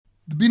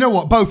You know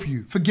what? Both of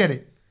you, forget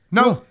it.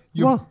 No,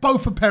 you're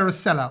both a pair of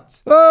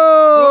sellouts.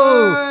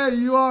 Oh, hey,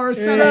 you are a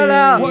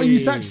sellout. What are you,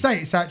 Sach?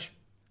 Say it, Sach.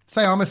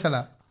 Say I'm a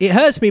sellout. It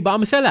hurts me, but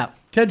I'm a sellout.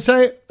 Kej,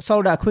 say it.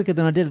 sold out quicker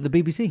than I did at the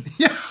BBC.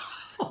 Yeah.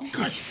 Oh,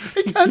 gosh.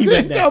 It turns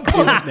into a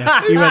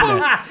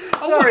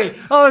Sorry,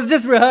 I was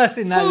just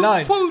rehearsing that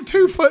line. Full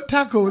 2 foot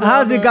tackle.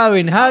 How's it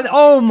going?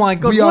 Oh my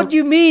God! What do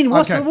you mean?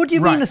 What do you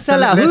mean a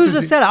sellout? Who's a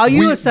sellout? Are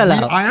you a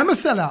sellout? I am a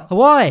sellout.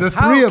 Why? The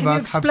three of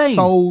us have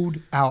sold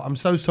out. I'm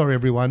so sorry,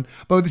 everyone.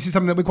 But this is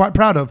something that we're quite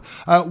proud of.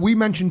 We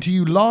mentioned to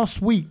you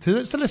last week.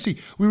 So let's see.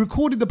 We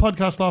recorded the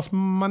podcast last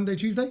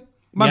Tuesday.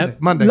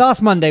 Monday.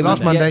 Last Monday.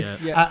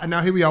 And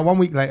now here we are 1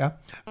 week later.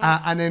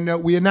 And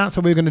then we announced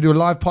that we were going to do a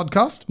live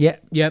podcast.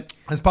 Yep.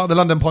 As part of the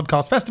London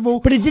Podcast Festival.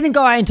 But it didn't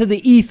go out into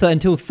the ether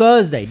until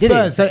Thursday, did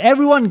it? So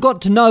everyone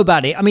got to know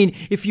about it. I mean,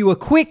 if you were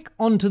quick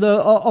onto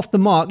the off the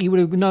mark, you would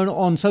have known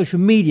on social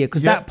media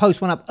because that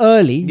post went up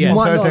early. Yeah,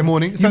 Thursday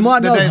morning. You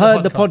might not have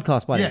heard the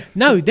podcast by then.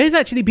 No, there's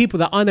actually people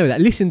that I know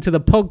that listen to the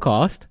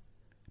podcast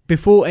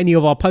before any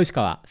of our posts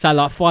go out. So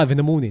like 5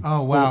 a.m.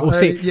 Oh, wow. Or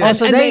 6. Yeah.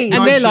 And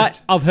they're like,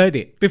 I've heard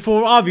it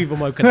before I've even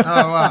woken up.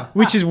 Oh, wow.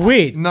 Which is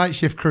weird. Night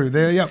shift crew.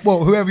 There, yeah.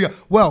 Well, whoever you are.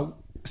 Well,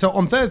 so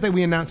on Thursday,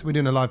 we announced that we're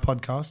doing a live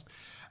podcast.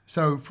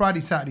 So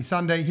Friday, Saturday,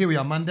 Sunday. Here we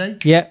are, Monday.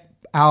 Yeah.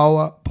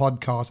 Our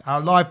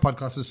live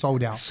podcast is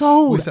sold out.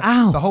 Sold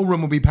out. The whole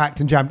room will be packed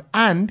and jammed.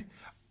 And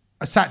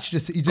Sach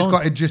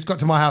just got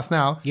to my house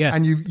now. Yeah.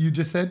 And you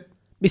just said?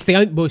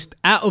 Mr. Most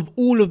out of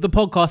all of the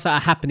podcasts that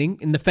are happening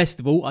in the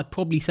festival, I'd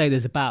probably say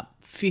there's about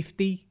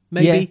 50,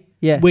 maybe.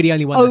 Yeah. We're the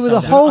only one. Over the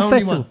whole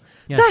festival.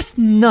 Yeah. That's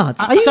nuts.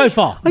 So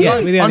far. Yeah,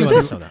 we're the only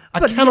one.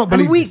 I cannot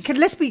believe this.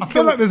 Let's be. I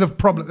feel like there's a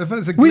problem.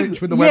 There's a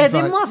glitch with the website. Yeah,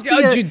 there must be.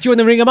 Do you want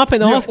to ring them up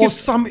and ask or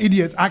some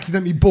idiots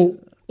accidentally bought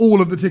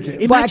all of the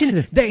tickets. Imagine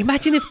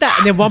if that,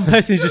 and then one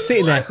person is just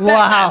sitting there.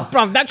 Wow.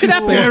 Bruv, that could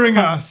happen. Staring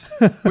at us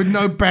with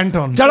no band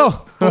on.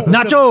 Chalo.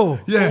 Nacho.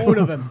 Yeah. All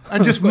of them.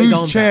 And just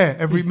moves chair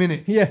every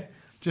minute. Yeah.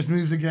 Just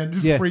moves again.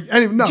 Just freak.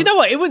 Anyway, no. Do you know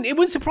what? It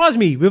wouldn't surprise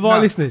me with our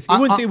listeners. It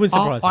wouldn't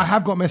surprise me. I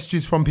have got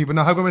messages from people.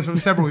 No, I have got messages from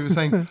several people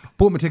saying,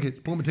 bought my tickets.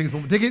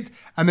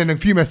 And then a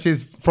few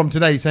messages from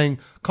today saying,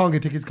 can't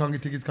get tickets.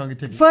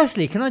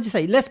 Firstly, can I just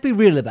say, let's be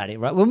real about it,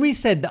 right? When we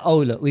said that,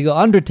 look, we got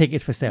 100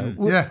 tickets for sale.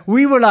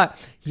 We were like,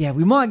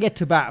 we might get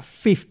to about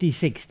 50,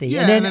 60.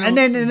 Yeah, and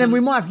then we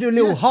might have to do a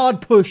little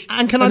hard push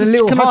and can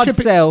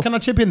I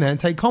chip in there and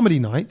take comedy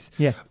nights?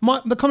 Yeah.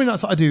 The comedy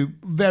nights that I do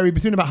vary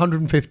between about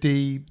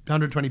 150,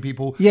 120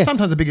 people. Yeah.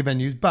 Sometimes at bigger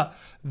venues. But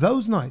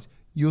those nights,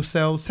 you'll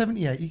sell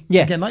 70, 80.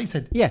 Yeah. Again, like you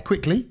said,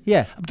 quickly.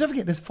 Yeah. But don't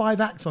forget, there's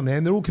 5 acts on there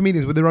and they're all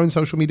comedians with their own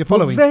social media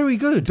following. Very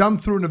good. Done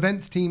through an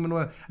events team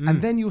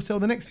and then you'll sell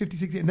the next 50,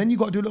 60. And then you've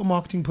got to do a little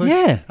marketing push.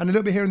 Yeah. And a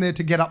little bit here and there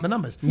to get up the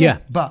numbers. Yeah.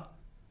 But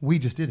we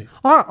just did it.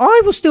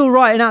 I was still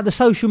writing out the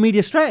social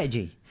media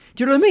strategy.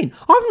 Do you know what I mean?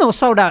 I've not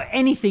sold out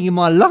anything in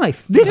my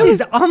life. This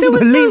is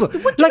unbelievable.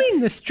 What do you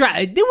mean the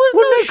strategy? There was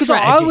no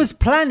strategy. I was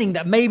planning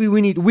that maybe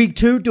we need week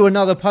 2, do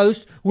another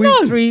post. Week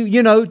 3,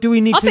 do we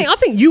need I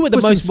think you were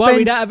the most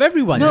worried out of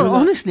everyone. No,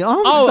 honestly.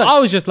 I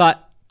was just like,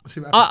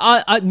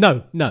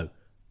 no.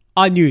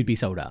 I knew he'd be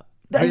sold out.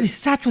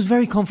 Sach was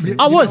very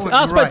confident. I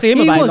spoke to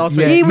him about it last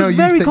week. He was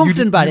very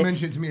confident about it. You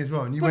mentioned it to me as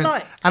well.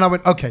 And I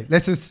went, okay,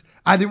 let's just...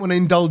 I didn't want to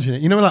indulge in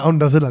it. You know, like,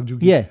 does it like Juki?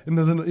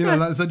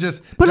 Yeah. So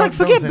just... But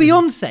forget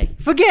Beyonce.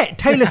 Forget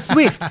Taylor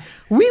Swift.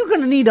 We're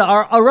going to need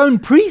our own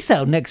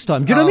pre-sale next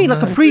time. Do you know what I mean?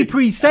 Like a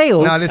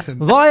pre-sale. No, listen.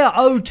 Via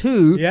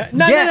O2. Yeah.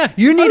 No.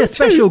 You need a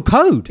special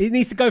code. It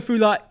needs to go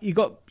through you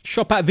got...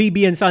 Shop at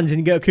VB and Sons and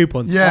you get a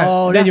coupon. Yeah.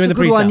 Oh, then that's a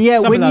good one. Yeah,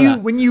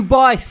 when you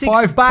buy 6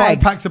 bags. 5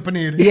 packs of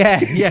paneer.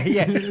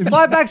 Yeah.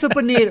 5 bags of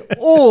paneer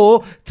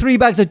or 3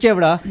 bags of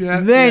chevra.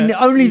 Yeah. Then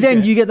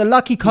do you get the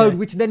lucky code,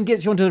 which then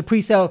gets you onto the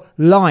pre-sale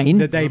line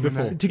the day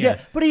before.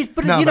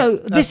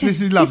 This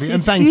is lovely,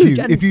 and thank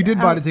you. If you did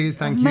buy the tickets,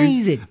 thank you.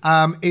 Amazing.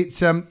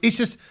 It's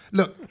just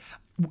look.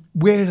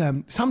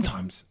 We're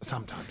sometimes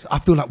I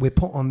feel like we're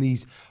put on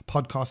these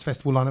podcast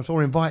festival lineups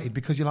or invited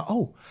because you're like,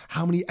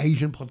 how many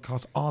Asian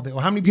podcasts are there,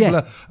 or how many people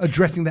are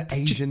addressing the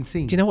Asian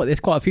scene? Do you know what?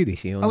 There's quite a few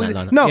this year on that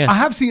lineup. No, I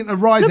have seen a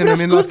rise in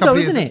them in the last couple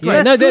of years.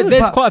 Yeah, no,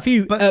 there's quite a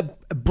few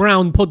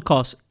brown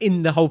podcasts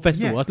in the whole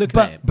festival. I was looking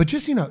at it. But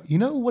just you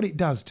know what it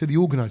does to the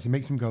organizer? It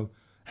makes them go,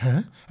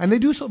 huh? And they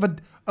do sort of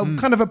a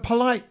kind of a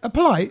polite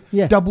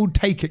double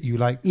take at you,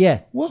 like,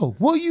 whoa,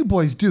 what are you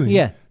boys doing?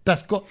 Yeah.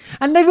 That's got,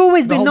 and they've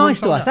always been nice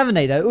to us, haven't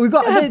they? Though we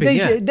got,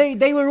 they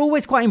they were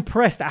always quite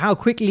impressed at how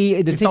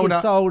quickly the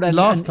tickets sold. And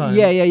last time,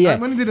 yeah.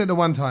 When we did it the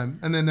one time,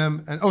 and then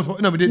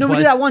we did. No, we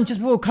did that one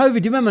just before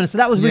COVID. Do you remember? So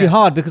that was really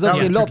hard because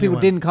obviously a lot of people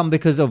didn't come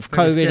because of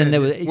COVID, and they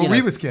were.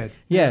 We were scared.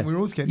 Yeah, we were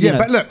all scared. Yeah,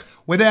 but look,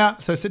 we're there.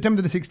 So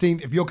September the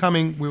 16th. If you're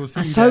coming, we will see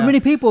you so there. Many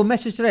people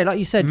messaged today, like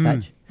you said,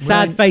 Sach.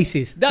 Sad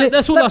faces.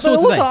 That's all I saw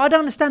today. Also, I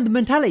don't understand the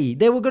mentality.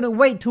 They were going to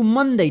wait till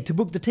Monday to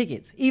book the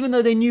tickets, even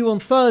though they knew on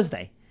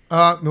Thursday.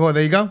 Well,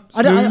 there you go.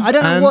 I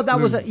don't know what that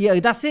was. Yeah,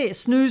 that's it.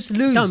 Snooze,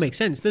 lose. Don't make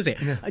sense, does it?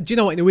 Yeah. Do you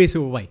know what? In a weird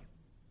sort of way,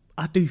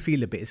 I do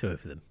feel a bit sorry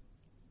for them.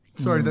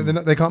 Sorry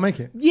that they can't make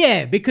it.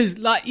 Yeah, because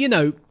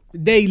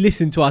they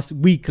listen to us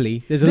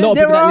weekly. There's a lot of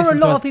people that listen to us. There are a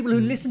lot of people who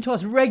listen to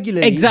us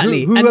regularly.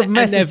 Exactly. Who have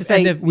messaged to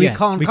say, we yeah,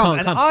 can't we come.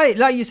 can't And I,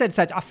 like you said,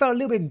 Sach, I felt a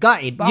little bit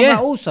gutted. But I'm Yeah. like,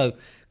 also,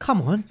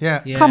 come on.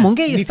 Yeah. Yeah. Come on,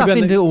 get You your need to stuff be on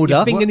into the- order.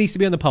 Your finger needs to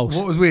be on the pulse.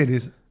 What was weird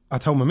is I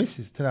told my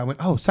missus today, I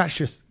went, Sach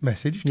just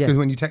messaged, because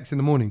when you text in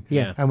the morning,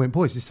 Yeah. and went,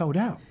 boys, it's sold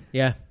out.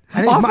 Yeah.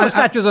 And I thought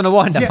Sach was on a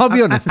wind-up, I'll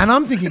be honest. And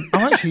I'm thinking,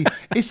 actually,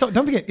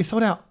 don't forget, it's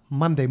sold out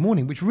Monday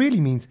morning, which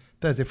really means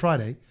Thursday,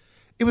 Friday.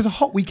 It was a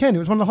hot weekend. It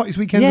was one of the hottest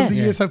weekends of the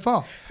year so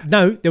far.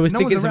 No, there was No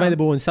one's tickets around.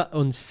 available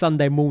on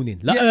Sunday morning,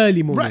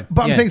 early morning. Right,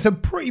 but I'm saying, so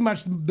pretty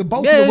much the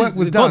bulk of the work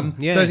was done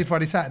Thursday,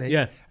 Friday, Saturday.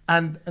 Yeah.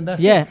 And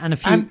that's Yeah, it. and a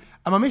few- And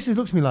my missus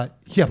looks at me like,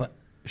 yeah, but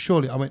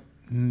surely. I went,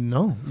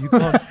 no, you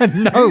can't.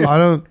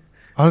 No.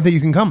 I don't think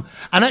you can come.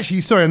 And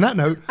actually, sorry, on that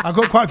note, I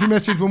got quite a few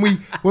messages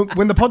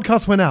when the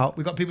podcast went out.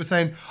 We got people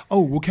saying,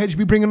 "Oh, will Kej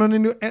be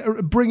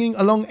bringing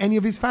along any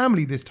of his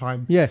family this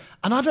time?" Yeah.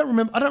 And I don't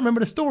remember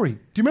the story. Do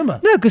you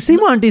remember? No, because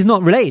Simon is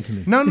not related to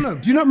me. No.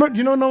 Do you know what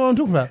I'm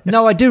talking about?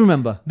 No, I do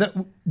remember. That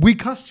we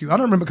cussed you. I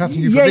don't remember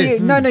cussing you for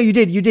this. No, you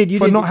did. You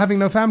For did. not having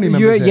no family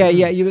members there.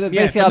 You were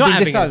basically, for not I've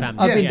been having a disowned. family.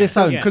 I've been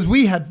disowned. Because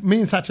me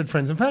and Sach had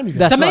friends and family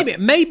there. That's So right.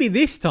 maybe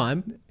this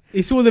time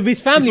it's all of his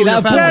family all that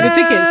your have bought family. the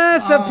tickets. Yeah,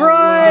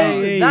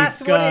 surprise! there you That's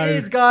what go. it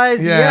is,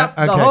 guys. Yeah, Yep,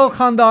 the okay. whole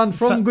Khandan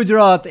from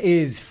Gujarat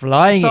is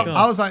flying. So in.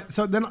 I was like,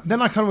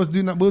 then I kind of was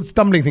doing that weird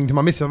stumbling thing to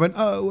my missus. I went,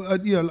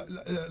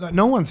 like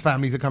no one's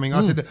families are coming.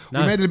 I said, we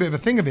made a bit of a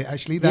thing of it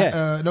actually,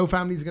 that no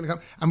families are going to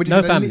come, and we're just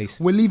No gonna families.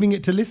 we're leaving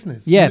it to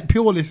listeners, Yeah.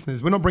 pure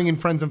listeners. We're not bringing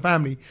friends and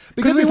family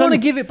Because we it's want to only-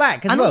 give it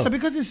back as and well. also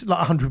because it's like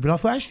 100 people. I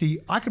thought actually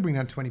I could bring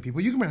down 20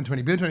 people. You can bring down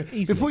 20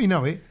 people. Before you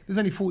know it, there's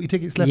only 40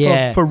 tickets left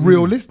Yeah. for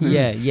real listeners.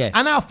 Yeah.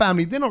 And our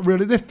family, they're not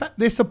really.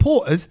 They're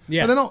supporters,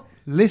 Yeah. but they're not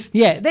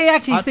listeners. Yeah, they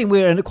actually think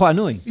we're quite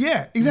annoying.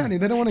 Yeah, exactly.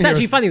 They don't want to It's hear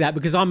actually us. funny that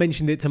because I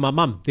mentioned it to my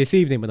mum this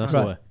evening when I saw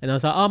Right. her, and I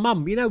was like, "Oh,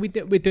 mum,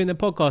 we're doing a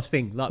podcast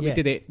thing. Like we Yeah.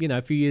 did it,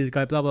 a few years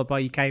ago. Blah blah blah.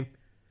 You came."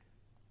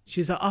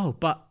 She's like, "Oh,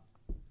 but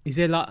is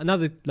there like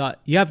another like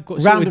you have got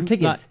Round sorted, of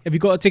tickets? Like, have you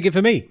got a ticket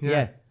for me?"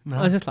 Yeah.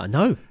 I was just like,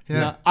 "No,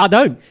 Yeah. Like, I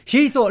don't."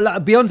 She thought,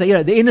 like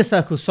Beyonce, the inner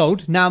circle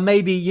sold. Now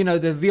maybe,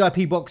 the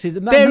VIP boxes.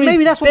 There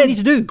Maybe is- that's what we they're need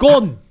to do.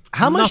 Gone.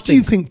 How much do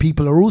you think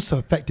people are also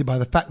affected by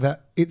the fact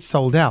that it's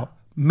sold out?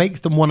 Makes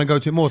them want to go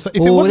to it more. So if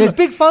it Oh, wasn't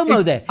there's big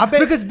FOMO there. I bet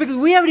because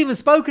we haven't even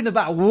spoken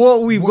about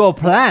what we've got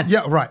planned.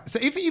 Yeah, right. So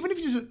even if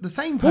you just the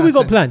same person, What we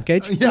got planned,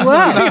 Kej? Yeah,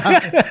 Wow.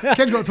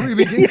 Kej got 3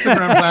 big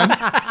Instagram plans.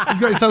 He's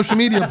got his social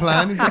media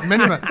plan. He's got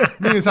many. Me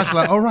and Sach are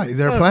like, all right, is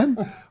there a plan?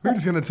 We're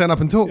just going to turn up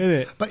and talk.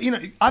 Innit? But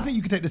I think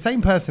you could take the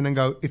same person and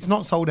go, it's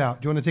not sold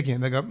out. Do you want a ticket?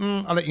 And they go,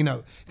 I'll let you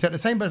know. Take the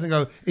same person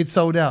and go, it's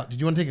sold out. Did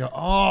you want a ticket?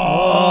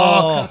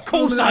 Oh, of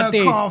course I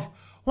did. Cough.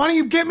 Why don't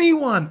you get me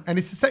one? And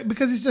it's the same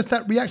because it's just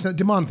that reaction, that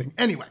demand thing.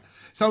 Anyway,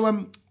 so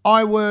I'm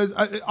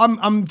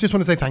just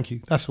want to say thank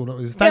you. That's all it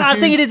was. Thank you. I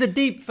think it is a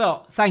deep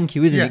felt thank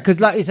you, isn't it? Yeah. Because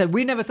like you said,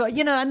 we never thought,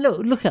 and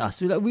look at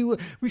us.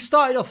 We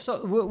started off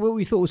what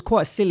we thought was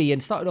quite silly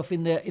and started off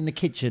in the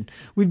kitchen.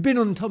 We've been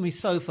on Tommy's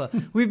sofa.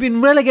 We've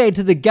been relegated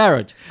to the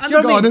garage. And Do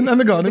you the know what I mean? garden, and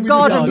the garden. The We did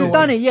garden. the We've garden.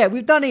 done it. Yeah,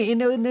 we've done it.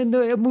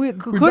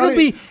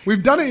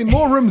 We've done it in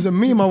more rooms than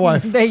me and my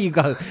wife. There you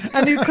go.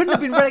 And you couldn't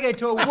have been relegated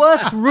to a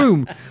worse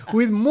room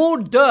with more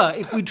dirt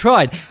if we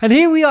tried. And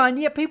here we are,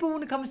 and people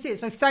want to come and see it.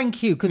 So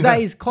thank you, because that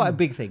is quite a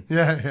big thing.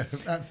 Yeah,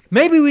 absolutely.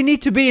 Maybe we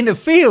need to be in the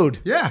field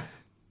Yeah,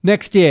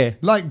 next year.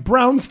 like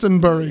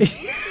Brownstonebury.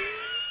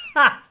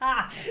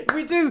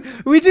 We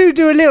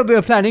do a little bit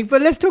of planning,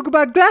 but let's talk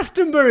about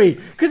Glastonbury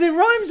because it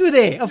rhymes with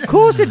it. Of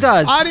course it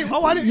does. I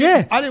didn't.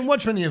 Yeah. I didn't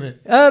watch any of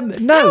it.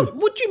 No.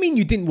 What do you mean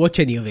you didn't watch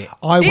any of it?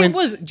 went-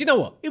 Do you know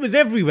what? It was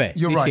everywhere.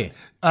 You're this right.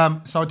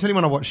 year. So I'll tell you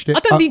when I watched it. I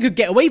don't think you could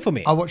get away from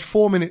it. I watched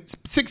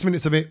 6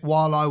 minutes of it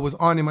while I was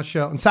ironing my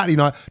shirt on Saturday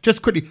night.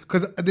 Just quickly,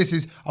 because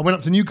I went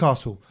up to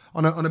Newcastle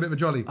on a bit of a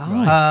jolly. With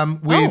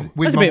that's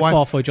my a bit wife.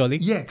 far for a jolly.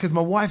 Yeah, because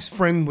my wife's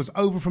friend was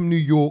over from New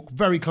York,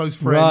 very close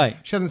friend. Right.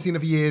 She hasn't seen her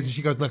for years, and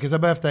she goes, "Look, it's her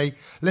birthday.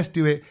 Let's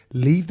do it.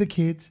 Leave the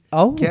kids.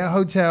 Oh. Get a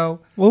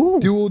hotel. Ooh.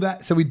 Do all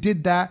that." So we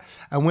did that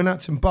and went out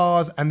to some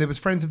bars, and there was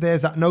friends of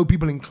theirs that know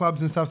people in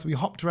clubs and stuff. So we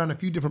hopped around a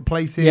few different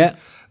places. Yeah.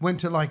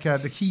 Went to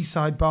the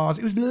Quayside bars.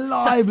 It was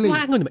lively. Well,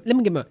 hang on a minute. Let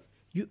me get my.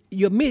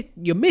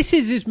 Your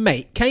missus's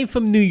mate came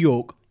from New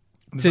York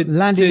to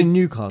Landed in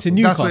Newcastle. To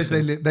That's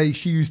Newcastle. where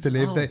she used to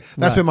live.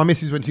 That's where my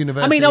missus went to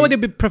university. I mean, I would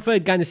have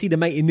preferred going to see the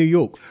mate in New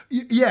York.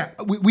 Yeah,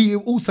 we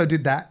also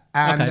did that,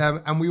 and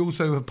Okay. and we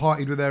also have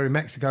partied with her in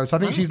Mexico. So I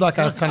think she's like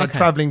a kind of Okay.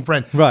 traveling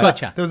friend. Right. But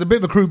Gotcha. there was a bit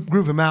of a group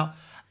of them out,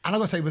 and I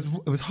got to say,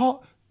 it was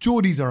hot.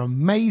 Geordies are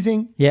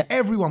amazing. Yeah.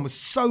 Everyone was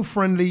so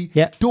friendly.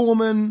 Yeah.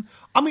 Dorman.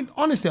 I mean,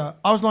 honestly,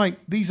 I was like,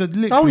 these are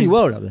literally Only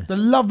world up there. the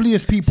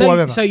loveliest people I've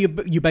ever. So you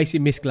basically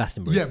missed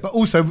Glastonbury. Yeah, but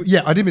also,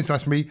 I did miss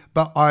Glastonbury,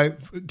 but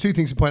two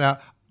things to point out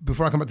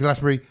before I come back to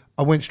Glastonbury.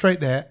 I went straight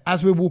there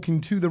as we're walking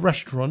to the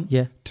restaurant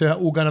Yeah. to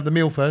all go and have the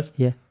meal first.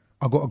 Yeah.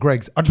 I got a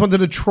Greggs. I just wanted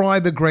to try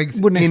the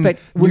Greggs. Wouldn't in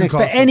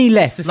expect any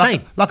less. It's the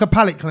same. Like a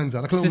palate cleanser,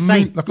 like a It's little the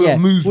same. little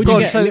mousse Would you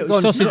bouche. get a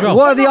little sausage roll?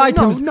 What are the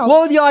items? no.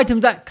 What are the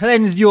items that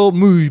cleansed your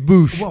mousse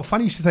bouche? Well,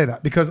 funny you should say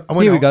that because I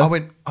Here we go.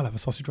 went, I'll have a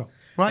sausage roll.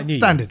 Right? knew you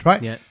Standard, would.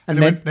 right? Yeah. And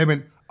they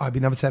went, I've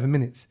been another 7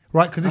 minutes.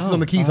 Right? Because this is on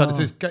the quayside. It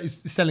says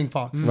it's selling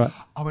fast. Right.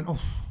 I went,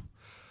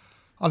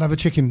 I'll have a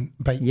chicken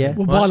bake. Yeah.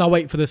 Well, while I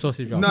wait for the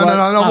sausage roll. No.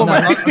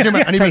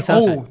 And he went, Taste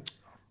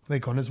they're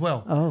gone as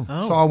well. Oh.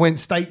 So I went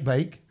steak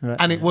bake, Right.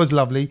 and it was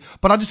lovely.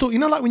 But I just thought,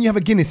 like when you have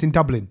a Guinness in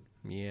Dublin.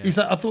 Yeah. It's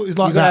like, I thought it was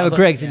like You gotta that. have a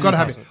Greggs in Got to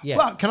have it. Newcastle. Yeah.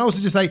 But can I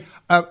also just say,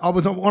 when I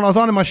was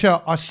ironing my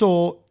shirt, I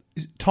saw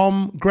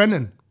Tom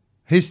Grennan.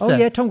 His Oh, set.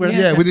 yeah, Tom Grennan.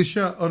 Yeah, Yeah. with his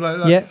shirt. Or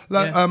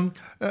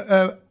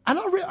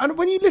and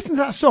when you listen to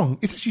that song,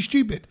 it's actually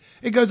stupid.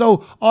 It goes,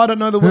 I don't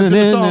know the words of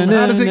the song.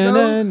 How does it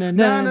go?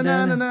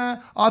 Na.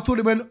 I thought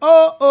it went,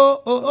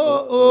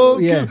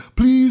 Yeah.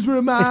 please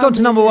remind me. It's gone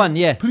to number 1,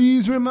 yeah.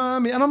 Please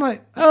remind me. And I'm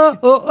like,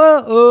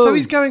 Oh. so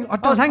he's going, I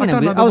was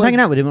hanging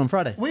out with him on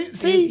Friday.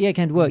 See? Yeah, he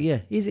came to work, yeah.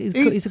 He's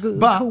a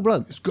cool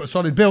bloke. It's got a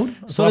solid build.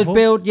 That's what I Solid thought.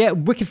 build, yeah.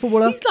 Wicked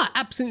footballer. He's like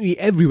absolutely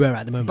everywhere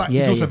at the moment. But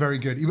Yeah, he's also yeah. very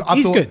good. I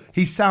He's thought good.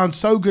 he sounds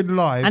so good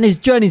live. And his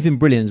journey's been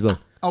brilliant as well.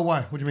 Oh,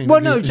 why? What do you mean?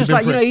 Well, no, He's just been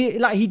like, through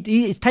it.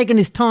 he's taken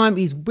his time.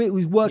 He's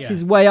worked Yeah.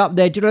 his way up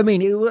there. Do you know what I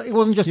mean? It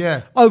wasn't just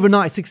Yeah.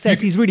 overnight success.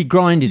 He's really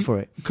grinded for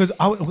it.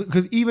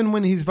 Because even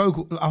when his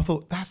vocal, I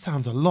thought that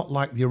sounds a lot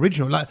like the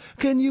original. Like,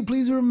 can you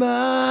please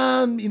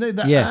remind me? That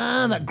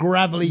that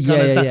gravelly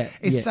kind of sound.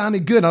 It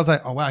sounded good. I was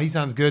like, oh wow, he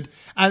sounds good.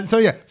 And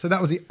so that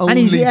was the only.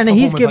 And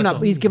he's given performance I up.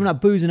 saw. He's given up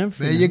booze and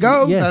everything. There you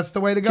go. Yeah. That's the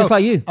way to go. Just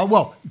like you. Oh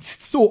well,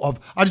 sort of.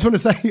 I just want to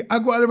say, I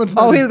got everyone to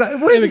know Oh, this. here we go.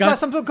 What is this? Like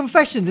some sort of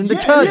confessions in the Yeah,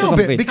 a church or little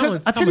something? bit, because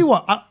I tell you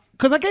what,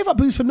 because I gave up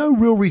booze for no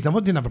real reason. I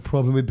didn't have a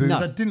problem with booze. No.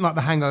 I didn't like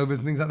the hangovers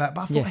and things like that.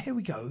 But I thought, Yeah. here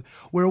we go.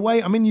 We're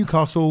away. I'm in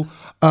Newcastle,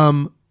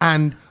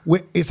 and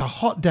it's a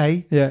hot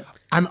day. Yeah.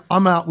 And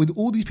I'm out with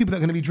all these people that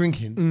are going to be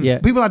drinking. Yeah.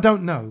 People I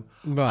don't know.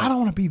 Right. I don't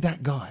want to be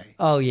that guy.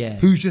 Oh yeah.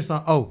 Who's just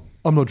like,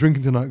 I'm not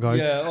drinking tonight, guys.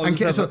 Yeah, I'll have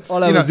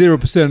a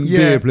 0%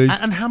 beer, please.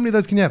 And how many of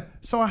those can you have?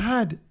 So I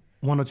had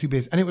 1 or 2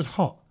 beers, and it was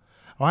hot.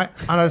 Right,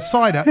 and a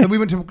cider. Then we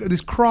went to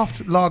this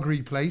craft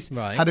lagery place.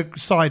 Right. Had a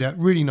cider,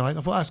 really nice.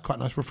 I thought that's quite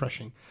nice,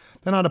 refreshing.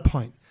 Then I had a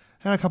pint.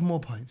 Then a couple more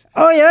pints.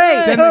 Oh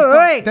yeah.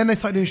 Then they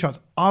started doing shots.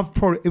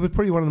 It was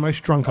probably one of the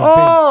most drunk I've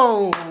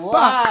Oh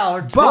wow,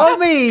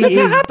 Tommy Look how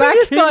is happy back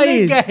this in guy the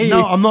is. game. been.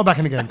 No, I'm not back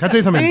in the game. Can I tell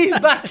you something? He's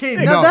back in.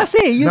 No, No, that's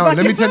it. You're no, back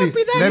let me in. tell you.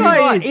 That Let me-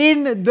 guy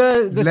in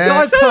the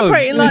Let's- cyclone.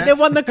 Celebrating like they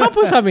won the cup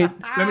or something.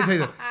 Let me tell you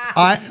that.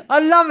 I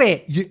love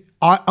it.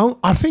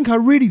 I think I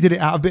really did it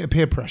out of a bit of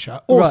peer pressure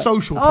or Right.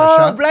 social Oh,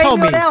 pressure. blame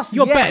Tommy, everyone else.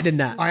 you're Yes. better than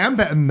that. I am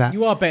better than that.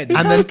 You are better than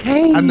and that. It's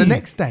okay. And the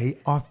next day,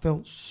 I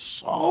felt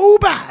so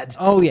bad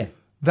Oh yeah.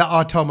 that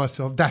I told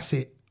myself, that's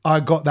it. I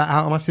got that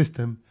out of my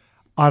system.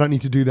 I don't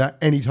need to do that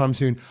anytime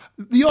soon.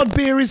 The odd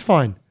beer is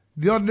fine.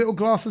 The odd little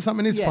glass of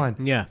something is Yeah. fine.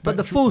 Yeah. But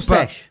the full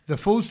sesh? The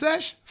full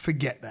sesh,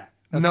 forget that.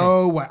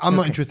 No way. I'm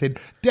not interested.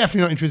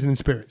 Definitely not interested in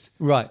spirits.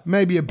 Right.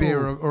 Maybe a beer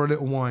or a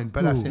little wine,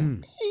 but that's it.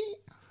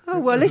 Oh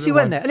well, at least you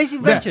went there. At least you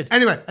Yeah. ventured.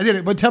 Anyway, I did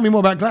it. But tell me more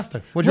about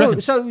Glastonbury. What do you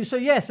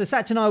reckon? So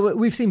Sach and I,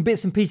 we've seen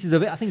bits and pieces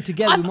of it. I think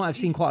together we might have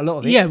seen quite a lot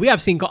of it. Yeah,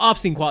 I've seen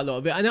quite a lot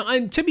of it.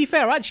 And to be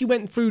fair, I actually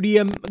went through the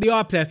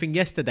iPlayer thing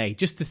yesterday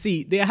just to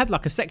see. They had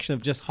like a section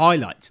of just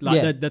highlights,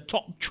 like Yeah. the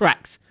top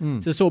tracks.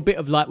 So I saw a bit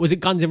of like, was it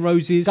Guns N'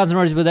 Roses? Guns N'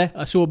 Roses were there.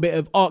 I saw a bit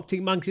of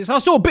Arctic Monkeys. I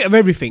saw a bit of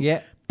everything. Yeah.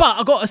 But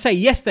I got to say,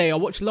 yesterday I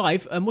watched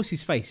live, and what's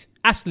his face?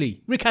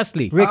 Rick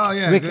Astley. Rick Oh,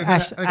 yeah. Rick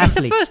It's It's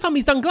Astley. the first time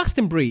he's done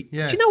Glastonbury.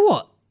 Yeah. Do you know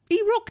what?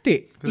 He rocked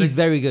it. He's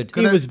very good.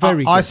 He was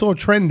very I good. saw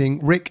trending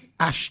Rick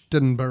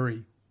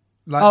Ashtonbury.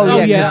 Like Oh, Oh,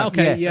 yeah, yeah,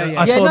 okay, yeah.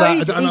 I saw that,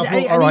 he's- and I he's- thought,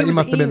 and all right, he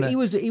must have been there.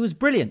 He was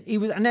brilliant.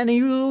 And then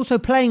he was also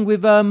playing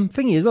with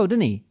Thingy as well,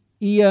 didn't he?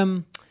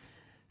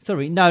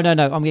 Sorry, no,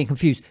 I'm getting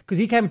confused because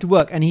he came to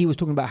work and he was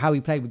talking about how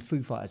he played with the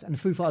Foo Fighters, and the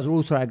Foo Fighters were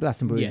also at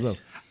Glastonbury as well.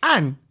 Yes.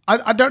 And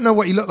I don't know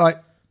what he looked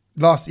like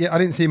last year. I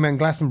didn't see him in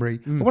Glastonbury.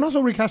 But when I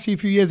saw Rick Astley a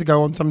few years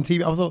ago on some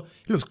TV, I thought,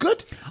 he looks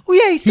good. Oh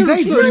yeah, he still He's looks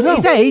aged good. really well.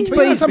 He's aged, But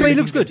but, yeah, he somebody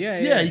looks good.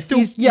 Yeah, he's still.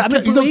 He's looked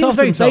was after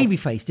very himself. baby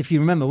faced. If you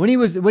remember when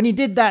he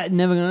did that,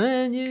 never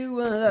gonna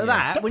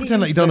that. Don't when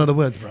pretend like you don't know the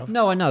words, bro.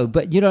 No, I know,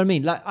 but you know what I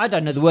mean. Like I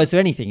don't know the words to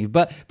anything,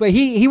 but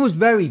he was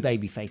very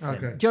baby faced. Okay.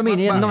 Do you know what I mean?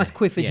 He had Well, nice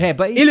quiffage Yeah. hair,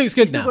 but he looks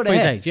good still now got for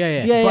his hair. age.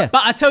 Yeah. yeah.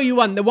 But I tell you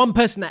the one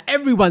person that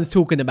everyone's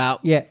talking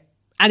about, Yeah.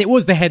 and it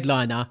was the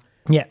headliner,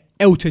 Yeah.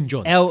 Elton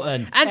John.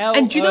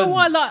 And do you know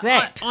why?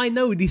 Like, I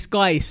know this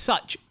guy is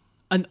such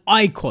an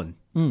icon.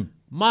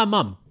 My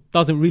mum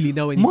doesn't really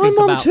know anything My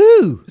mum about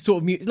too. sort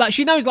of music. Like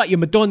she knows like your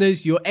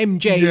Madonnas, your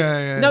MJs,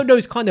 Yeah. you know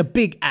those kind of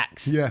big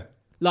acts. Yeah.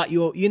 Like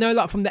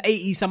like from the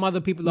 80s, some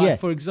other people like, Yeah.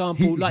 for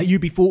example, He- like he-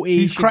 UB40.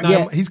 He's should cracked.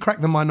 know. He's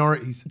cracked the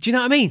minorities. Do you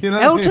know what I mean? You know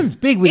what I mean? Elton's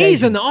big with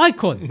He's an Asians.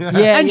 icon.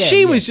 Yeah, And yeah, she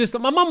yeah. was just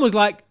like, my mum was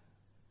like,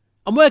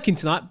 I'm working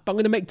tonight, but I'm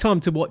going to make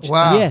time to watch.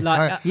 Wow. that. Yeah.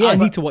 Like, Yeah, I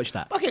but- need to watch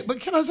that. Okay, but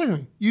can I say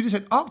something? You just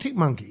said Arctic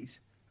Monkeys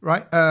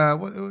right?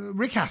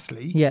 Rick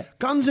Astley, Yeah.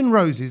 Guns N'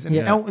 Roses, and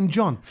Elton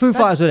John. Foo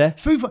Fighters were there.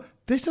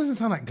 This doesn't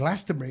sound like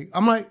Glastonbury.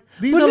 I'm like,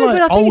 these But are no, like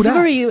but I think old it's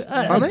very.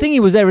 acts. I think he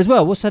was there as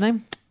well. What's her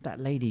name? That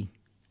lady.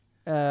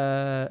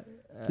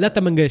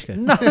 Lata Mangeshkar.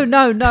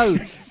 No.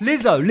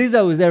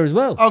 Lizzo was there as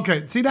well.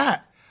 Okay, see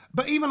that?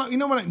 But even like,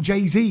 when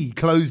Jay-Z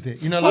closed it,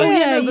 but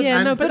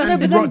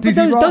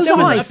those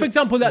guys. For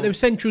example, like there was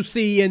Central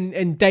C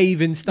and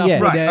Dave and stuff. Yeah.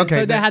 Right, there. Okay,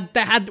 so they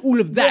had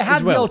all of that They had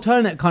as well. the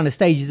alternate kind of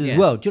stages as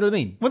well. Do you know what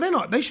I mean? Well, they're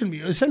not. They shouldn't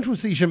be. Central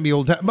C shouldn't be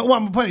all. But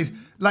what my point is,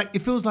 like,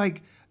 it feels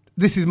like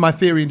this is my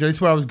theory, and this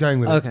is where I was going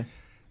with it. Okay.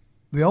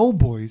 The old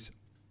boys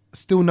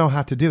still know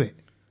how to do it.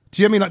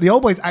 Do you know what I mean? Like the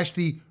old boys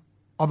actually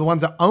are the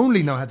ones that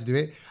only know how to do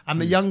it,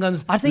 and the young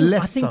guns. I think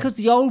so. because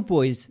the old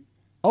boys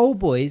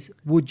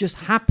were just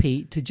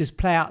happy to just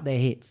play out their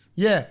hits.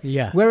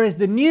 Yeah. Whereas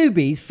the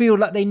newbies feel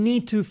like they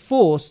need to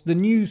force the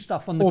new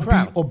stuff on the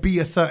crowd. Or be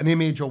a certain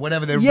image or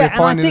whatever they're and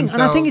refining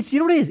themselves. I think it's, you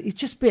know what it is? It's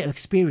just a bit of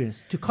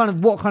experience to kind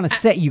of what kind of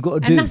set you got to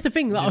do. And that's the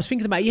thing that I was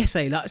thinking about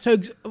yesterday. Like, so,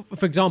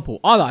 for example,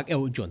 I like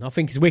Elton John. I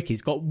think he's wicked.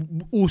 He's got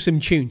awesome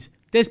tunes.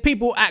 There's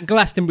people at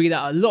Glastonbury that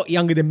are a lot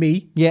younger than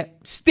me. Yeah.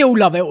 Still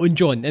love Elton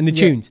John and the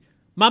tunes.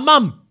 My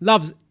mum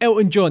loves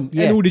Elton John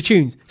and all the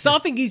tunes. So I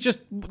think he's just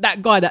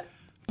that guy that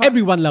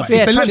everyone loves.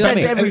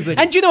 Everybody.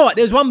 And do you know what?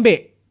 There's one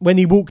bit when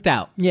he walked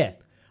out. Yeah.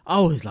 I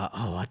was like,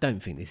 I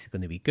don't think this is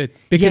going to be good.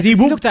 Because he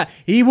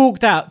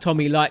walked out,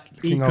 Tommy, like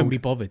he couldn't be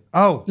bothered.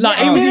 Oh. Like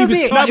he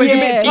was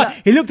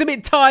tired. He looked a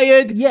bit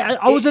tired. Yeah,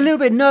 I was a little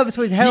bit nervous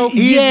for his health.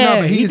 He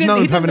is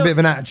known for having a bit of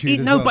an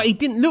attitude. But he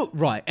didn't look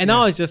right. And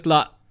I was just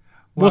like,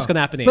 what's going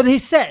to happen here? But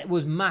his set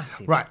was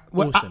massive. Right.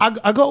 Well, Awesome. I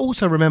got to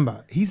also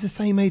remember, he's the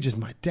same age as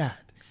my dad.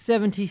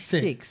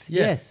 76.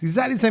 Yeah. Yes.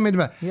 Exactly the same age as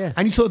my dad. Yeah.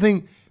 And you sort of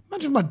think,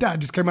 imagine if my dad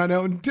just came out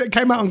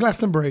on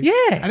Glastonbury. Yeah.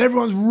 And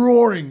everyone's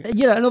roaring.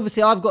 And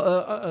obviously I've got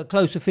a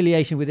close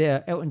affiliation with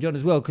Elton John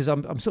as well because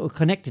I'm sort of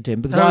connected to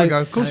him. Because There we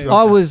go. Of course you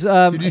I are. was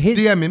You just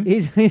DM him.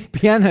 His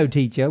piano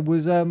teacher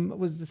was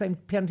the same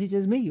piano teacher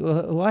as me,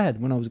 who I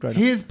had when I was growing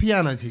up. His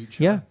piano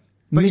teacher. Yeah.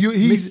 But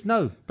Miss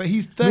Snow. But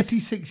he's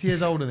 36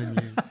 years older than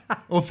you.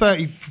 Or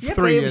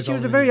 33 years older. She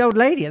was a very old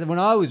lady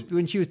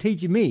when she was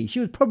teaching me. She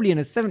was probably in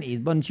her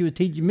 70s when she was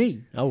teaching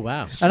me. Oh,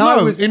 wow.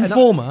 Snow,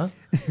 Informer?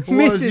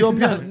 Mrs. Your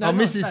Snow. piano?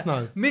 Mrs.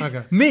 Snow.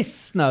 Miss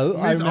Snow,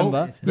 I Miss-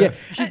 remember.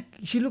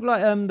 She looked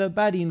like the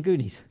baddie in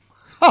Goonies.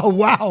 Oh,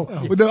 wow.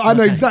 I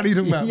know exactly what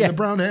you're talking about. Yeah. With the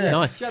brown hair.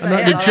 Nice. And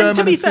like the And German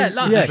to be accent.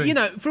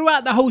 fair,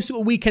 throughout the whole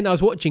sort of weekend I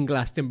was watching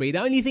Glastonbury,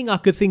 the only thing I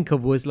could think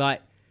of was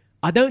like,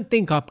 I don't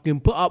think I can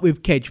put up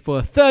with Kej for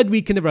a third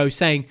week in a row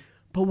saying,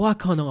 but why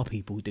can't our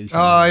people do something?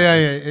 Oh,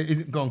 yeah.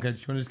 Go on, Kej. Do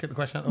you want to just get the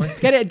question out of the way?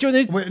 Get it? Do you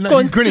want to, Wait, no, go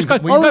on, he's grinning. just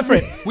go, Were go for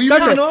it. Were you Go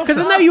for running it. off?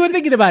 Because I know you were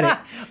thinking about it.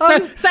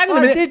 So, hang on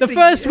a minute. The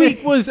first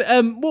week was,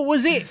 what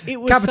was it? It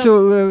was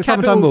Capital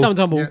Summer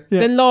Tumble. Yeah.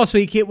 Then last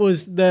week it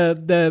was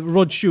the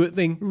Rod Stewart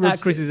thing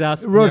at Chris's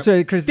house.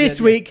 Chris,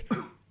 This week,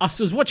 I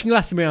was watching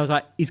Glastonbury and I was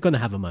like, he's going to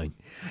have a moan.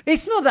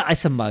 It's not that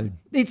it's a moan.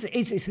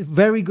 It's a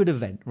very good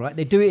event, right?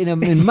 They do it in a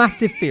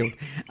massive field.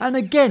 And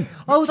again,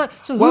 I was like,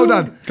 well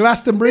done.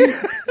 Glastonbury,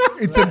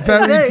 it's a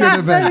very good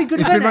event. Very good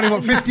It's event. been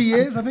running, 50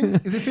 years, I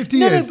think? Is it 50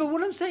 years? No, but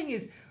what I'm saying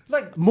is,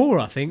 like, More,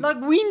 I think.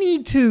 like we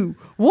need to.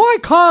 Why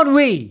can't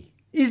we?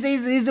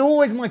 Is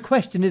always my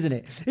question, isn't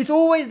it? It's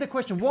always the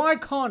question. Why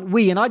can't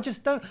we? And I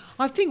just don't.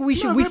 I think we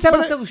should. No, we but- sell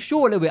but ourselves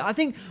short a little bit. I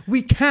think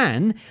we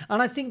can,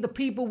 and I think the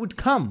people would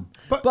come.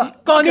 But-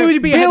 Go on, who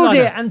would be a build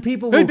headliner? it, and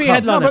people Who'd will be a come.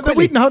 headliner? No, but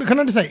quickly. can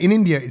I just say, in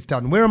India it's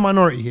done. We're a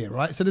minority here,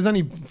 right? So there's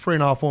only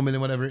 3.5, 4 million,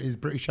 whatever it is,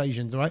 British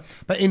Asians, right?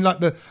 But in like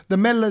the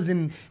mellas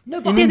in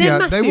No, but in yeah, India, they're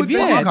massive, they would yeah.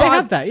 fucking They come.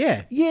 have that,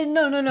 yeah. Yeah,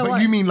 no.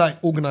 But you mean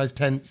like organised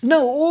tents?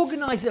 No,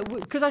 organise it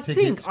because I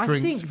Tickets, think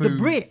drinks, the food.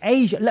 Brit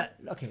Asia.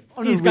 Okay,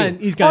 on He's a real, going-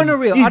 he's going- on a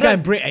real. he's I don't-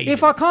 going Brit Asian.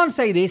 If I can't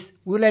say this,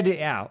 we'll edit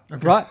it out,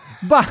 right?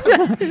 But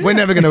We're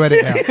never going to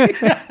edit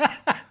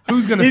out.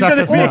 Who's going to sack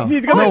us now?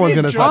 he's gonna- No one's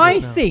he's going to sack I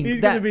us now. think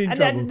He's that, gonna be in and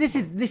trouble.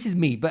 this is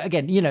me. But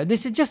again,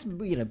 this is just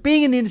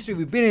being in the industry.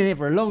 We've been in it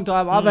for a long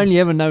time. I've only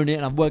ever known it,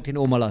 and I've worked in it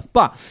all my life.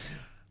 But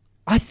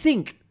I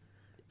think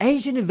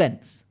Asian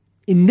events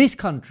in this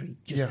country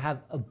just have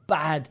a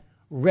bad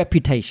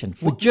reputation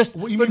for What you for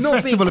mean not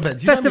festival being-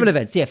 events? You know what I Festival mean?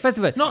 events, yeah,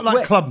 festival events. Not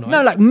like club nights.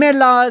 No, like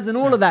melas and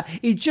all of that.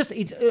 It's just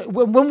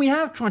when we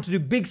have trying to do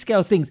big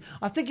scale things,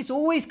 I think it's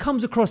always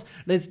comes across.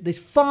 There's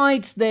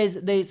fights. There's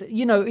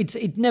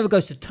it never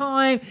goes to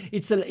time.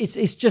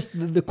 It's just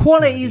the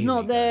quality is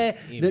not there.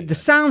 The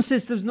sound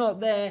system's not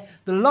there.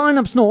 The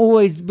lineup's not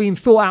always being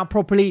thought out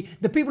properly.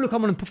 The people who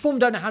come on and perform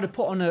don't know how to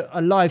put on a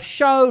live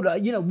show.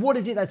 What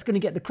is it that's going to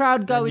get the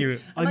crowd going?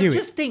 I knew it.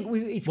 just think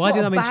it's Why got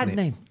did I a mention bad it?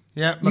 name.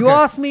 Yeah. You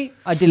asked me,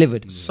 I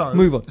delivered. So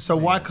move on. So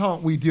why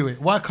can't we do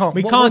it? Why can't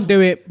We can't do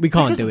it. We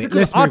can't do it. Because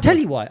Let's I'll move tell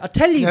on. you why. I'll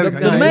tell you There the we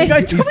go.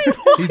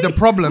 main. He's a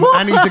problem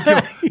and he's the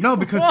cure. No,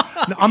 because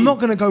I'm not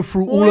going to go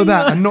through all of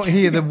that and not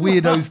hear the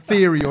weirdo's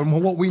theory on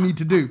what we need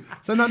to do.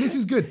 So no, this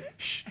is good.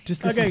 Shh,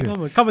 just listen. Okay, to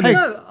come it. on, come on. Hey,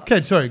 No.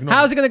 Kej, sorry. Ignore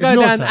How's it going to go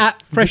Ignore down Sach.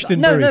 at Freshtonbury?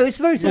 No, it's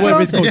very simple.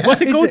 Whatever it's called.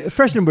 What's it called?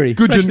 Freshtonbury.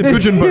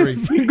 Gudgeonbury.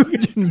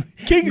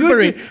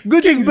 Kingsbury.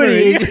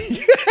 Kingsbury.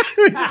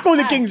 Just call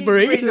it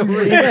Kingsbury.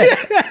 Yeah.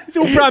 It's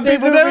all proud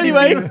people there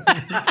anyway.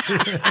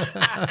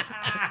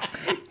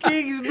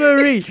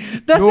 Kingsbury.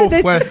 That's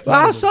Northwest it.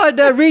 Outside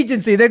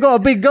Regency, they've got a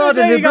big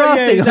garden there with you go, grass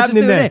yeah, thing. it's I'm just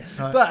happening doing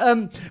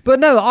there. it. But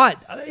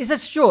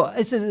no,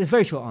 it's a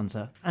very short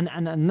answer, and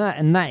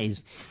that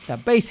is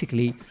that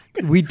basically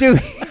we do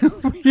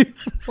it.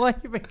 Why are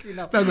you making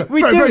up? No,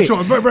 We very, do very it.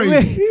 short,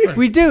 very.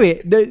 We do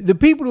it. The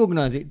people who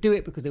organise it do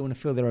it because they want to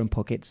fill their own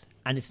pockets,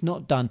 and it's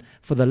not done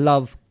for the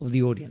love of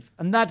the audience.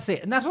 And that's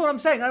it. And that's what I'm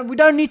saying. We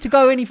don't need to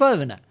go any further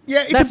than that.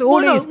 Yeah, that's all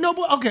it is.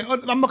 Okay,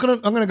 I'm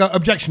gonna go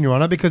objection, Your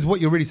Honour, because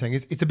what you're really saying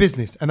is it's a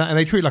business, and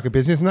they treat it like a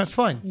business, and that's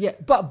fine. Yeah,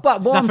 but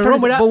what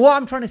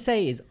I'm trying to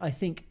say is, I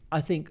think,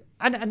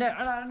 and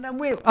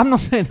I'm not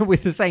saying that we're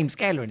the same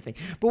scale or anything,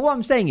 but what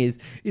I'm saying is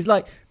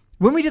like,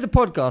 when we do the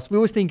podcast, we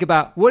always think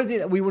about what is it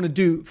that we want to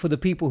do for the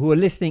people who are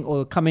listening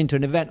or come into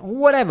an event or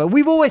whatever.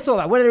 We've always thought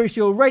about whether it's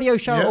your radio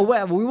show or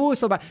whatever. We've always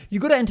thought about you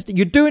got to entertain.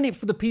 You're doing it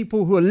for the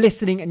people who are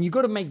listening, and you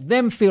got to make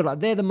them feel like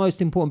they're the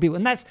most important people.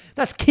 And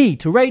that's key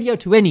to radio,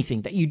 to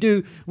anything that you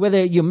do,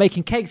 whether you're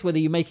making cakes, whether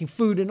you're making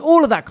food, and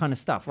all of that kind of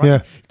stuff. Right?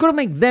 Yeah. You've got to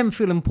make them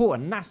feel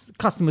important. And that's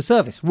customer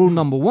service, rule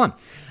number one.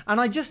 And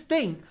I just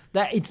think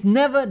that it's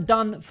never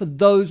done for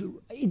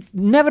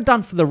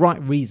the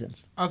right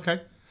reasons. Okay.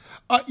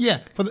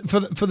 For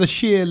the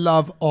sheer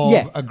love of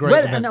a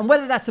great event. And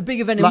whether that's a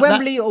big event in Like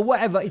Wembley or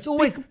whatever, it's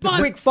always the But,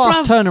 quick,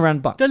 fast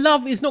turnaround buck. The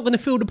love is not going to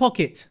fill the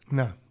pockets.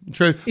 No,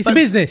 true. It's a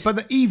business. But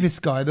the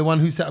Evis guy, the one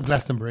who set up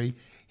Glastonbury,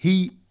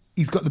 he's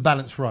got the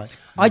balance right.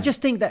 I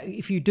just think that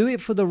if you do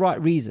it for the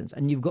right reasons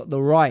and you've got the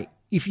right,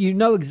 if you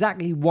know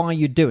exactly why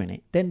you're doing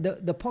it, then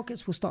the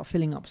pockets will start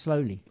filling up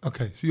slowly.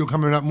 Okay, so you're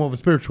coming up more of a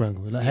spiritual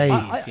angle. Like, hey,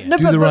 No,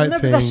 do but the right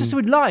but thing. that's just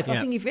with life. Yeah. I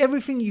think if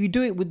everything you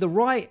do it with the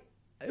right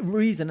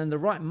reason and the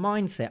right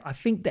mindset, I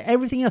think that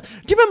everything else. Do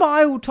you remember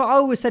I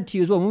always said to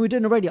you as well when we were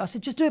doing the radio? I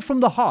said just do it from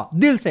the heart.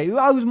 Dil Se,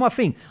 that was my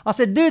thing. I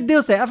said do it,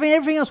 Dil Se. I think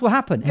everything else will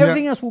happen.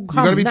 Everything else will come.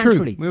 You got to be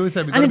naturally. true. We always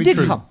say we got and to be it did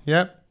true. come.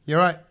 Yeah, you're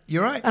right.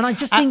 You're right. And I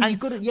just think you've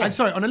got to. Yeah. I'm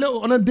sorry, on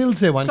a Dil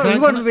Se one. Sorry,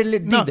 can we I- weren't really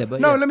deep there, but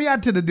no, yeah. let me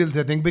add to the Dil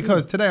Se thing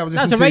because today I was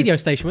That's a listening to... radio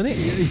station, wasn't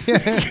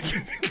it?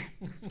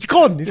 It's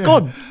gone. It's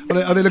gone.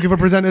 Are they looking for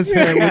presenters?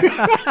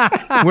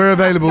 Yeah, we're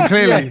available.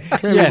 Clearly,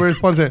 we're a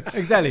sponsor.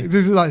 Exactly.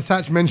 This is like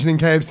Sach mentioning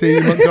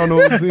KFC,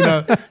 McDonald's.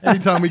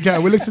 Anytime we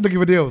can, we're looking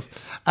for deals.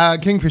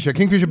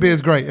 Kingfisher beer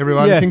is great.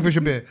 Everyone, Yeah.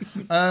 Kingfisher beer.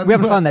 We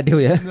haven't signed that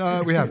deal yet.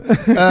 No, we have.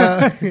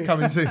 It's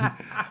coming soon.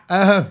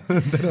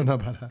 They don't know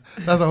about that.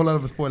 That's a whole lot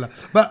of a spoiler.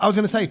 But I was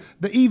going to say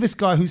the Evis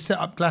guy who set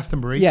up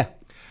Glastonbury. Yeah.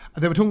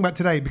 They were talking about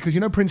today because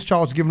Prince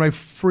Charles was giving away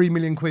 £3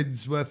 million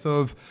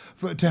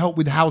worth to help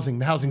with the housing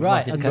Right,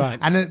 market. okay. Right.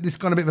 And it's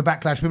got a bit of a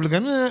backlash. People are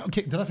going,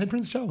 okay, did I say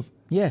Prince Charles?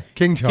 Yeah.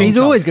 King Charles. He's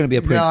always going to be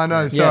a prince. Yeah, I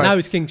know. Yeah. Sorry. Now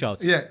it's King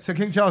Charles. Yeah, so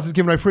King Charles has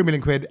given away £3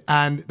 million,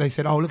 and they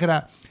said, "Oh, look at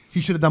that!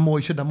 He should have done more.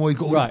 He should have done more. He's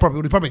got all Right.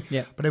 this property,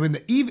 Yeah. But then when the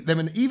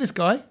Evis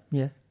guy,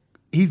 Yeah.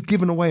 he's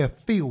given away a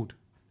field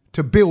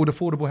to build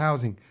affordable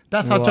housing.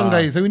 That's how Wow.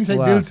 Chunga is. So when you say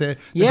Wow. Dil Se,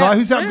 the Yeah. guy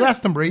who set up Yeah.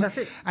 Glastonbury, That's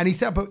it. and he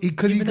set up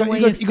because he Giving away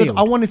goes, a field.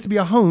 I want this to be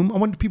a home. I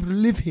want people to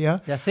live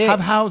here, That's it. have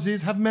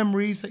houses, have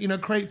memories,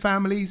 create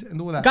families and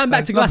all that. Going So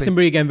back it's to lovely.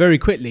 Glastonbury again very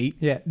quickly.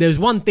 Yeah. There's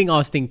one thing I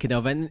was thinking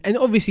of, and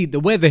obviously the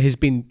weather has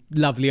been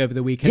lovely over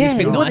the weekend. Yeah, It's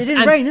been well, nice. it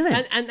didn't and, rain, didn't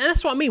it? And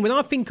that's what I mean. When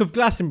I think of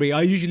Glastonbury,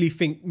 I usually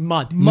think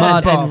mud Mud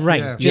and bath, rain.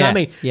 yeah. Do you know what I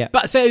mean? Yeah.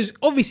 But so it was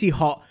obviously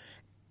hot.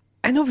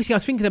 And obviously I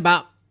was thinking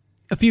about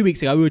a few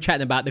weeks ago, we were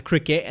chatting about the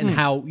cricket and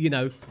how,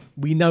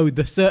 we know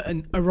the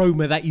certain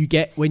aroma that you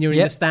get when you're in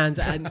Yep. the stands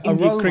at an Indian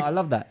Aroma, cricket. I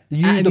love that. at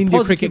Use an the Indian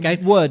positive cricket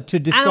game. word to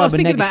describe and I was a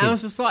thinking negative. about it, I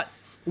was just like,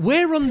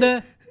 where on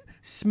the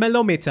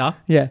smellometer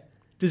Yeah.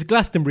 does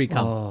Glastonbury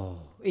come? Oh,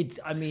 it's.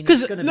 I mean,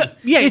 Because it's gonna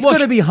look, be, yeah, it's wash-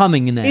 going to be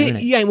humming in there, isn't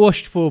it? You ain't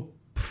washed for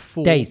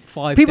 4, Days.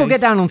 5 People days.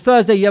 get down on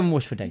Thursday. You haven't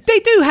washed for days. They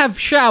do have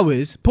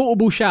showers,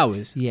 portable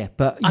showers. Yeah,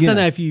 but I don't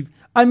know if you.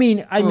 I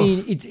mean,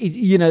 it's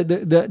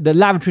the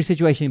lavatory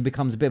situation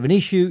becomes a bit of an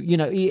issue.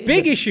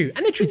 Big issue,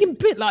 and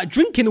they're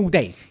drinking all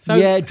day.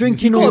 So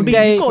drinking it's all gotta be-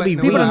 day. it's gotta be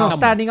People weird are not somewhere.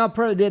 standing up.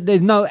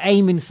 There's no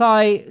aim in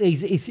sight.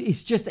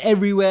 It's just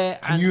everywhere.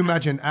 Can you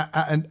imagine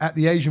at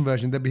the Asian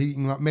version, they'll be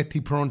eating like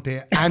methi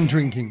pronte and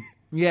drinking.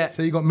 Yeah.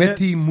 So you got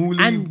methi, muli,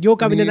 And you're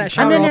going in that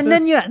shower. And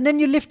then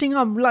you're lifting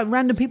up like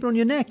random people on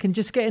your neck and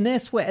just getting their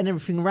sweat and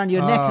everything around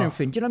your neck and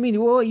everything. Do you know what I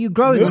mean? What are you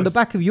growing on the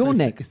back of your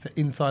neck? It's the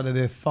inside of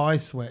their thigh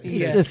sweat.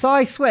 It's the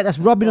thigh sweat that's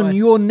rubbing on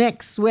your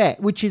neck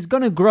sweat, which is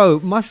going to grow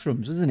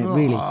mushrooms, isn't it?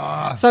 Really.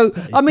 So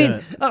I mean,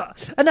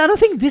 and I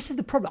think this is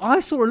the problem. I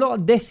saw a lot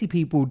of Desi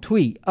people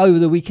tweet over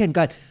the weekend,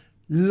 going,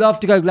 "Love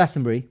to go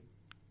Glastonbury,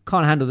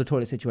 can't handle the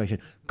toilet situation,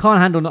 can't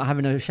handle not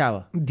having a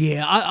shower."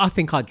 Yeah, I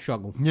think I'd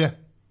struggle. Yeah.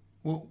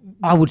 Well,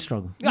 I would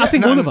struggle. I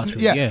think all of us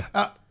would,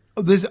 yeah.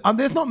 There's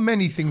not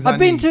many things. I've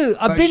been to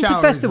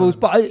festivals,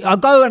 but I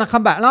go and I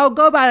come back, and I'll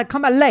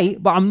come back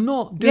late, but I'm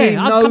not doing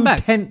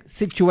tent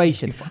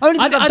situation. Only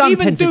because I've I'd done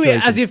even tent do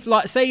situations. it as if,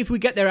 like, say if we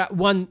get there at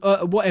 1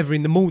 whatever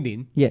in the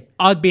morning,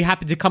 I'd be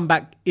happy to come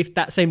back if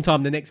that same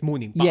time the next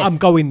morning. But I'm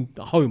going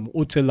home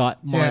or to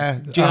like my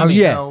do you know what I mean?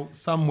 Yeah.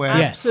 Somewhere.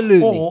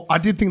 Absolutely. Or I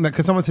did think that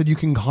because someone said you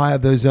can hire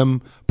those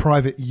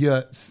private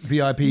yurts,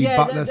 VIP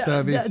butler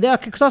service.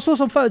 Because I saw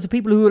some photos of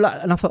people who were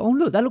like, and I thought, oh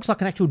look, that looks like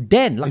an actual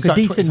den, like a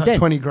decent it's like den.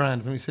 20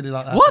 grand, something silly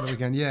like that. What? For the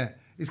weekend. Yeah,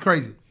 it's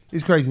crazy.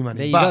 It's crazy money.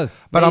 There you but go.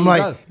 but There I'm you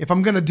like, go. if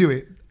I'm gonna do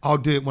it, I'll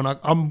do it when I'll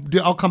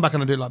come back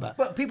and I'll do it like that.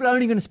 But people are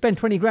only going to spend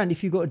 20 grand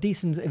if you've got a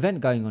decent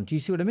event going on. Do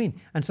you see what I mean?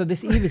 And so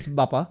this Evis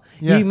Bappa,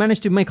 he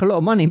managed to make a lot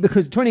of money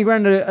because 20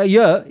 grand a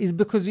year is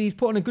because he's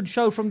put on a good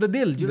show from the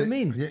Dil. Do you know what I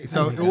mean? Yeah,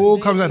 so it all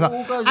comes out.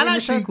 all goes And in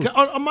actually, the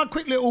circle. on my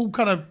quick little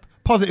kind of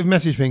positive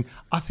message thing,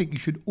 I think you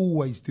should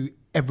always do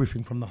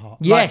everything from the heart.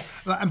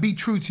 Yes. Like, and be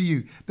true to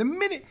you. The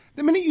minute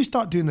you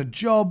start doing a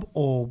job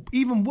or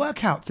even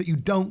workouts that you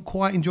don't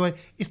quite enjoy,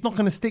 it's not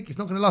going to stick. It's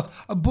not going to last.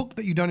 A book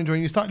that you don't enjoy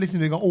and you start listening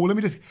to it, you go, oh, let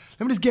me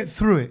just get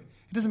through it.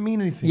 It doesn't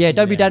mean anything. Yeah,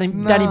 don't be Danny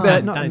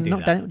Bear, don't do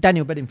that.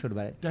 Daniel Bedingfield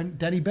about it.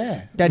 Danny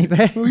Bear. Danny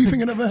Bear. Who are you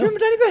thinking of? Do you remember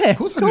Danny Bear? Of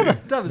course I do.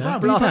 That was a Right,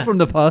 blast right. from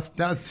the past.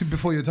 That's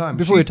before your time.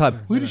 Before your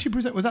time. Who did she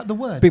present? Was that The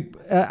Word? Big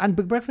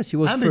Breakfast, she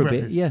was And for Big a bit.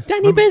 Breakfast. Yeah.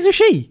 Danny Bear's a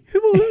she. Who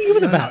are you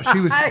on No, about? she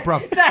was,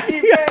 bruv.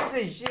 Danny Bear's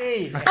a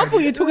she. I thought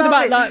you were talking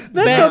about like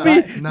That's bear. got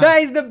me. No.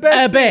 That is the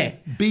best. Bear.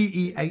 BEHR.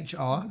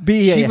 B-E-H-R.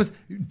 She was.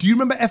 Do you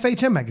remember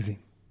FHM magazine?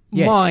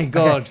 Yes. My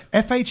God.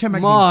 FHM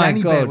magazine. My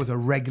Danny Bear God. was a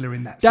regular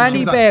in that. Danny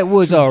She Bear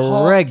was she a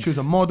hot, reg. She was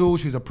a model.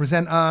 She was a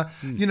presenter.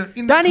 You know,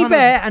 in that Danny kind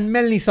Bear and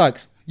Melanie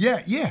Sykes.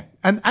 Yeah.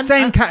 And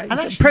Same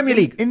actually, Premier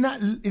League. In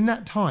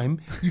that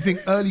time, you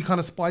think early kind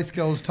of Spice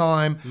Girls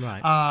time.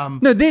 Right.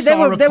 No, they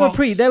Sarah were Cox,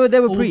 pre. They were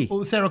pre.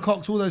 all Sarah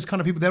Cox, all those kind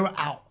of people. They were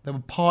out. They were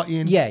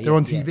partying. Yeah, they're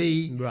on yeah.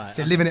 TV. Right.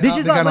 They're living it This up.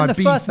 is They're like going one of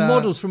the to first Ibiza.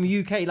 models from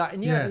UK, like,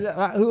 and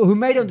like, who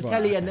made it on the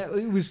telly, and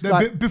it was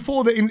like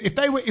Before if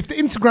the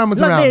Instagram was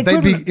Like around, the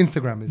they'd be equivalent-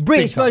 Instagrammers.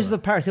 British big time. versions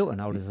of Paris Hilton.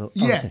 I would have thought.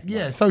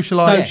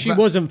 Socialite. So she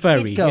wasn't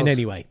furry Big girls. in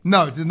any way.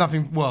 No, there's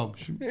nothing. Well,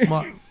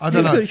 I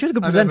don't know. She was a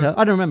good I don't know. presenter.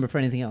 I don't remember for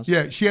anything else.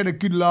 Yeah, she had a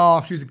good laugh.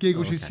 She was a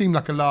giggle. She seemed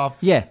like a laugh.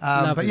 Yeah.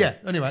 But Lovely. yeah.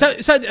 Anyway. So are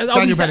we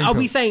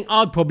Bedingfield. saying?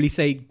 I'd probably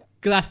say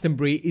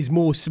Glastonbury is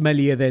more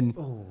smellier than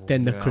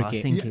the cricket.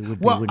 I think it would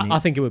be, Well, wouldn't it? I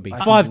think it would be I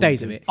 5 think it days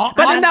would of be. it. I-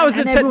 But then that was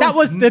and that everyone's-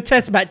 was the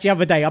test match the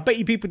other day. I bet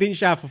you people didn't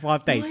shower for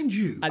 5 days. Mind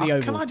you, at the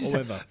Oval can I just or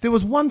say, whatever. there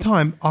was one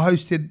time I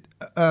hosted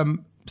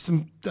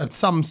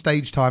some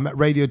stage time at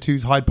Radio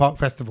 2's Hyde Park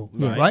Festival,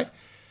 right?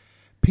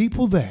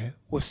 People there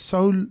were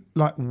so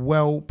like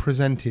well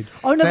presented.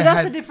 Oh no, They but that's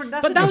had- a different.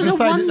 That's But a that was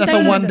different. a one that's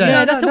day. a one day. Yeah,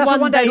 No, that's a that's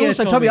one day.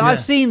 Also, Tommy, Tommy, yeah. I've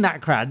seen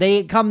that crowd.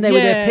 They come there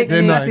with their Yeah,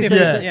 picnics. they're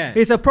nice, yeah.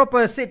 It's a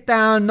proper sit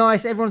down,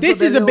 nice. Everyone's This got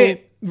their is a little-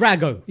 bit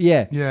rago.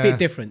 Yeah, Yeah. Bit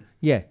different.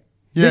 yeah.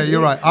 Yeah,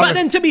 you're right. But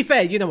then, to be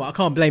fair, you know what? I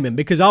can't blame him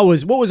because I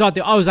was doing?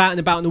 I was out and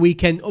about on the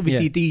weekend,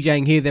 obviously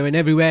DJing here, there, and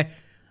everywhere.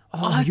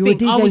 I you were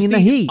think I DJing was in the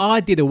heat.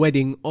 I did a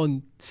wedding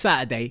on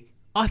Saturday.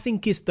 I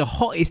think it's the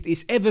hottest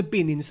it's ever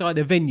been inside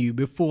a venue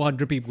with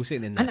 400 people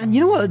sitting in there. And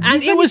you know what?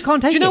 And These it was.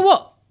 can't Do take you know it.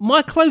 what?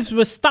 My clothes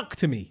were stuck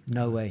to me,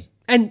 No way.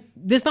 and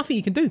there's nothing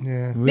you can do.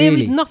 Yeah. There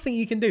Really? is nothing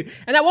you can do.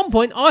 And at one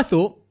point, I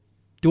thought,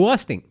 "Do I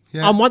stink?"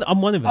 Yeah. I'm one of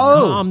them.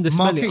 Oh. I'm the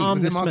smelly. Marquee. I'm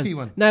Was the it marquee smelly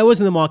one? No, it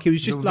wasn't a marquee. It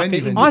was just The like venue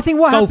a venue. I think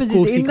what golf happens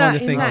is coursey in kind that,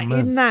 of thing.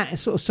 in that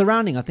sort of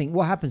surrounding. I think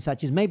what happens,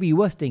 Sach, is maybe you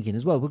were stinking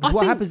as well. Because I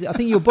what think- happens, I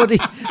think your body.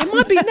 It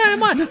might be. No, it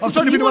might. I'm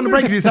sorry to be the one to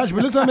break it, actually, but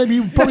it looks like maybe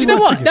you Do probably you know were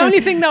what? thinking. The only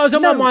thing that was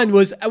on my No. mind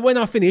was when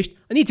I finished,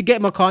 I need to get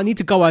in my car. I need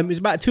to go home. It was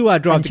about a 2-hour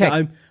drive And to check. get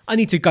home. I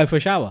need to go for a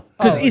shower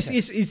because Oh,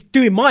 it's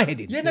doing my head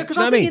in. Yeah, no, because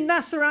Do you know I what think in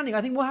that surrounding,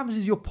 I think what happens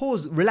is your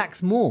pores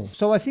relax more.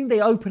 So I think they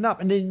open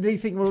up, and then they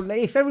think, well,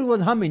 if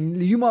everyone's humming,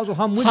 you might as well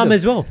hum with Hum them.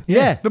 as well.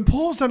 Yeah. The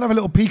paws don't have a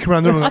little peek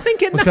around them. I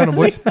think it. What's going on,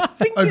 boys? I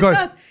think Oh, it guys.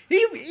 does. He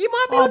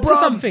might be Oh, onto bruv.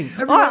 something.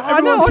 Everyone- I know,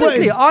 everyone's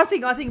honestly,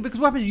 sweating. I think because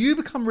what happens is you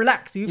become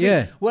relaxed. You think,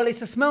 Yeah. well,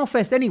 it's a smell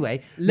fest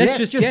anyway. Let's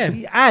just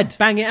add.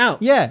 bang it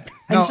out. Yeah.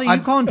 And No, so I-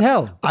 you can't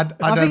tell. I think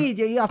don't- it, I I think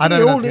don't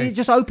it, know all, if that's it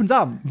just opens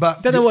up.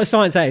 But Don't know what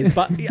science says,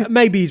 but yeah,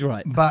 maybe he's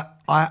right. But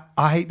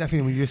I hate that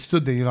feeling when you just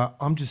stood there. You're like,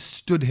 I'm just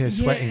stood here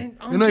sweating. and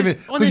I'm You're not just- even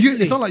because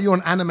honestly- it's not like you're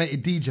an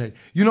animated DJ.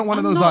 You're not one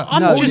of I'm those not-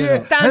 like, I'm oh just yeah,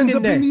 hands standing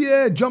up there. in the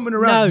air, jumping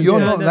around. You're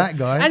not that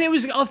guy. And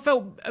I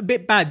felt a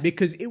bit bad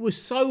because it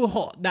was so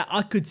hot that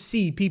I could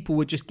see people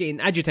were just getting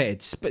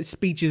agitated.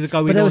 Speeches are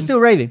going But they on. were still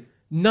raving.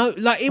 No,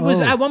 like it was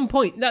Oh. at one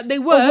point. Like, they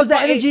were. Well, was the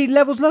but energy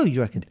levels low, you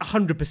reckon?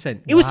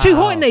 100%. It was too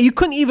hot in there. You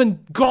couldn't even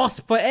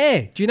gasp for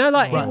air. Do you know?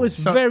 Like Right. it was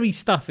So- very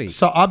stuffy.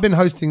 So I've been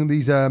hosting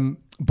these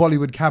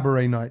Bollywood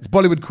cabaret nights.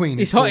 Bollywood Queen.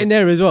 It's hot in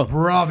there as well.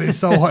 Bruv, it's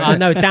so hot. I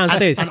know,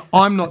 downstairs. And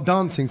I'm not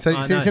dancing. So I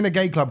it's know. in a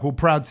gay club called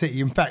Proud City.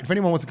 In fact, if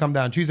anyone wants to come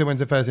down, Tuesday,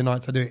 Wednesday, Thursday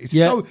nights, I do it.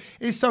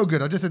 It's so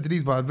good. I just said to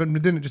these boys, I've been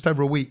doing it just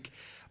over a week.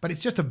 But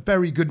it's just a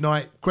very good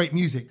night, great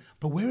music.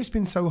 But where it's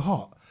been so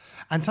hot,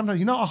 and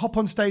sometimes, I hop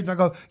on stage and I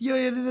go,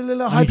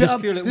 hype it just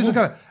up. feel it This will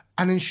waft. go.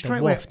 And then straight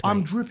away, waft, I'm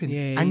mate. dripping.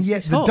 Yeah, and yet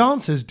it's the hot.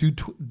 dancers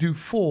do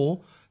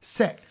 4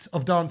 sets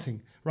of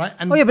dancing, right?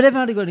 And Oh yeah, but they've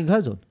hardly got any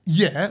clothes on.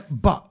 yeah,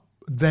 but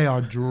they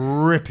are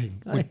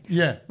dripping.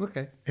 Yeah.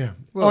 Okay. Yeah.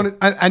 Well-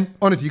 And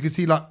honestly, you can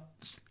see like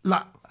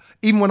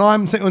even when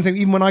I'm saying,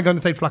 even when I go on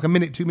the stage for like a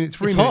minute, 2 minutes,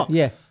 3 It's minutes, hot.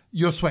 Yeah.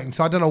 you're sweating.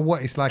 So I don't know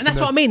what it's like. And that's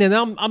in what I those- mean.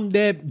 And I'm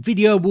there,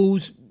 video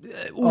walls,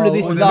 all of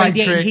this, all the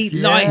radiating matrix, heat,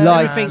 yeah. lights,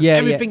 Lights, everything. yeah,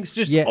 Everything's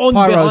just yeah. on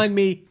Pyros. behind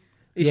me.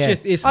 It's Yeah.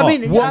 just, it's I hot.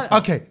 mean, What?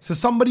 Okay, so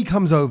somebody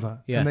comes over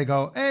Yeah. and they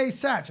go, "Hey,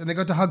 Sach," and they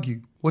go to hug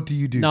you. What do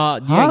you do? No,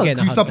 you Hug. ain't getting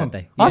a You hug stop that him.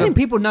 day. I Yeah. think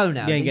people know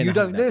now. You ain't that getting you a hug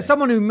don't. that There's day.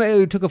 someone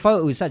who took a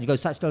photo with Sach. He goes,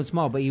 Sach don't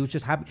smile, but he was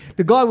just happy.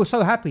 The guy was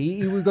so happy.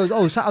 He goes,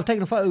 "Oh, Sach, I've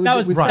taken a photo." That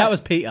was with that Sach." was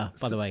Peter,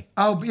 by the way.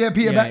 Oh yeah,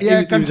 Peter. Yeah, he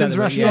was Gunson's at the-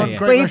 restaurant. yeah.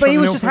 Great But he restaurant in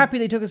was just Ilford. happy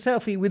they took a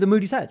selfie with a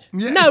moody Sach.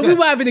 Yeah, No, yeah. we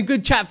were having a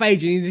good chat for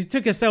ages. And he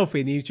took a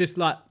selfie and he was just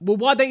like, "Well,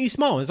 why don't you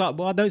smile?" I was like,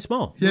 "Well, I don't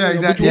smile." Yeah, What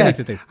exactly. do you Yeah. want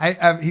me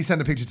to do? He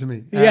sent a picture to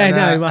me. Yeah, and,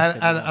 no, he must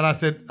and, have. and I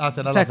said, I love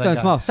Sach that don't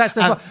guy. smile. Sach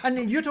don't And- smile. And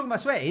then you're talking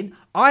about sweating.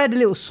 I had a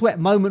little sweat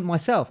moment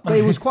myself, but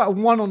it was quite a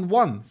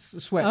one-on-one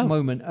sweat Oh.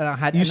 moment. And I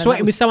had. You and then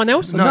sweating that with someone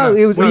else? No,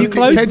 it was. Were you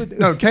close?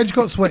 Kej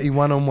got sweaty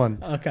one-on-one.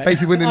 Okay.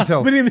 Basically with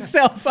himself. With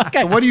himself.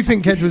 Okay. So what do you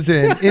think Kej was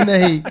doing in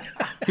the heat?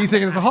 He's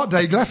thinking it's a hot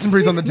day.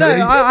 Glastonbury's on the No,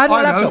 telly. I had my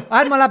know. laptop. I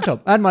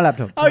had my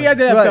laptop. Oh, yeah,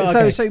 the Right, laptop.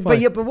 Okay, but fine. but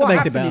That what makes it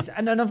happened better. is,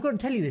 and I've got to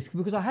tell you this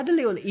because I had a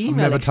little email.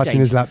 never exchange touching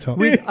his laptop.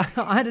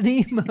 I had an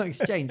email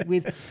exchange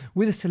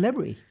with a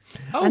celebrity,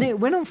 Oh. and it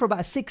went on for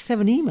about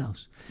 6-7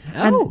 emails.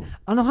 Oh.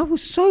 and I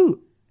was so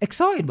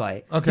excited by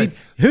it. Okay.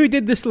 Who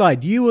did the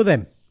slide? You or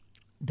them?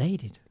 They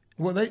did.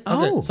 Well, okay.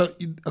 Oh. So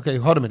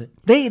hold a minute.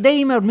 They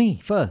emailed me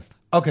first.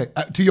 Okay,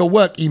 to your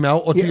work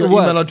email or to Yeah, your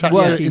work- email attached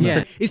work to email.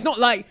 Insta? Yeah. It's not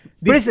like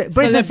But this it's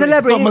a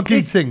celebrity. It's not Malkeet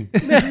It's- Singh.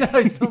 No,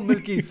 it's not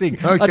Malkeet Singh.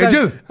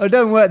 Okay, I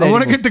don't work there. I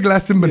want to anymore. get to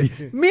Glastonbury.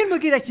 Me and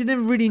Malkeet actually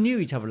never really knew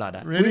each other like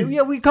that. Really?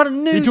 We kind of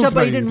knew He each talks other,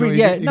 but he about you, didn't don't really.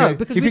 he? Yeah, He no, goes-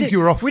 because he we thinks didn't, you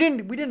were off. We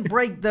didn't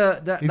break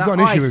the He's got an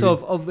issue ice with you.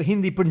 of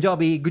Hindi,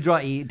 Punjabi,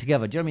 Gujarati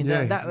together. Do you know what I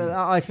mean? Yeah. That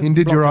ice. of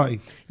Hindi, broken.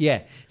 Gujarati. Yeah.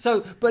 So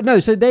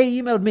they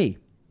emailed me.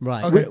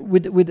 Right. Okay.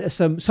 With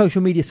some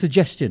social media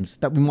suggestions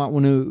that we might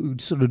want to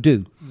sort of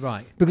do.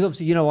 Right. Because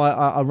obviously,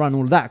 I run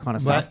all of that kind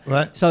of stuff.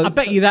 Right. So I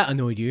bet you that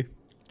annoyed you.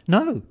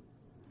 no.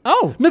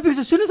 Oh. No, because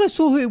as soon as I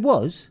saw who it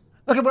was,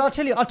 okay, but I'll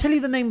tell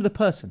you the name of the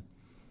person.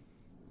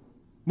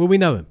 Well, we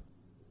know him.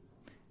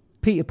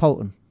 Peter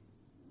Polton.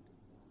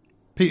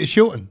 Peter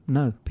Shilton.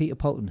 No, Peter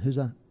Polton. Who's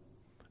that?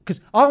 Because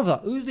I was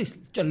like, who's this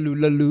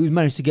Jaloo who's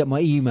managed to get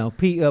my email?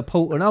 Peter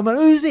Polton. I'm like,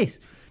 who's this?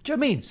 Do you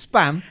know what I mean?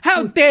 Spam.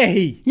 How dare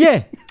he?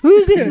 Yeah.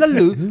 Who's this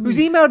Lalu who's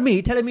emailed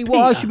me telling me what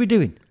I Peter. should be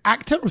doing?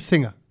 Actor or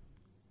singer?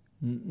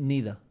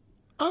 Neither.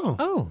 Oh.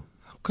 Oh.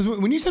 Because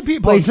when you said Peter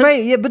But he's Polton,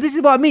 famous. Yeah, but this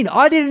is what I mean.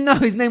 I didn't know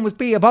his name was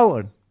Peter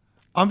Polton.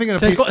 I'm thinking of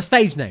So he's Peter, got a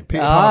stage name.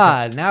 Peter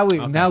Parker.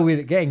 Now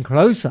we're getting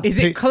closer. Is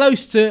it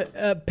close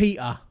to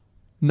Peter?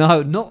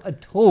 No, not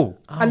at all.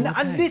 Oh, and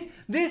okay.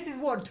 this is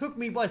what took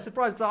me by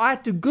surprise because I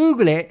had to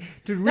Google it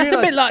to realize That's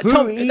a bit like who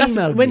Tom. That's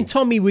emailed when me.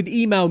 Tommy would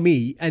email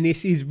me and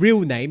it's his real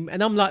name,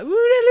 and I'm like,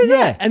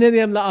 Yeah. and then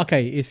I'm like,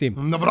 okay, it's him.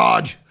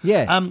 Navraj.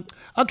 Yeah.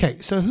 Okay,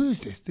 so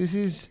who's this?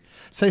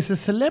 So it's a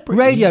celebrity.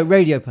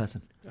 radio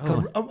person.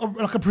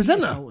 Like a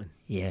presenter.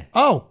 Yeah.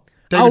 Oh,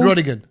 David Oh.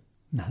 Rodigan.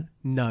 No,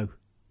 No.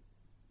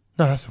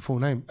 No, that's the full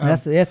name.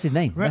 that's his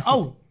name. That's it.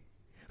 oh,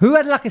 Who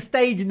had like a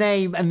stage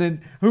name and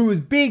then who was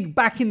big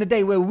back in the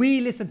day where we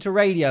listened to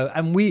radio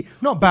and we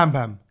not Bam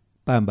Bam.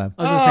 Bam Bam.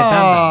 I was going to say Bam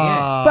Bam.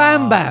 Ah.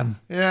 Bam Bam.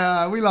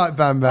 Yeah, we like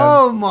Bam Bam.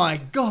 Oh my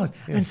god!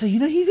 And so he's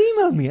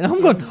emailed me, and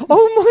I'm going,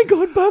 "Oh my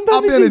god, Bam Bam!"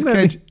 I'll be is honest, emailed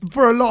me." Kej,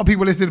 for a lot of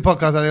people listening to the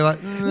podcast, they're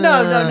like,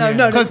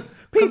 No.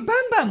 Because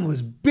Bam Bam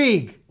was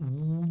big.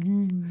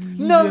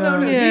 No.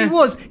 Yeah.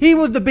 He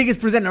was the biggest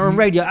presenter on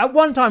radio. At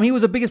one time, he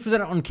was the biggest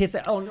presenter on Kiss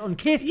on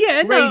Kiss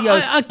Yeah, no, radio.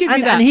 I'll give you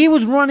and, that. And he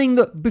was running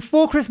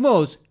before Chris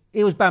Moores.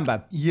 It was Bam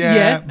Bam.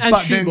 Yeah, and but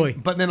Street then, Boy.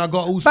 But then I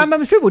got also Bam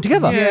Bam and Street Boy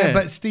together. Yeah, Yeah.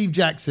 but Steve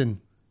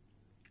Jackson.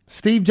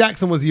 Steve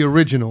Jackson was the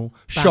original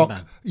Shock.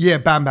 Bam. Yeah,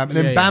 Bam Bam. And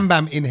then Yeah, Bam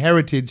Bam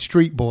inherited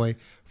Street Boy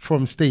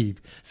from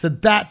Steve. So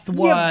that's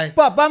why. Yeah,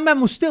 but Bam Bam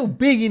was still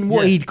big in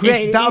what he'd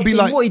created. That would be in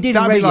like what he did in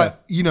that'd be radio.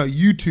 like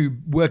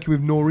YouTube working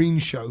with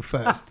Noreen's show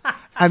first,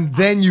 and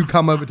then you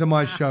come over to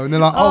my show, and they're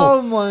like,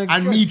 Oh my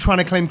and God. me trying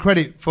to claim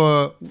credit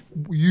for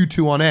you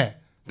two on air.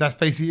 That's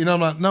basically,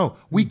 I'm like, no,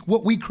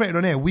 what we created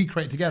on air, we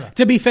create together.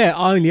 To be fair,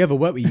 I only ever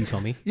worked with you,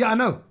 Tommy. Yeah, I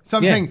know. So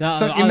I'm Yeah, saying, no,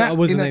 so I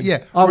wasn't able.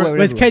 yeah. I worked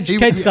Whereas with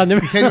Kej's done the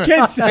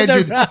Kej's done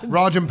the rounds.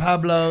 Raj and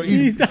Pablo, he's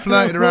He's done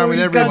flirted them around all, with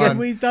he's done everyone.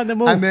 them, he's done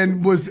them all. And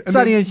then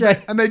Sonny and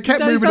Shay. and they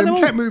kept He's moving done him, them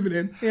all. kept moving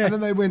him, Yeah. and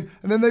then they went,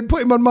 and then they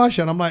put him on my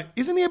show, and I'm like,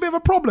 isn't he a bit of a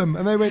problem?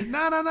 And they went,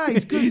 no,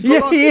 he's good. He's got Yeah,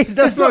 a lot, he is.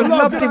 That's he's got why a I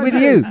lot of loved good it with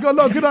ideas. you. He's got a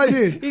lot of good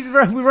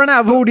ideas. We run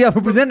out of all the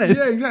other presenters.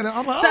 Yeah, exactly.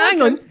 I'm like, So oh,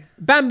 hang okay. on.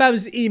 Bam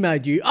Bam's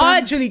emailed you.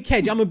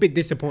 Kej, I'm a bit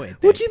disappointed.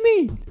 What do you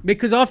mean?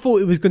 Because I thought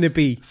it was going to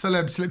be.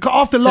 Celeb.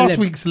 After last Celeb.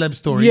 week's celeb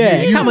story.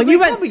 Yeah, you- come on.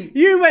 Tommy.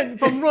 You went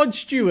from Rod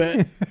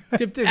Stewart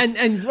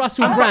and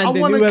Russell Brand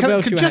and wanna- whoever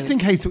else you just were in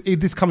case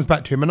this comes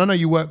back to him, and I know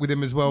you work with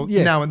him as well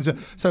Yeah. now.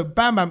 So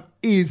Bam Bam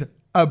is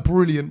a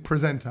brilliant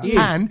presenter He is.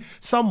 and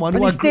someone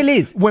And who he still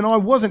is. When I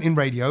wasn't in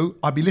radio,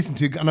 I'd be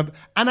listening to,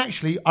 and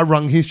actually I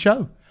rung his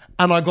show.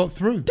 and I got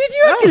through. Did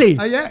you actually?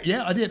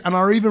 Yeah, I did. And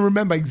I even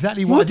remember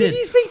exactly what I did. What did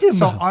you speak to him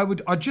So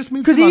about? I just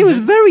moved to Because London. he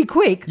was very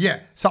quick. Yeah.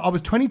 So I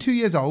was 22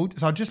 years old.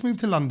 So I just moved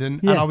to London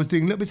and I was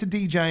doing little bits of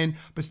DJing,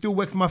 but still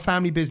working for my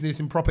family business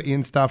and property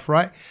and stuff,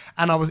 right?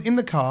 And I was in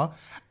the car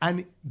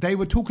and they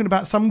were talking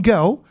about some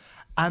girl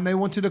and they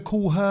wanted to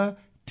call her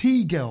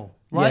T-girl.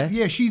 Right?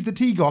 Yeah, she's the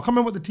T-girl. I can't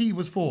remember what the T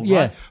was for. Yeah.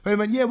 Right? But they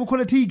went, we'll call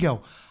her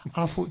T-girl. And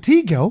I thought,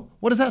 T-girl?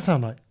 What does that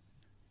sound like?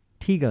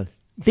 T-girl.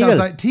 Sounds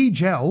like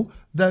T-gel,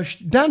 the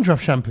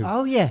dandruff shampoo.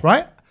 Oh, yeah.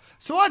 Right?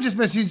 So I just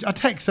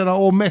texted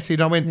or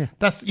messaged. I went,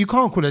 you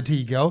can't call her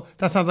T-girl.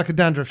 That sounds like a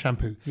dandruff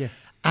shampoo. Yeah.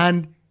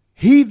 And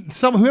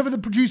whoever the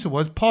producer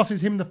was,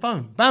 passes him the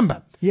phone. Bam,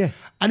 bam. Yeah.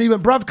 And he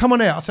went, bruv, come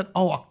on air. I said,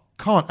 I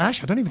can't.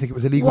 Ash, I don't even think it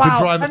was illegal to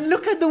drive. And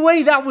look at the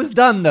way that was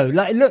done, though.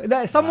 Like, look,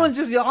 someone's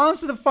just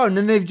answered the phone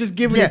and they've just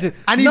given it to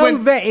and he no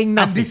went, vetting,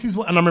 nothing. And this is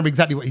what, and I remember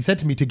exactly what he said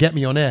to me to get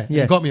me on air.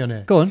 Yeah. He got me on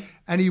air. Go on.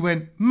 And he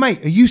went,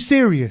 mate, are you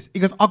serious? He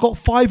goes, I got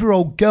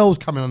 5-year-old girls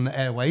coming on the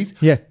airways.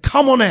 Yeah.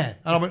 Come on air.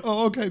 And I went,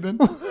 oh, okay then.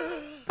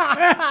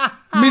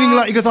 Meaning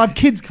like, he goes, I have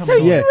kids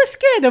coming on. You were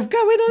scared of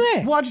going on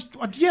air? Well,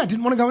 I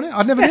didn't want to go on air.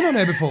 I'd never been on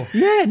air before.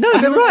 Yeah, no,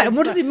 you're right. And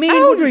what does it mean?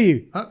 How old were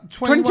you? 21,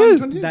 22.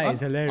 22. That is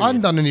hilarious. I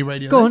hadn't done any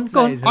radio. Go then. on, go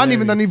on. That is I hadn't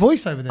even done any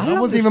voiceover then. I I love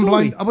wasn't the even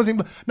story.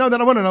 blind. No,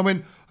 then I went and I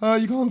went,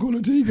 you can't call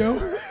her T-girl.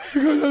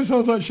 He goes, that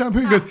sounds like shampoo.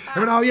 He goes, I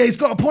went, oh yeah, he's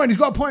got a point.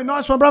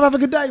 Nice one, bro. Have a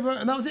good day.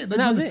 And that was it.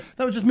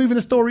 They were just moving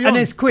the story on. And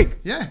it's quick.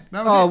 Yeah,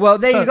 that was it. Oh, well,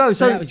 there you go.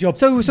 So that was your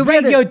so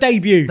radio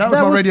debut. That was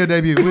my radio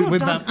debut with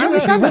Bam. Yeah,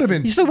 Actually, it would have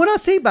been. So when I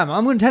see Bam,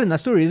 I'm going to tell him that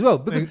story as well.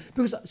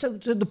 Because so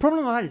the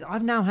problem I had is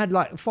I've now had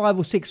like 5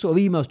 or 6 sort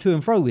of emails to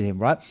and fro with him,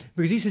 right?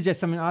 Because he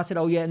suggests something, I said,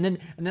 oh yeah, and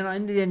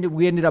then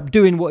we ended up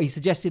doing what he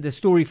suggested, a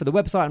story for the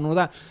website and all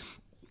that.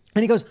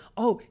 And he goes,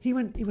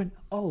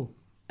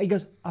 he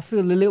goes, I feel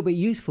a little bit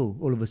useful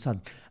all of a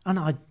sudden.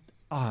 And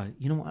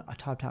you know what? I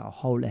typed out a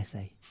whole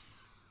essay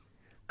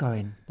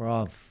going,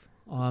 bruv,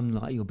 I'm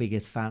like your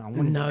biggest fan. I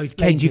want No, to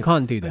explain Kej, you to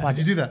can't do that.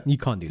 Did you do that? You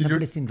can't do that. I'm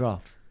listening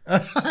drafts.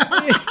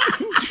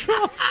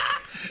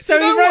 So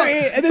he wrote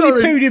it and then he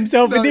pooed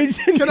himself and did.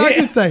 Can I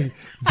just say,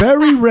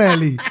 very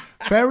rarely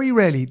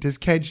does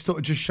Kej sort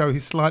of just show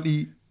his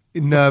slightly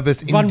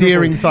nervous,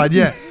 endearing side.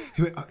 Yeah.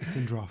 He went, it's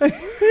in draft.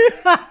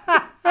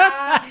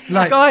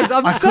 Like, Guys,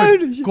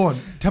 Go on,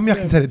 tell me I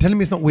can send it. Tell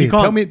me it's not weird.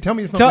 can't. Tell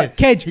me it's not weird.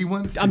 Kej, He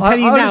wants. I'm telling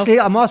you now. Honestly,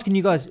 I'm asking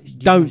you guys.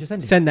 Don't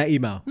send it. send that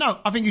email. No,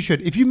 I think you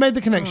should. If you made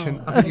the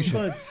connection, I think you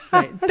should.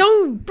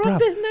 Don't, bro. Bruv,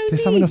 There's no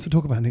There's something need. else to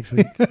talk about next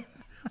week.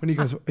 When he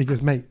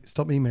goes, mate,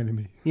 stop emailing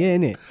me. Yeah,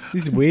 innit?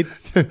 This is weird.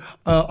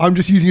 I'm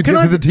just using it to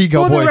get to the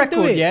T-girl boy.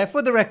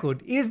 For the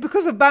record, it's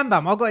because of Bam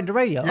Bam I got into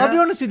radio. Yeah. I'll be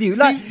honest with you,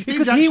 Steve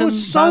because he Jackson,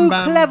 was so Bam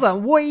Bam, clever,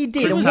 and what he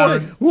did, Chris and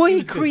Tarrant. what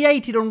he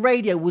created on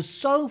radio was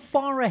so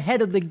far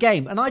ahead of the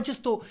game. And I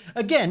just thought,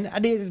 again,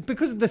 and it's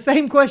because of the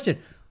same question: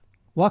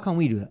 why can't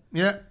we do that?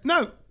 Yeah.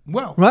 No.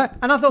 Well. Right,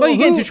 and I thought, Well, you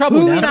get into trouble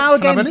who now. in our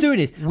Can I game be is doing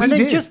this? honest? We And then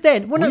did. just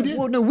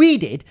then, we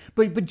did,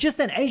 but just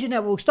then Asian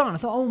Network started. I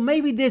thought,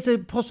 maybe there's a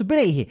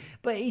possibility here,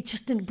 but it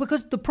just didn't,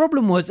 because the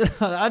problem was,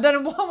 I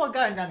don't know why am I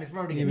going down this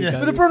road again, Here we go.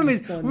 but the problem is,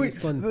 It's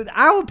gone.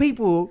 our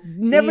people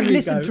never Here we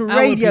listened go. to Our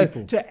radio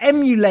people. to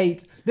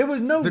emulate. There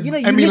was no, you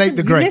emulate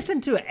the great. listen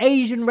to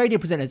Asian radio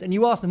presenters and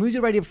you ask them, who's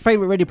your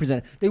favorite radio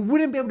presenter? They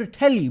wouldn't be able to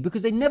tell you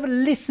because they never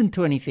listened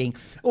to anything.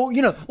 Or,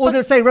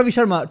 they'll say Ravi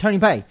Sharma, Tony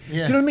Pei. Yeah. Do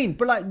you know what I mean?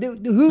 But like,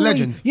 who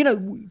Legends.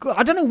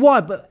 I don't know why,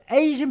 but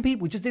Asian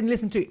people just didn't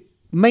listen to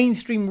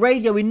mainstream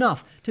radio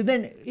enough to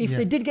then, if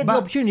they did get the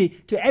opportunity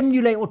to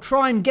emulate or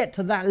try and get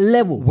to that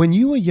level. When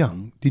you were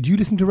young, did you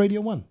listen to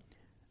Radio 1?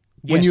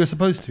 When Yes. you were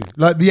supposed to?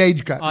 Like the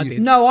age gap? I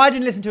did. No, I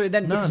didn't listen to it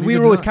then No, because neither we were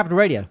did always I. Capital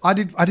Radio. I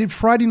did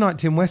Friday Night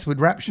Tim Westwood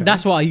rap show.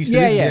 That's what I used to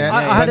Yeah, listen to. yeah.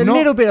 I had But a not-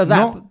 little bit of that,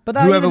 not but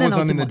whoever even then was I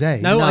was on in the in day.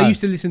 No, No. I used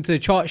to listen to the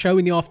chart show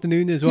in the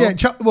afternoon as well. Yeah,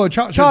 chart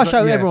Char shows,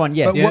 show, everyone,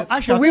 yeah. But, Yeah. well,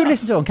 actually, But we would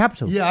listen to it on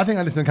Capital. Yeah, I think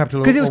I listened to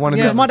Capital Because or one of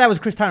the my others. dad was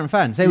a Chris Tarrant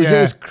fan. So it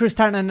Yeah. was Chris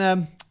Tarrant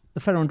and the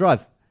fella on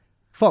Drive.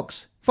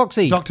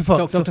 Foxy. Dr.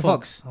 Fox. Dr.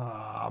 Fox.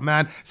 Oh,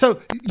 man. So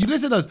you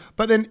listen to those.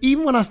 But then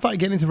even when I started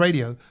getting into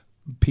radio,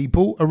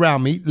 people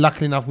around me,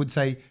 luckily enough, would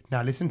say,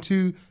 now listen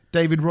to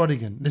David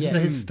Rodigan. Listen to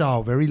his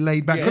style, very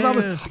laid back.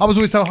 Because I was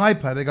always so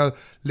hyper. They go,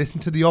 listen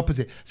to the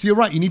opposite. So you're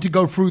right. You need to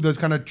go through those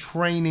kind of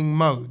training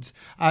modes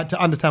to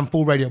understand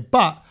full radio.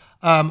 But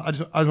I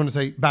just want to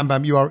say, Bam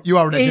Bam, you are a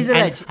legend. He's a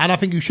legend. And I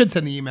think you should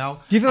send the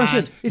email. Do you think I and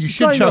should? It's You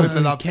should show so him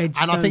the love. Kej,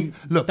 And I think,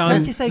 look, don't.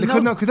 Let's just say no.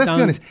 because let's be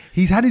Don't. honest,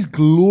 he's had his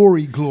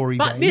glory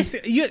But days.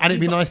 this- and it'd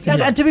be nice to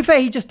hear. And to be fair,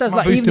 he just does Might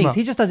like boost him evenings. up.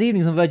 He just does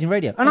evenings on Virgin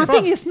Radio. And I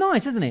think it's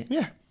nice, isn't it?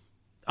 Yeah.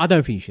 I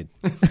don't think you should.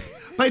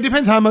 But it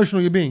depends how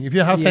emotional you're being. If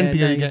you're how sentimental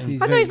no, you're getting.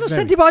 he's- I know it's not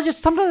Very- senti, but I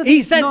just sometimes He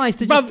it's said, nice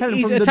to just tell him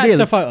he's from the attached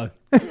deal. a photo.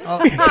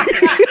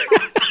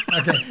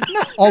 Okay.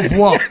 Of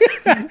what?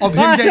 Of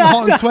him getting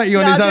hot and sweaty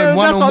on Yeah, his I own,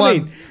 know, that's what I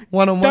mean.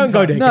 one-on-one Don't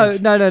go time. there.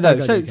 No. Don't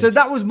go So there.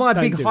 that was my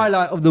Don't big do it.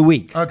 highlight of the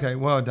week. Okay,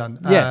 well done.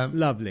 Yeah,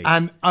 lovely.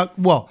 And I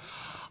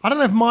don't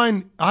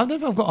know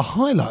if I've got a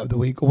highlight of the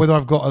week or whether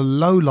I've got a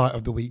low light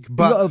of the week.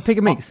 But got a pick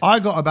and mix? I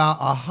got about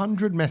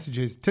 100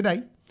 messages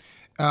today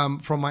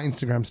from my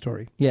Instagram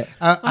story. Yeah.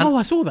 And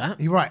I saw that.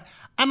 you're right.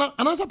 And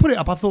as I put it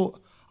up, I thought,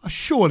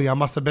 surely I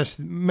must have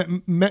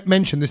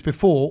mentioned this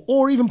before,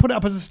 or even put it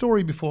up as a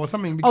story before or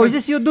something. Oh, is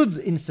this your Dud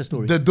Insta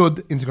story? The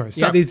Dud Instagram.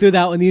 Yeah, there's Dud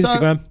out on the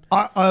Instagram.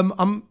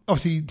 I'm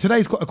obviously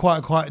today's quite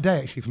a quiet day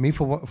actually for me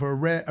for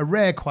a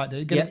rare quiet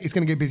day. It's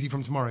going to get busy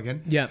from tomorrow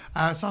again. Yeah.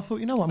 So I thought,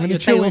 you know what, I'm going to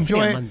chill,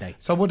 enjoy it. Monday.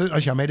 So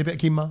I made a bit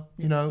of keema.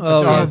 You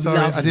know. Sorry,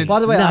 I did. By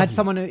the way, I had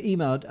someone who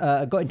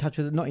emailed, got in touch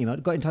with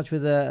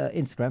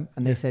Instagram,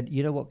 and they said,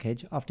 you know what,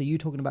 Kej, after you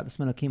talking about the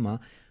smell of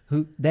keema,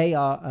 who they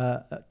are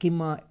a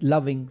keema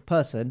loving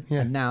person,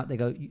 and now they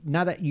go,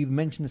 now that you've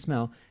mentioned the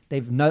smell,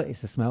 they've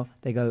noticed the smell,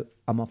 they go,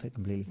 I'm off it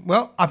completely.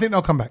 Well, I think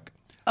they'll come back.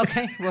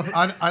 Okay, well,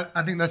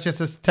 I think that's just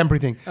a temporary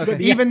thing.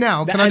 Okay. Even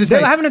now, can I just say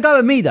they were having a go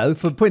at me though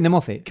for putting them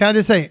off it. Can I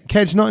just say,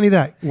 Kej, not only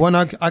that, when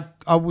I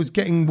was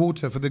getting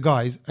water for the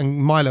guys, and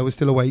Milo was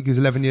still awake, he's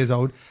 11 years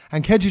old,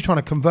 and Kej is trying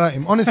to convert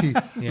him, honestly,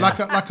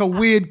 like a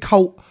weird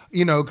cult,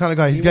 kind of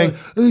guy. He's going,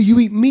 oh, you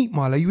eat meat,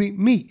 Milo, you eat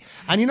meat.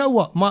 And you know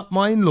what?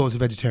 My in-laws are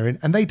vegetarian,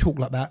 and they talk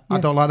like that. Yeah. I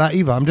don't like that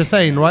either. I'm just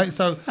saying, right?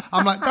 So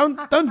I'm like,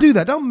 don't do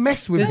that. Don't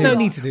mess with him. There's no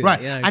need to do right.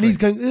 that. Yeah, and he's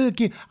going,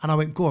 and I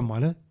went, go on,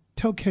 Milo.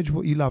 Tell Kej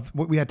what you love,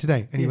 what we had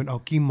today. And he went,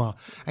 keema.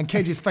 And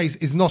Kej's face,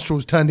 his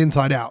nostrils turned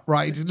inside out,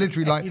 right? It's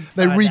literally like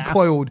they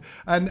recoiled.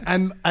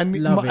 And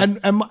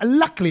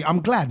luckily,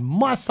 I'm glad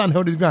my son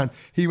held his ground.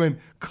 He went,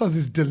 cause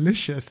it's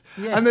delicious.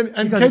 Yeah. And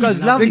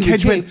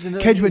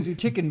Kej went,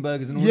 chicken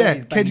burgers and all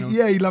that.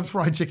 Yeah, he loves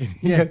fried chicken.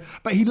 Yeah.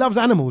 But he loves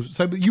animals.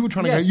 So you were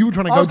trying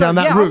to go down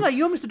that route. I'm like,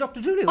 you're Mr.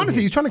 Dr. Doolittle.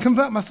 Honestly, he's trying to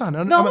convert my son.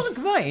 No, I wasn't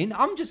converting.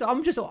 I just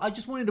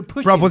wanted to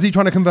push him. Bruv, was he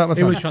trying to convert my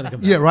son? He was trying to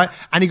convert. Yeah, right.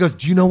 And he goes,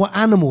 do you know what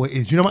animal it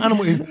is? Do you know what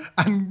animal it is?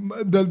 And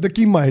the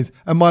keema is.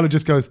 And Milo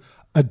just goes,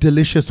 a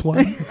delicious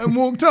one, and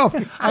walked off.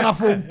 And I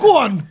thought, go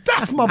on,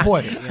 that's my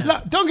boy.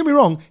 Like, don't get me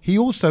wrong, he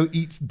also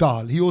eats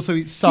dal. He also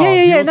eats sal.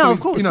 Of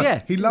course.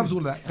 He loves all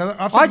of that.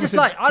 I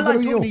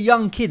like talking to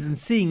young kids and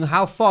seeing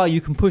how far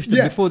you can push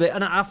them before they.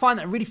 And I find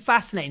that really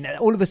fascinating that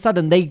all of a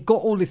sudden they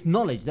got all this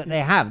knowledge that they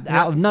have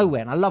out of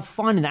nowhere, and I love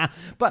finding that.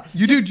 But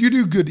you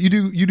do good.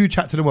 You do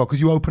chat to them well because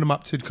you open them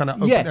up to kind of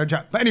open their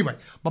chat. But anyway,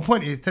 my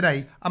point is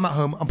today I'm at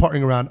home, I'm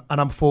pottering around,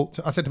 and I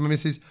said to my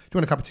missus, "Do you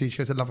want a cup of tea?"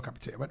 She said, "Love a cup of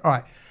tea." I went, "All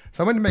right."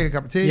 So I went to make a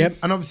cup of tea, and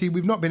obviously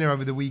we've not been here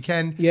over the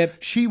weekend.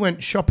 She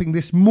went shopping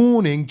this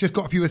morning, just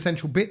got a few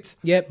essential bits,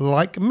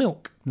 like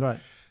milk. Right.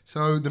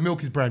 So the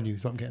milk is brand new,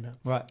 is what I'm getting at.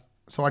 Right.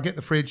 So I get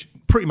the fridge,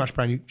 pretty much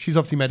brand new. She's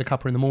obviously made a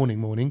cuppa in the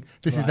morning.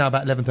 This is now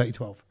about 11:30,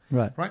 12.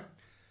 Right. Right.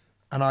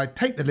 And I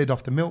take the lid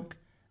off the milk,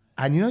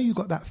 and you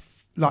got that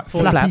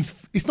flappy.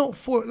 It's not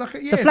foil, like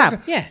the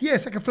flap.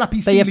 It's like a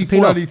flappy, sealy,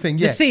 foily thing.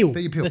 The seal.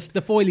 That you peel.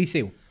 The foily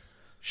seal.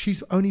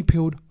 She's only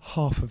peeled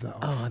half of that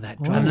off. Oh, that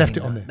drives and left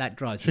it on there. That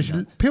drives. So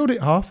she peeled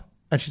it half,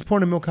 and she's pouring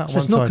the milk out on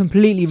one side. It's not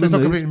completely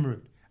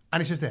removed.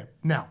 And it's just there.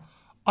 Now,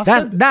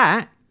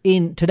 that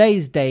in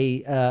today's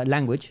day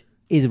language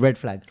is a red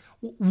flag.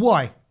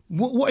 Why?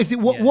 What is it?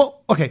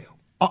 What? Okay,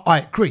 I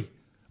agree.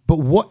 But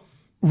what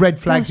red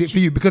flags it for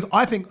you? Because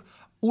I think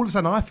all of a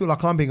sudden I feel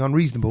like I'm being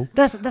unreasonable.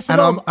 That's a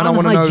lot of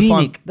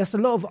unhygienic. That's a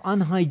lot of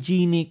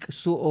unhygienic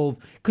sort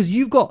of, because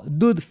you've got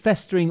dud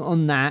festering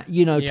on that,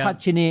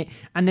 touching it,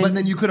 and then. But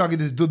then you could argue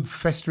there's dud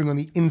festering on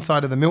the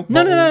inside of the milk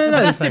No, bottle. no,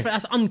 that's different.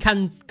 That's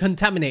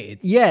uncontaminated.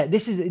 Yeah,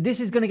 this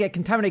is going to get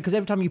contaminated because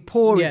every time you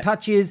pour, it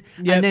touches,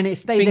 and then it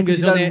stays there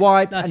because you don't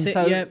wipe. That's and it,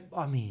 so,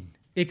 I mean.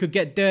 It could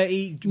get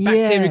dirty.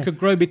 Bacteria could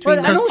grow between.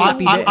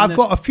 I've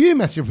got a few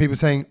messages from people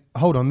saying,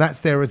 "Hold on,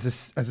 that's there as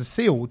a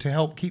seal to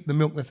help keep the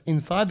milk that's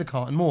inside the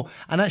carton more."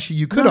 And actually,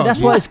 you could argue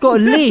that's why it's got a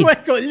lid. That's why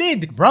it's got a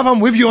lid. Bruv,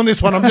 I'm with you on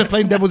this one. I'm just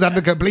playing devil's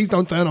advocate. Please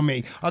don't turn on me.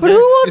 Okay? But who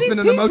are it's these been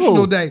an people?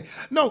 emotional day.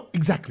 No,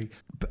 exactly.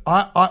 But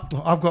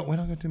I've got when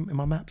I go to in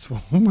my maps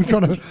for. We're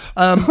trying to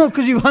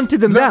because you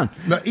hunted them down.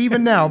 No,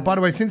 even now. By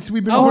the way, since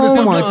we've been.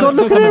 Oh my God!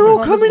 Look at they're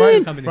all coming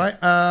in.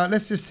 Right.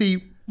 Let's just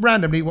see.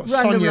 Randomly, what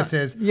Sonia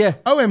says. Yeah.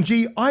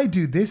 OMG, I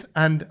do this,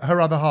 and her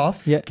other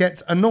half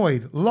gets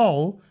annoyed.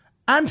 Lol.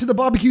 And to the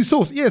barbecue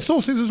sauce. Yeah,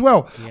 sauces as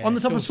well. Yeah, on the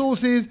top of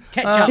sauces.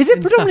 Ketchup. Is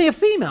it predominantly a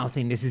female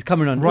thing this is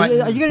coming on?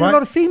 Right. Are you getting a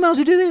lot of females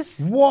who do this?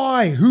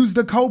 Why? Who's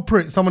the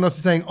culprit? Someone else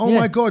is saying, oh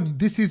my God,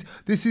 this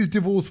is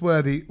divorce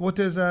worthy. What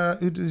does,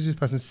 who is this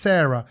person?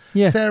 Sarah.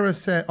 Yeah. Sarah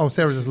said,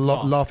 Sarah's just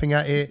laughing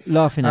at it.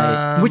 Laughing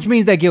at it. Which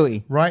means they're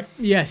guilty. Right.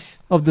 Yes.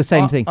 Of the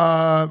same thing.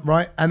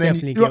 Right. And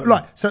then,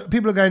 right. So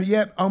people are going,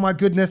 yep, oh my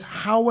goodness,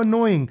 how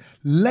annoying.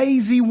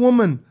 Lazy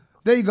woman.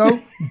 There you go.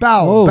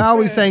 Bow.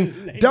 Bow is saying,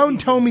 don't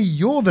tell me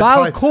you're the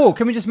type. Bow.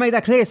 Can we just make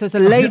that clear? So it's a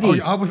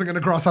lady. I wasn't going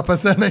to grass up her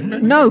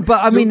surname. No,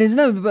 but I mean, there's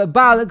but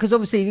Bow, because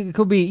obviously it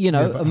could be,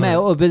 a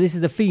male, but this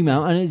is a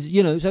female, and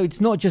it's, so it's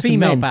not just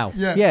female men. Bow.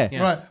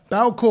 Yeah. Right.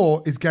 Bow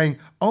Core is going,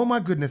 oh my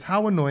goodness,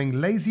 how annoying.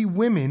 Lazy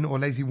women or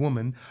lazy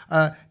woman.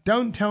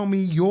 Don't tell me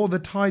you're the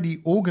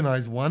tidy,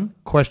 organized one. ?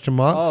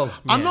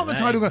 I'm not the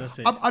tidy organized.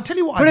 I'll tell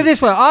you what. Put it this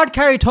way: I'd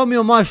carry Tommy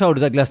on my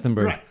shoulders at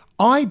Glastonbury. Right.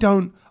 I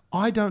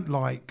don't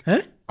like.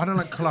 Huh? I don't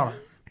like Clara.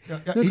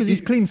 Because he's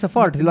clean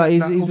safari. Like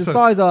his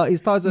thighs are.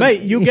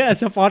 Mate, you get a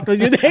safari on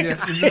your neck.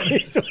 Exactly.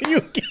 That's what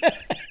you get.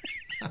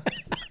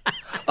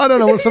 I don't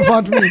know what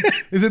safari means.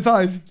 Is it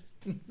thighs?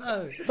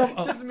 No, it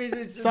just means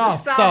it's the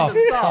Soft, sound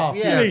of soft, soft.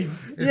 yes.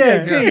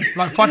 Yeah. Yeah.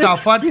 Like fud out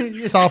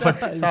fud,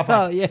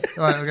 Salford. Yeah.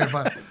 Right, okay,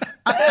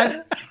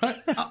 fine.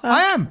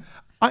 I am.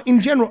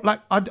 In general,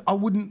 like I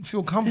wouldn't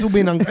feel comfortable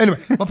being anyway,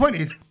 my point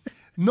is,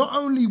 not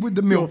only with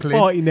the milk Your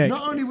lid, farty neck.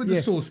 not only with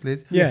the sauce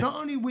lids, Yeah. not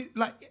only with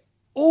like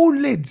all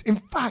lids. In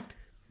fact,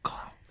 God,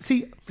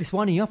 see, It's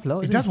winding you up a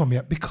lot. it does wind me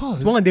up because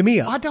It's winding me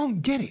up. I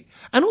don't get it.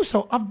 And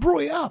also, I've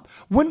brought it up.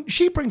 When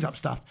she brings up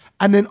stuff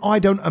and then I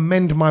don't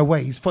amend my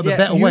ways for the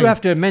better you way.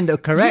 have to amend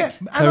it. Correct.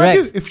 Yeah, and I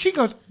do. If she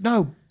goes,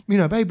 no,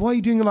 babe, why are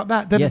you doing it like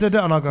that? Yes. And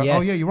I go, Yes.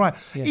 oh, yeah, you're right.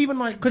 Yeah. Even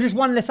like... Because it's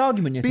one less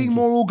argument. You're being thinking.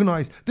 more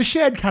organised. The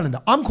shared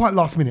calendar. I'm quite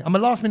last minute. I'm a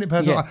last minute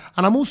person. Yeah.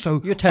 And I'm also...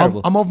 You're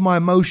terrible. I'm of my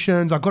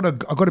emotions. I've got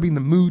to be in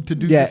the mood to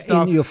do this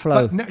stuff. in your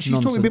flow. But now she's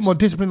talking a bit more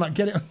disciplined, like,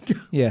 get it...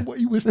 Yeah. What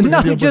are you whispering?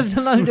 No, because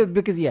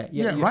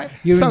right?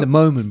 You're So- in the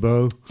moment,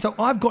 bro. So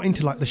I've got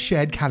into like the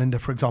shared calendar,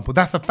 for example.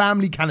 That's a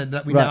family calendar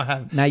that we Right. now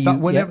have. Now you- that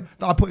whenever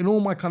that I put in all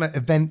my kind of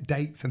event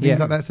dates and things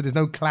like that, so there's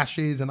no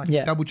clashes and I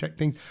can double check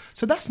things.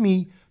 So that's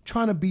me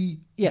trying to be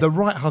the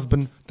right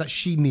husband that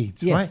she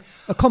needs, Yes. right?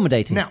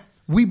 Accommodating. Now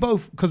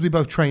because we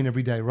both train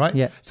every day, right?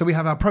 Yeah. So we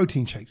have our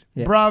protein shakes,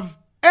 Yeah. bruv.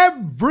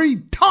 Every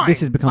time This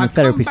has become I a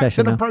therapy come back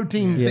session to the now.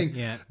 protein Yeah. thing.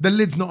 Yeah. The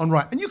lid's not on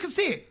right, and you can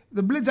see it.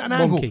 The lid's at an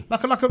Wonky. angle,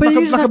 like But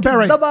you just a have to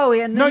beret. double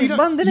it and then you it's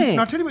don't. bunged, innit?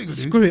 I'll tell you what you got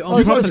to do. Screw it on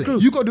You got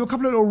properly. to do a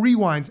couple of little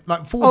rewinds,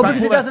 like forward, back,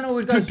 because it forward, doesn't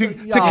always go to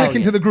so- click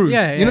into the grooves.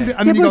 Yeah, You know, yeah.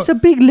 and then you but go, it's a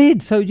big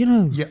lid, so you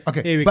know. yeah,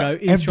 okay. Here we but go.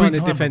 He's every trying to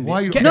time, defend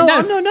why it. you Ke- No, No,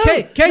 I'm not. No,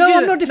 Kej no, is-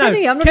 I'm not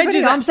defending it. I'm not Kej defending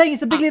is it. a- I'm saying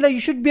it's a big lid that you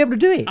should be able to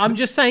do it. I'm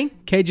just saying,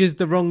 Kej is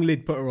the wrong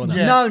lid putter on.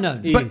 Yeah. No.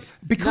 He But is.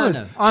 because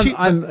No.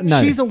 I'm-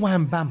 she's a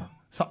wham bammer,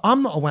 so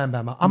I'm not a wham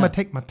bammer. I'm gonna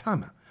take my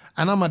time out.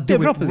 And I'm gonna do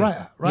it properly.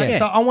 right. Yeah.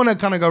 So I want to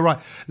kind of go right.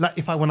 Like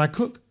when I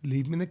cook,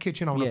 leave me in the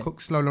kitchen. I want to Yeah.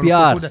 cook slowly.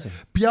 Dil Se.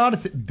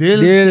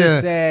 Dil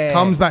Se. Se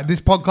comes back. This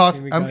podcast,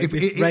 Here we go.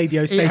 This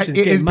radio station's it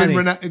getting has been.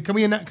 money.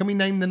 Can we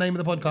name the name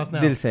of the podcast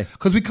now? Dil Se.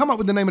 Because we come up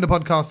with the name of the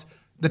podcast,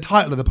 the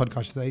title of the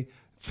podcast today,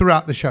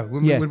 throughout the show.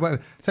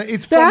 So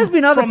it's There from- has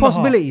been other from the heart.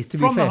 possibilities, to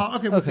be From the fair. heart.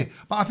 Okay, we'll Okay. see.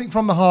 But I think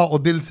from the heart or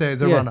Dil Se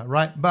is a Yeah. runner,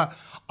 right? But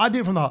I do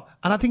it from the heart,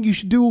 and I think you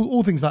should do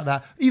all things like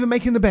that. Even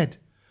making the bed,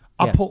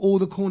 I Yeah. put all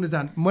the corners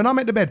down. When I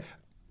make the bed,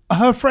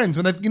 her friends,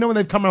 when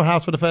they've come to our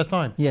house for the first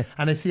time, Yeah.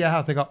 and they see our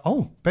house, they go,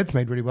 "Oh, bed's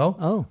made really well."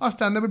 Oh. I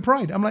stand there with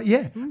pride. I'm like,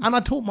 "Yeah," and I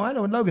taught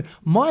Milo and Logan.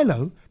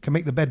 Milo can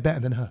make the bed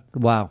better than her.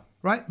 Wow.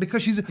 Right,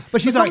 because she's some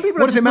like, people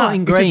what are does just it not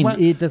matter? It's ingrained. just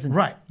It doesn't-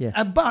 Right,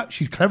 yeah. But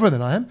she's cleverer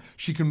than I am.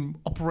 She can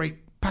operate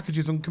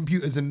packages on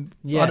computers and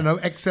Yeah. I don't know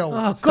Excel.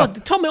 Oh stuff.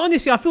 God, Tommy!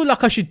 Honestly, I feel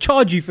like I should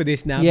charge you for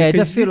this now. Yeah, it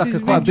because does feel this like is a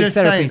quite I'm big just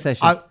therapy saying,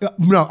 session.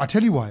 No, I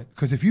tell you why.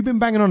 Because if you've been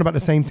banging on about the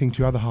same thing to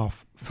your other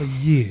half for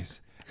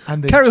years,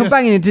 and Carry on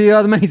banging into your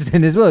other mates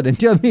then as well. Then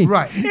do you know what I mean?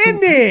 right,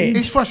 Isn't it?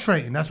 It's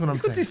frustrating. That's what I'm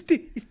saying.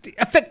 It's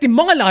affecting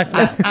my life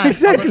now. And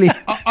Exactly.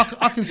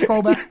 I can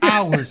scroll back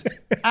hours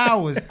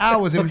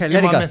in Okay, in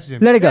let it my go.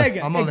 messaging. Let it go.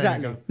 I'm not letting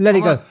Exactly. it go. Let it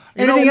I'm go. not-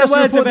 You know, Anything in else the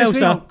to words report of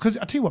this Elsa. week? Because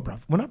I tell you what, bruv,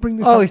 when I bring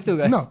this Oh, up, it's still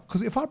going. no,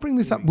 because if I bring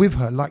this up with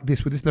her like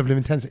this, with this level of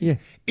intensity, Yeah.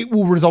 it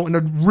will result in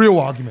a real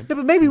argument. No,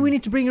 but maybe we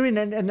need to bring her in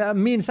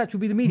and me and Sach will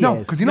be the mediators. No,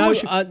 because you know No,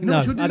 what?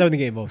 no, she'll do? I don't want to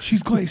get involved.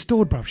 She's got it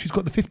stored, bruv. She's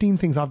got the 15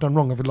 things I've done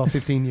wrong over the last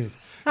 15 years.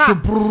 Ah. She'll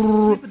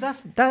brrrr. But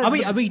that's Are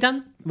we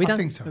done? I done?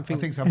 think so. I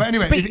think so. But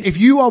anyway, Speak- if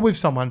you are with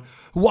someone,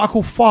 what I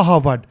call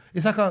Farhavad,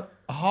 it's like a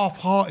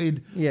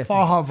half-hearted Yeah.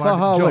 Farhavad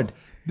Farhavad. job.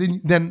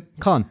 Then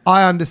Can't.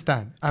 I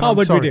understand. And I'm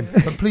Farhavad sorry. with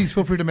him. But please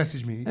feel free to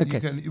message me.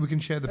 Okay. We can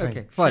share the pain.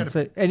 Okay, fine.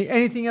 So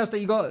anything else that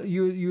you got?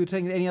 You were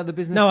saying any other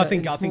business? No, I that-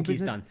 think any small he's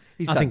business? done.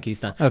 He's I done. think he's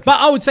done. Okay. But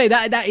I would say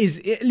that is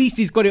at least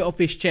he's got it off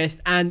his chest,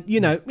 and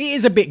it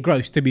is a bit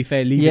gross to be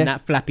fair, leaving Yeah.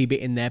 that flappy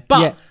bit in there.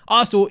 But Yeah.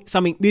 I saw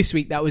something this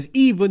week that was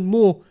even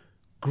more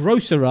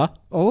grosser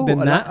Oh, than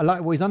that, I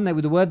like what he's done there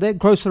with the word there,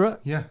 grocer.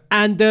 Yeah.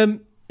 and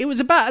it was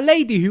about a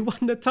lady who won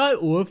the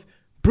title of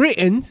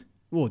Britain's,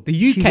 or the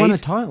UK's. She won a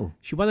title.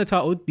 She won a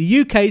title, the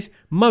UK's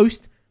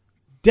most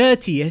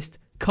dirtiest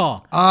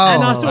car. Oh,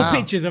 And I saw wow.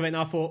 pictures of it, and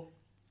I thought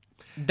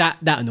that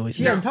annoys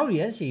She me. hasn't told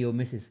you, has she, your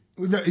missus?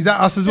 Is that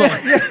us as well?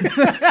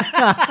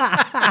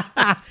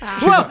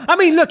 Well, I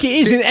mean, look, it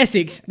is in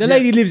Essex. The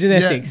lady lives in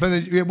Essex.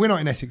 But we're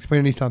not in Essex. We're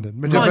in East London.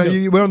 But Kind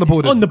of. we're on the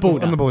borders. On the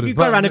border. On the borders. You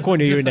go But around the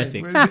corner, you're in just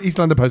Essex. saying, East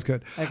London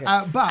postcode.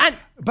 Okay.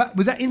 But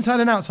was that inside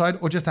and outside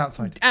or just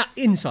outside?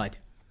 Inside.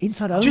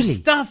 Inside only. Just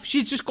stuff.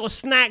 She's just got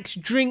snacks,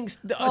 drinks,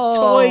 Oh.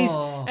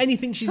 toys,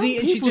 anything she's Some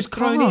eaten, she's people's just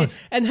thrown in. cars.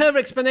 And her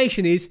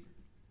explanation is,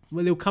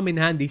 well, it'll come in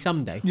handy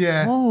someday.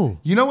 Yeah. Oh.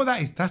 You know what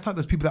that is? That's like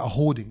those people that are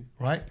hoarding,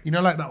 right? You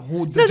know, like that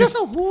hoard. No, that's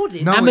not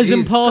hoarding. No, it Amazon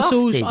is.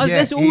 parcels. disgusting.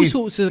 There's Yeah, all it is.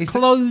 sorts of It's-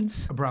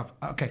 clothes. Bruv.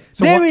 Okay.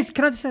 So There what- is.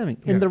 Can I just say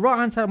something? Yeah. In the right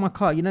hand side of my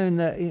car,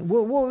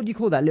 what would you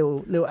call that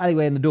little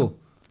alleyway in the door?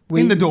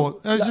 in the door.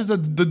 It's just the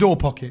door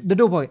pocket. The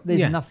door pocket. There's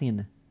Yeah. nothing in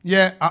there.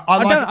 Yeah, I I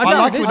like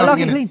like it with it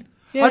nothing in clean. it.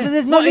 Yeah.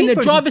 There's no What, in need the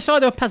for it. driver's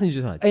side or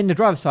passenger side? In the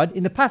driver's side.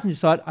 In the passenger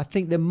side, I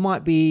think there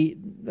might be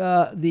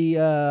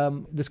the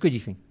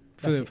squidgy thing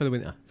For the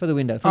winter. for the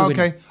window.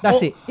 Okay. That's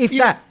Or, it. If you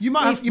know, that, you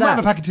might have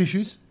a pack of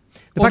tissues.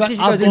 The Or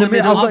practitioner I've goes in the got-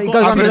 middle. I've It got-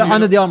 goes I've under got-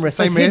 under the armrest.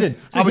 So Same it's here. hidden. So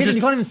I it's would hidden. just-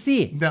 You can't even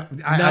see it. No,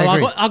 No, I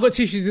agree. I got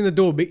tissues in the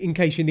door in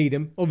case you need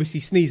them. Obviously,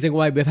 sneezing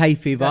away with hay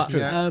fever. That's true.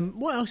 Yeah.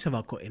 What else have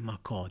I got in my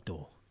car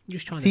door? I'm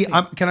just trying See, to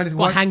think. can I just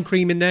Got hand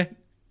cream in there.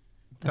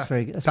 That's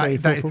very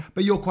thoughtful.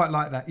 But you're quite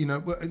like that,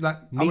 like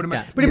I would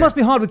imagine. that. But it must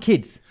be hard with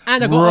kids.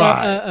 And I got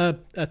Right.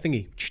 a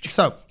thingy.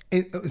 So,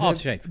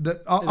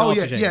 Aftershave. Oh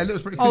yeah, aftershave. yeah, little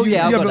spray. Oh, You yeah,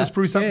 I've have got little that.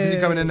 spruce up because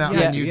you're going in and out Yeah,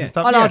 and use yeah. and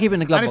stuff. I like yeah. keeping it in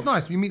the glove And it's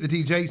box. nice. You meet the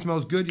DJ, he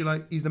smells good. You're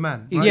like, he's the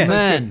man. He's right? the So it's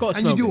man. good. Gotta And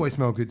smell you do good. always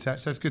smell good, Sach,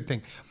 so that's a good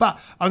thing. But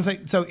I'm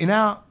saying, so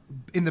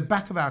in the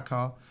back of our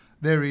car,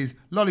 there is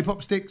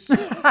lollipop sticks.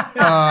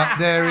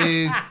 There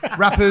is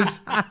wrappers.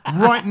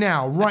 Right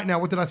now,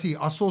 what did I see?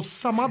 I saw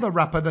some other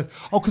wrapper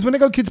because when they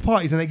go kids'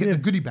 parties and they get the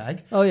goodie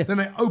bag, Oh, yeah. then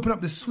they open up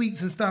the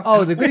sweets and stuff.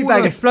 Oh, and the goodie all bag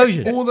those-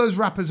 explosion. All those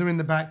wrappers are in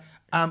the back.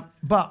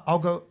 But I'll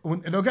go,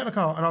 they'll get in the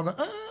car and I'll go,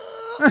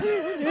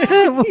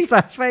 What's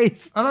that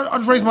face? and I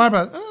just raise my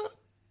eyebrows.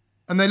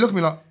 And they look at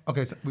me like,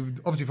 okay, so we've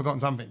obviously forgotten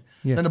something.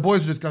 Yeah. Then the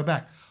boys will just go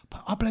back.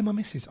 But I blame my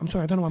missus. I'm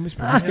sorry, I don't know why I missed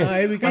I'm scared.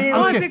 here we go. I'm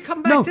Why scared. does it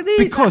come back no, to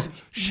this? because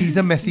she's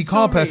a messy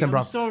car sorry, person, I'm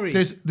bro. sorry.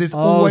 There's Oh,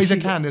 always a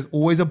she's- can, there's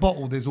always a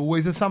bottle, there's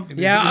always a something.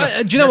 Yeah,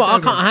 There's, do you know what? I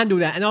leftover. can't handle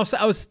that. And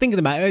I was thinking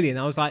about it earlier, and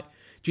I was like,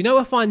 do you know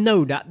if I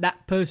know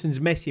that person's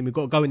messy and we've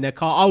got to go in their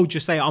car, I'll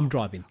just say I'm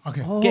driving.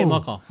 Okay. Get in my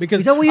car. Because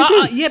Is that what you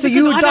do? yeah, so because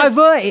you would I don't-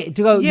 divert it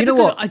to go, Yeah, you know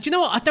because, what? do you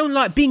know what? I don't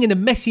like being in a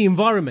messy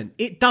environment.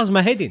 It does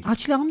my head in.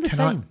 Actually, I'm the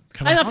same.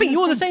 Can And I I think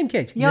you're the same,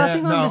 kid. Yeah, I Yeah,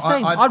 think no, I'm the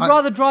same. I- I'd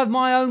rather drive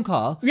my own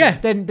car Yeah.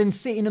 than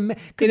sit in a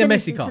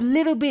messy car. It's a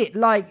little bit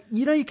like,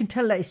 you can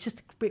tell that it's just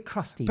a bit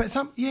crusty. But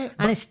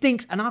and it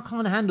stinks, and I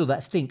can't handle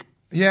that stink.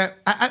 Yeah,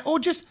 or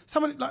just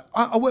someone like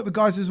I work with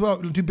guys as well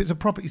who do bits of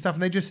property stuff,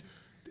 and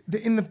they're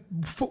in the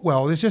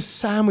footwell. There's just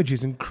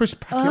sandwiches and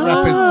crisp packet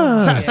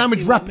wrappers,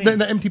 sandwich see wrap, what I mean.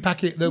 the empty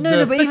packet. No,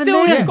 the, but But even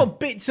still, then- it's got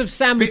bits of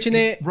sandwich in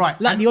it. Right.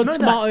 Like and the odd none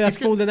of tomato that. that's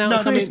It's fallen out. No, or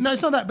something.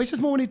 it's not that. But it's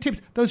just more when it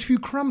tips. Those few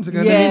crumbs are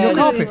going Yeah, to the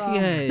carpet.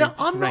 yeah, Now, it's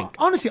I'm rank.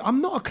 not, honestly, I'm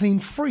not a clean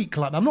freak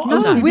like that. I'm not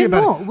No, OCD we're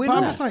about not, it. we're But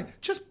I'm not. just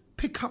like, just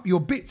pick up your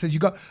bits as you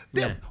go.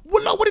 Yeah.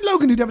 What did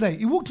Logan do the other day?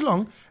 He walked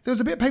along, there was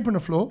a bit of paper on the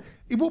floor.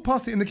 He walked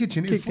past it in the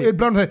kitchen. It had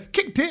blown away,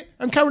 kicked it,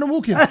 and carried on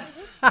walking.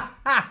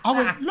 I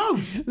went,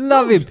 Loads.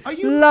 Love Loads, him. are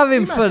you Love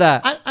him mad?" for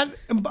that. And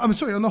I'm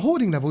sorry, on the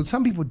hoarding level,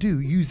 some people do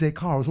use their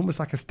car as almost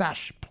like a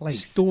stash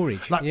place.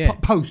 Storage, Like yeah.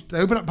 post. They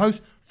open up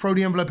post, throw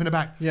the envelope in the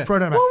back. Yeah. Throw it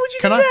in the back. Why would you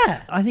Can do I?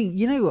 that? I think,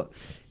 you know what?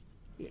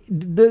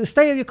 The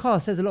state of your car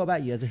says a lot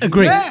about you as a human.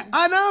 Agree. Yeah,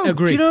 I know.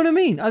 Agree. Do you know what I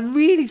mean? I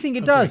really think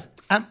it does.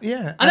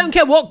 Yeah. I don't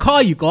care what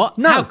car you got.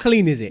 No. How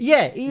clean is it?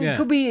 Yeah, it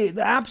could be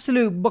the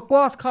absolute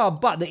glass car,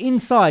 but the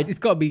inside, It's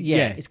gotta be-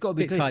 yeah, it's got to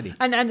be bit clean. tidy.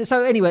 And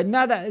so anyway,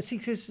 now that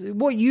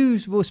what you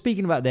were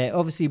speaking about there,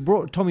 obviously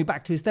brought Tommy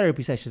back to his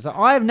therapy session. So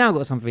I have now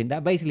got something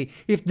that basically,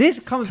 if this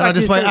comes Can I back,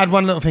 to just his add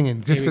one little thing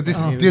in? Just Here we because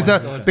go. this,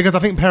 Oh my God. because I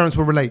think parents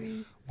will relate.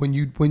 When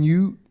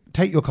you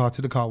take your car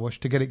to the car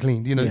wash to get it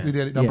cleaned, you Yeah. get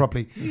it done Yeah.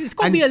 properly. It's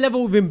got to And- be a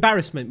level of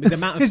embarrassment with the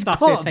amount of It's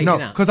stuff they're got- taking No,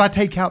 out. because I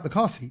take out the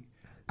car seat.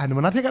 And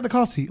when I take out the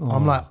car seat,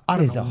 I'm like, I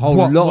don't there's know a whole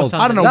what, lot of-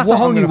 I don't know that's what a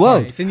whole I'm new gonna world.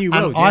 find. It's a new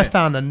And world, I yeah.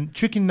 found a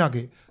chicken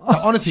nugget.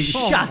 That honestly,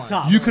 Shut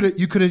up. You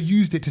could have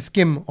used it to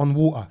skim on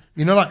water.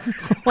 You know, like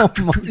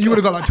you would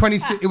have got like 20.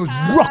 It was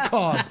rock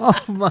hard. Oh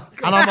my God.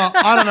 And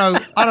I'm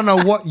like, I don't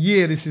know what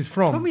year this is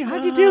from. Tommy, how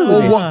do you deal with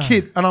Or this? what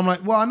kid? And I'm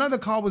like, well, I know the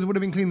car would have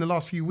been clean the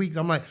last few weeks.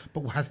 I'm like,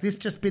 but has this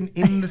just been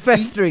in the seat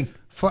Festering.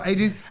 for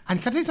ages? And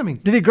can I tell you something?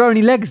 Did it grow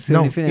any legs? or No,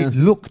 anything it else?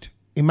 looked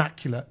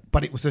immaculate,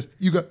 but it was just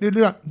you go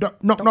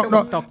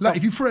knock. Like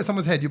if you throw it at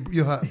someone's head,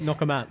 you hurt.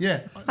 Knock 'em out.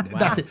 Yeah,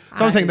 that's it.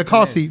 So I'm saying the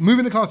car seat,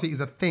 moving the car seat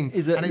is a thing,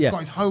 Is it- and it's yeah.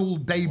 got its whole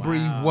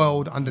debris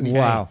world underneath.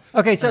 Wow.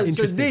 Okay, so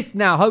Interesting. this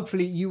now,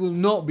 hopefully, you will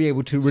not be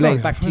able to relate Sorry,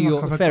 I back to feel like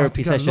your I've got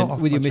therapy to get a session lot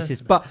off with my your chest missus.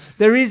 today. But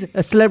there is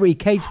a celebrity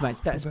cage match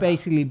that's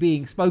basically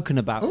being spoken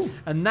about, Oh.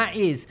 and that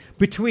is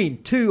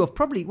between two of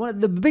probably one of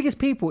the biggest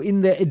people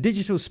in the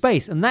digital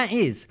space, and that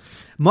is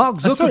Mark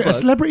Zuckerberg. Sorry, a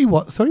celebrity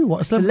what? Sorry,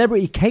 what? A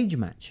celebrity cage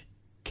match.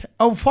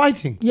 Oh,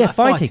 fighting. Yeah, Like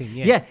fighting. fighting,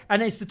 Yeah. yeah.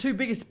 And it's the two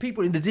biggest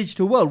people in the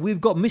digital world.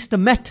 We've got Mr.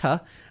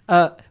 Meta,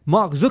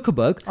 Mark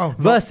Zuckerberg, Oh,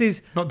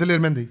 versus not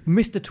Dillian Mendy.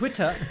 Mr.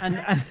 Twitter and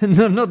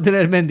no, not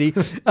Dylan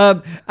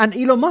Mendy, and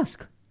Elon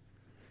Musk.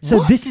 So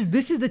What?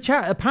 this is the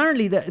chat.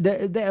 Apparently,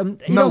 Elon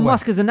No way.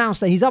 Musk has announced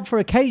that he's up for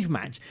a cage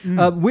match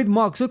with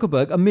Mark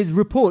Zuckerberg amid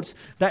reports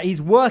that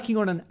he's working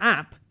on an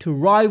app to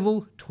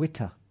rival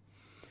Twitter.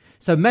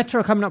 So Meta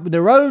are coming up with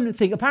their own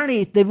thing.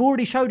 Apparently, they've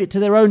already showed it to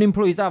their own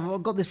employees.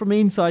 I've got this from the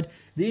inside.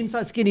 The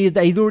inside skinny is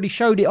that he's already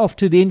showed it off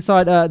to the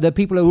inside, the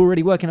people who are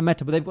already working at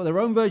Meta, but they've got their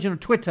own version of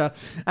Twitter.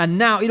 And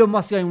now Elon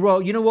Musk going,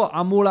 well, you know what?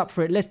 I'm all up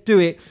for it. Let's do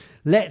it.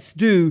 Let's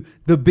do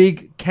the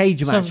big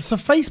cage match. So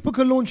Facebook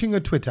are launching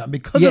a Twitter, and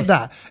because Yes. of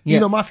that,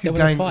 Yeah. Elon Musk is They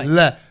wanna going,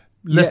 fight.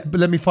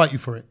 Let me fight you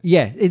for it.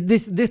 Yeah,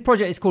 this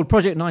project is called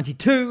Project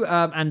 92,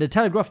 and the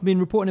Telegraph have been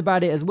reporting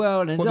about it as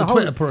well. And What, the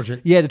Twitter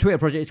project? Yeah, the Twitter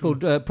project. It's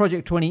called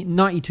Project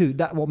 2092.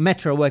 That what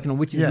Meta are working on,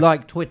 which is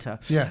like Twitter.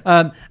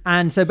 Yeah.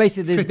 And so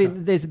basically,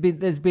 there's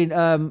been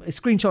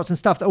screenshots and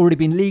stuff that already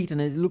been leaked, and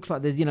it looks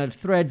like there's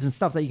threads and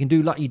stuff that you can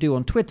do like you do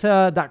on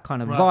Twitter, that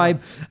kind of vibe.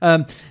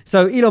 Right.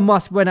 So Elon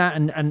Musk went out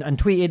and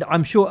tweeted,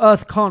 "I'm sure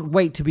Earth can't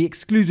wait to be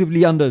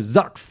exclusively under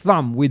Zuck's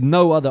thumb with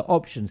no other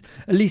options.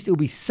 At least it will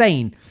be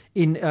sane."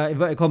 In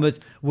inverted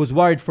commas, was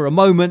worried for a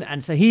moment,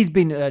 and so he's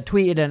been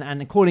tweeted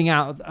and calling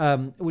out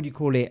what do you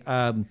call it,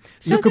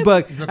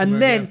 Zuckerberg.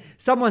 And then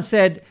someone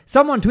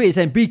tweeted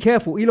saying, "Be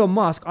careful, Elon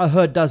Musk, I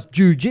heard, does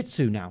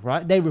jiu-jitsu now,"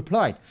 right? They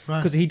replied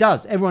because he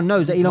does. Everyone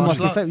knows that Elon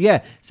Musk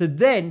is so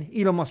then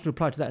Elon Musk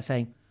replied to that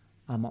saying,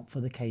 "I'm up for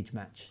the cage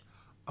match."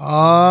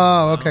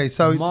 Oh, okay.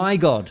 So my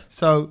God,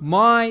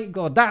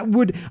 that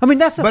would.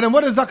 That's. But then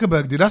what does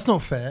Zuckerberg do? That's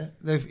not fair.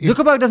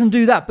 Zuckerberg doesn't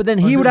do that, but then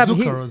he would have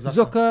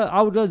Zucker.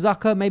 I would go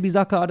Zucker, maybe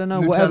Zucker. I don't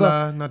know.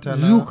 Nutella.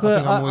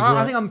 Zucker.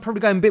 I think I'm probably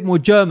going a bit more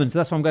German, so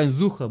that's why I'm going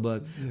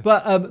Zuckerberg.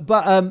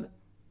 Yeah.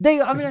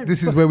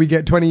 This is where we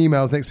get 20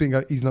 emails next week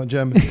and go, he's not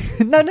German.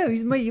 No,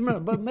 he's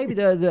but maybe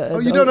the oh,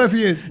 you don't know if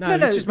he is? No,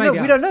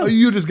 we don't know. Oh,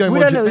 you're just going. We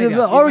don't know.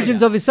 The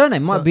origins of his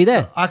surname might be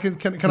there. So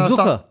can I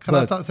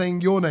start saying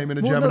your name in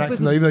a German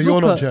accent, even though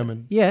you're not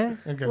German? Yeah.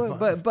 Okay.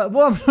 But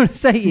what I'm trying to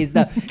say is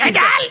that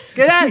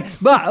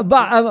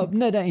but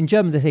no, in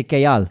German they say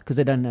Gejal because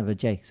they don't have a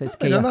J, so it's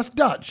Gejal. No, that's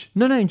Dutch.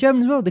 No, in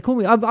German as well. They call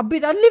me. I lived in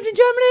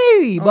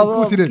Germany. Oh, of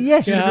course you did.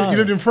 Yes, you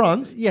lived in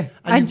France. Yeah,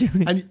 and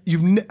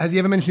has he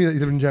ever mentioned that he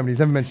lived in Germany? He's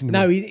never mentioned it.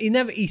 No, he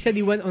never. He said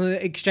he went on an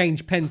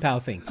exchange pen pal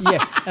thing.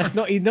 Yeah, that's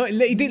not. He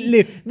didn't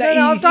live.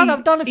 I've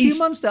done a few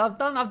months there. I've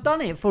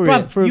done it for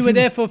it. You were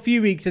there for a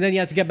few weeks, and then you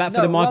had to get back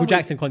for the Michael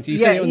Jackson concert. You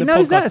said it on the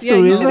podcast. That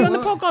story, you said it on the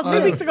podcast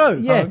 2 weeks ago.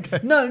 Yeah,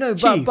 no,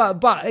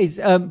 but it's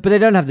but they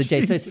don't have the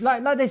J. So it's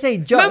like they say.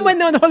 Man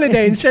went on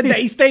holiday and said that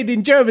he stayed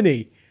in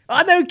Germany.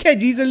 I know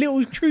Kej, he's a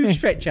little true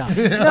stretcher.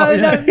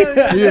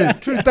 No,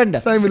 true bender.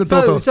 Same with the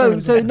Totos.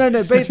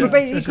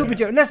 But he could be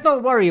German. Let's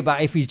not worry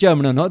about if he's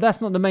German or not.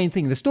 That's not the main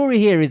thing. The story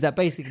here is that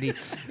basically,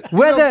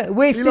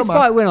 if this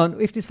fight went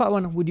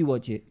on, would you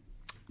watch it?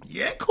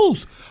 Yeah, of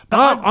course.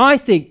 I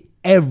think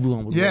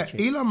everyone would watch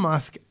it. Elon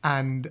Musk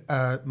and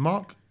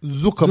Mark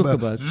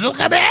Zuckerberg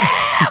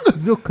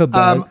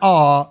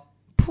are,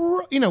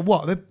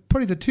 they're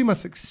probably the two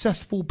most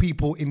successful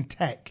people in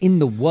tech in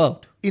the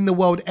world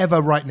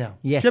ever right now.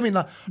 Yes. Do you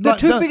know what I mean? The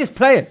two biggest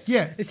players.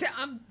 Yeah.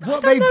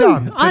 What they've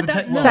done to the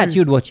tech world. Sach,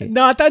 you'd watch it.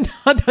 No, I don't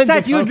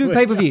Sach, you'd do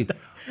pay-per-view.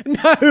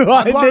 No,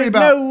 there's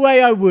no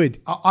way I would.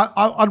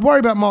 I'd worry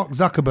about Mark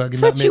Zuckerberg in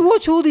that mix. You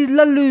watch all these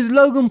Lallus,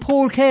 Logan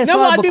Paul, KSI. No,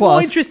 what I'd be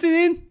more interested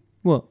in?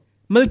 What?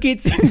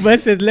 Malkit Singh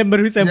versus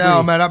Lembaru Sempuri.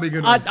 Yeah, man, that'd be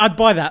good. I'd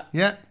buy that.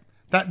 Yeah,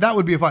 that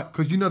would be a fight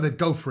because they'd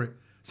go for it.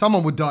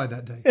 Someone would die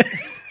that day.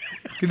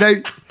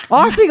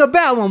 I think a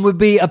better one would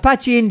be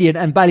Apache Indian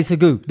and Bali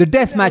Sagoo, the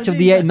death match of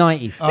the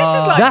 90s.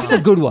 That's a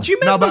good one.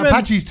 No, but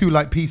Apache's too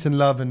like peace and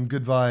love and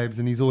good vibes,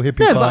 and he's all hippie.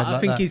 No, but I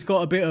think he's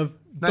got a bit of.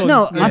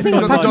 I think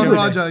Apache would.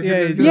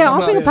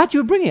 I think Apache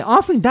would bring it. I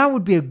think that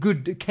would be a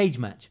good cage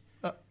match.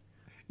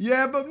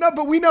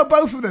 But we know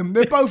both of them.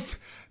 They're both.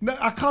 No,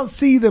 I can't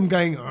see them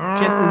going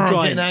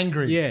getting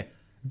angry. Yeah,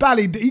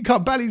 Bali, he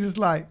can't. Bali's just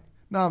like,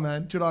 nah,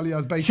 man.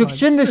 Juralia's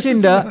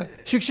baseline.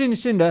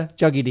 Shinda,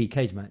 Juggy D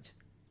cage match.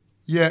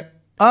 Yeah.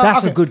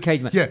 That's a good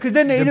cage match. Yeah. Because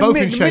then in the both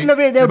middle of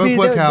it,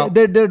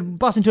 they'll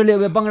bust into a little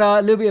bit of bhangra,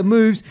 a little bit of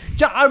moves.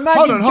 Hold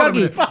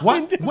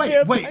on.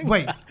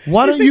 Wait.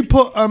 Why don't you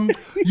put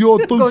your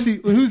Tulsi?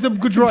 Who's the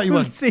Gujarati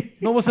one?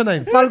 No, what's her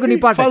name? Falguni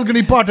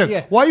Pathak.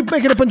 Yeah. Why are you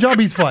making a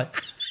Punjabis fight?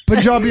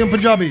 Punjabi and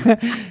Punjabi. No,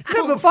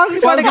 but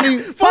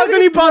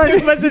Falguni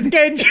Pathak versus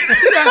Kej.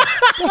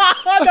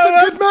 That's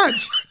a good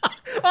match.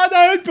 I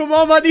heard from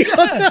Muhammadi.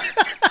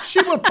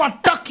 She will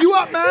patak you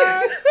up,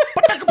 man.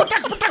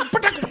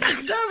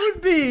 That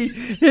would be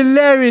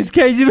hilarious,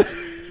 Kej.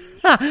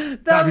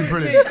 That'd be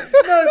brilliant.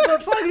 No,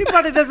 but Falguni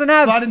Pathak doesn't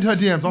have. Slide into her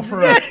DMs, offer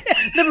her.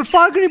 No, but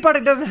Falguni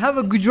Pathak doesn't have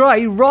a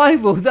Gujarati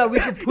rival that we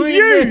could put in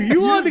there.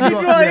 You are the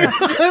Gujarati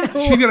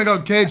rival. She's gonna go,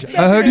 Kej.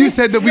 I heard you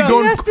said that we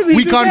can't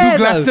do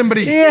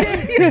Glastonbury.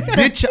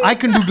 Bitch, I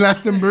can do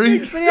Glastonbury.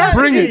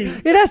 Bring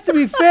it. It has to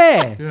be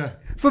fair. Yeah.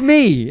 For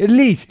me, at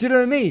least. Do you know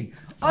what I mean?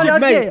 I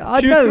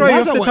know. Throw you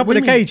off the top of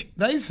the cage.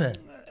 That is fair.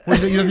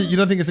 You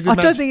don't think it's a good match?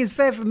 I don't think it's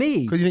fair for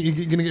me. Because you're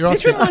going to get your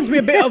ass This reminds me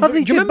a bit of... Do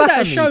you remember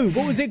that show? Me.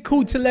 What was it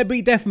called?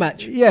 Celebrity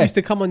Deathmatch? Yeah. Used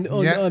to come on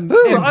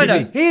MTV. I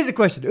know. Here's a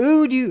question.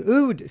 Who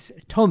would...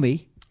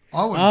 Tommy.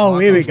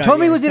 Here we go.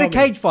 Tommy was in a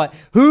cage fight.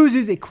 Who's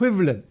his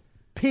equivalent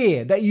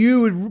peer that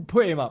you would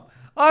put him up?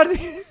 I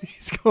think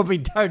it's got to be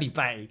Tony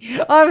Patty.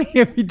 I think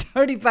it'll be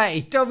Tony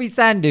Patty, Tommy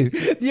Sandu,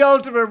 the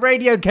ultimate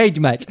radio cage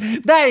match.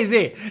 That is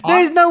it.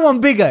 There's no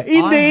one bigger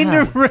in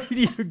the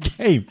radio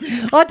game.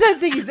 I don't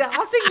think it's that.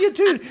 I think you're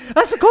too.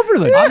 That's a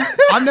compliment.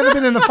 I've never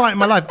been in a fight in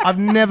my life. I've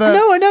never.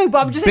 No, I know,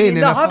 but I'm just saying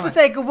the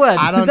hypothetical word.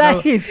 I don't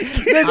know.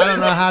 I don't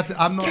know how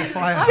to. I'm not a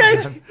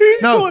fighter.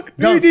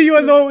 Who do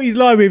your loyalties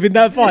lie with in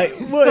that fight?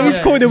 Whose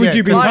corner would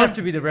you be? I have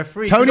to be the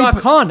referee. Tony, I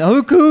can't.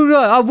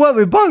 I work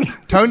with both.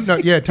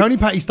 Tony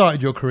Patty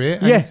started your career,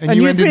 and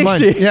you ended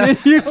mine. It. Yeah,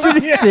 you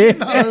finished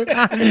it.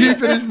 And you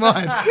finished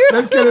mine.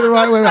 Let's get it the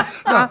right way around.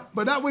 No,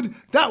 but that would.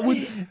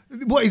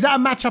 What is that a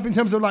match up in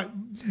terms of like?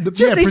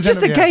 It's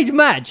just a cage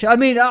match. I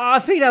mean, I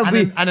think that would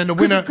be. And then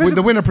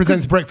the winner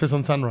presents breakfast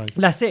on Sunrise.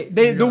 That's it.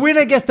 The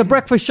winner gets the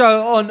breakfast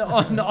show on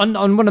one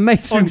of the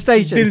mainstream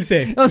stations. Dil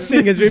Se.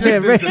 Singers with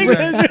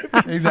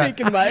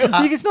Exactly.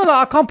 It's not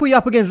like I can't put you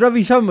up against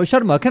Ravi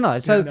Sharma, can I?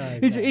 So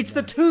it's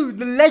the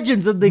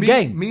legends of the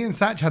game. Me and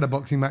Sach had a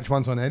boxing match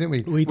once on air, didn't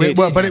we? We did.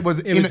 But it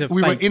was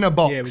we were in a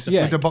box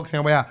with the boxing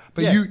our way out.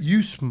 But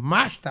you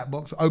smashed that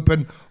box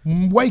open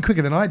way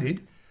quicker than I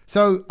did.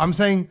 So I'm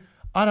saying.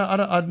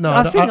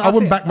 I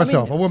wouldn't back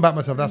myself. I wouldn't back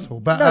myself. That's all.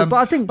 But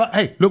I think. But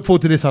hey, look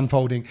forward to this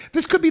unfolding.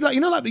 This could be like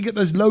like they get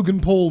those Logan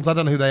Pauls. I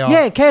don't know who they are.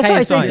 Yeah,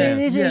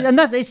 KSI. Yeah. And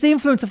it's the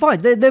influencer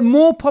fight. They're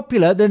more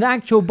popular than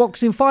actual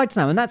boxing fights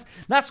now, and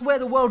that's where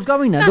the world's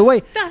going now.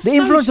 The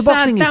influencer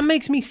boxing is. That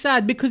makes me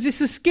sad because it's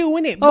a skill,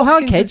 isn't it? Oh,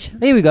 hi,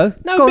 Kej. Here we go.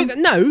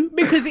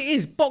 Because it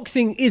is.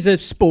 Boxing is a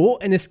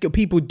sport, and a skill.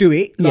 People do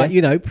it,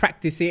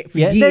 practice it for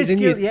years and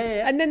years.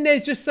 And then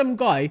there's just some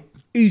guy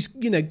who's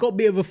got a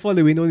bit of a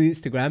following on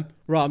Instagram.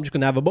 Right, I'm just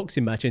going to have a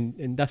boxing match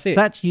and that's it.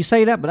 Sach, you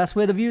say that, but that's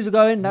where the views are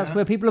going. That's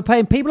where people are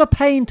paying. People are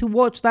paying to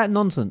watch that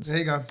nonsense. There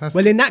you go.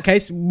 In that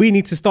case, we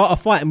need to start a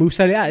fight and we'll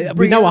sell it out.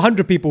 We know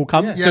 100 people will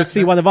come to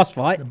see one of us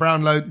fight. The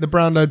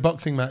Brownload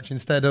boxing match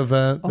instead of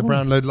the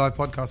Brownload live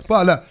podcast.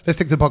 But look, let's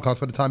stick to the podcast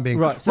for the time being.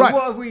 Right. So what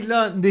have we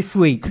learned this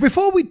week?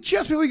 Before we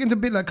get into a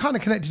bit kind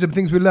of connected to the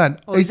things we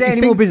learned. Is there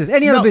any more business?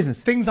 Any other business?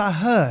 Things I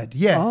heard.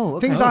 Yeah. Oh,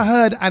 okay. Things I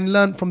heard and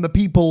learned from the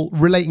people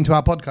relating to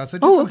our podcast.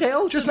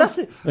 So that's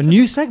it. A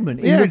new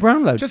segment in the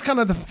Brownload. Just kind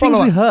of the things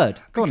we heard.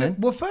 Go on then.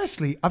 Well,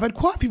 firstly, I've had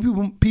quite a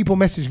few people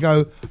message and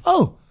go,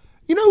 oh,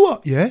 you know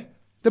what? Yeah,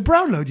 the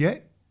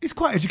Brownload, it's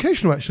quite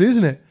educational actually,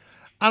 isn't it?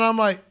 And I'm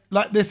like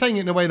they're saying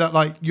it in a way that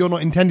like you're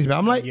not intending to.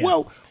 I'm like,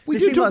 well, we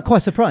seem like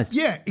quite surprised.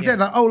 Yeah,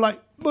 exactly.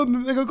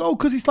 They go,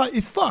 because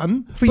it's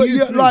fun for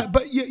you.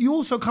 But you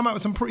also come out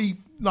with some pretty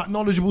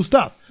knowledgeable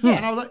stuff. Yeah.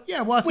 And I was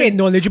like, we're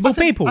knowledgeable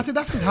people. I said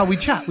that's just how we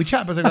chat. We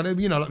chat, but they go, did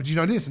you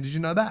know this and did you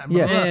know that? And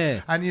blah, blah,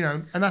 blah.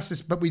 And and that's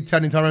just. But we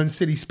turn into our own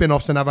silly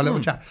spin-offs and have a little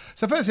chat.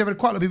 So firstly, I've had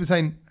quite a lot of people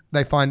saying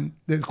they find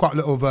there's quite a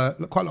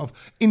lot of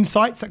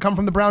insights that come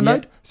from the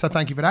Brownload. So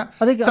thank you for that.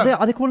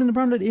 Are they calling the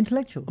Brownload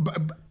intellectual?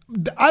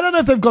 I don't know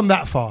if they've gone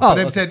that far. But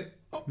they've said.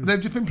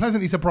 They've just been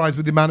pleasantly surprised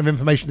with the amount of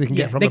information they can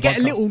get from the podcast. They get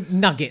a little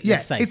nugget,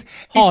 let's say.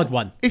 Hard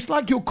one. It's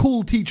like your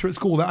cool teacher at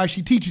school that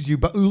actually teaches you,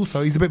 but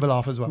also he's a bit of a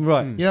laugh as well.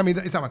 Right. You know what I mean?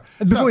 It's that one.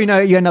 Before you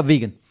know it, you end up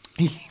vegan.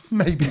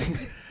 Maybe.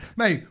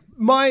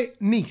 My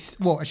niece,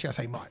 well, actually I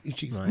say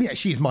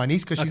she's my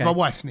niece because she's my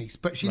wife's niece,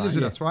 but she lives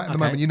with us, right? At the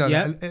moment, you know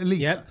that, at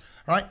least. Yep.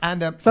 Right,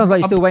 and sounds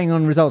like you're still waiting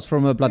on results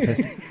from a blood test.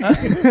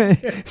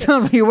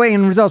 Sounds like you're waiting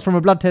on results from a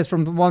blood test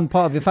from one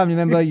part of your family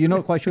member. You're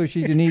not quite sure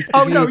she's your niece.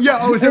 Oh no, yeah,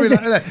 I was saying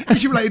that.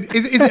 She was like,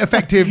 "Is it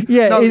effective?"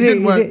 Yeah, no, it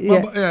didn't work.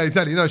 Yeah,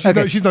 exactly. No,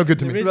 she's no good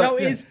to me. The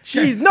result is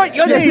she's not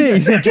your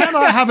niece. Can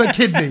I have a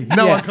kidney?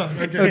 No, I can't.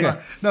 Okay. Right.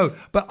 No,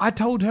 but I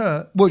told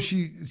her. Well,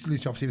 she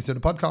obviously listened to the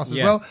podcast as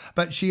well.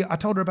 But I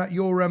told her about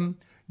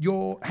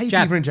your hay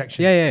fever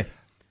injection. Yeah.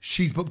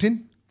 She's booked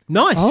in.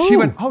 Nice. Oh. She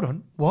went, hold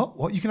on,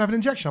 what? You can have an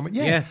injection? I went,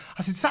 yeah.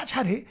 I said, Sach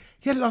had it.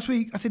 He had it last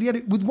week. I said, he had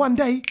it with one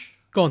day.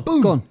 Gone.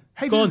 Boom. Gone.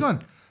 Hay fever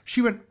gone.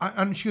 She went,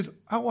 and she goes,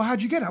 oh, well,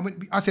 how'd you get it?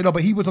 I said,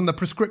 but he was on the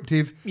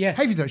prescriptive hay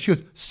fever. She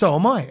goes, so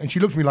am I. And she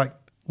looked at me like,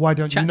 why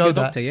don't you know that?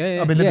 Doctor.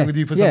 Yeah. I've been living with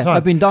you for some time.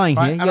 I've been dying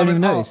here. You don't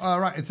even know. All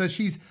right. And so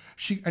she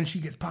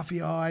gets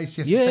puffy eyes.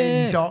 She has to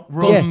stay in dark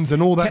rooms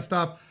and all that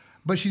stuff.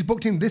 But she's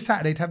booked in this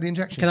Saturday to have the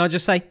injection. Can I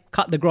just say,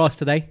 cut the grass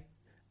today.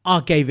 I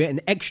gave it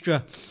an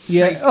extra.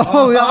 Yeah.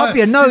 Up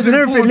your nose and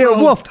everything.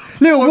 Little waft.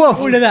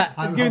 All of that.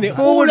 I'm giving it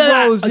all of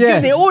that. I'm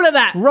giving it all of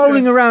that.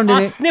 Rolling around in it.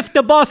 I sniffed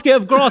the basket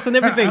of grass and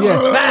everything.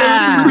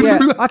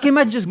 I can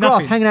imagine just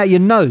grass hanging out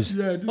your nose.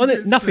 Yeah.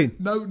 Nothing.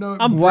 No.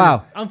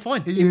 I'm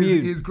fine.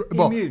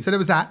 Immune. So there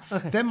was that.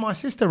 Okay. Then my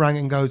sister rang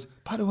and goes,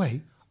 by the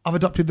way, I've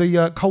adopted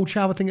the cold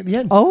shower thing at the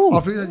end. Oh.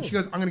 After she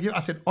goes, I'm going to give. I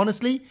said,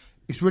 honestly,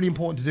 it's really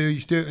important to do. You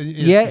should do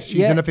it.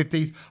 She's in her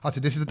 50s. I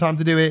said, this is the time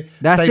to do it.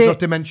 Staves off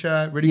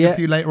dementia. Really good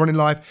for you later on in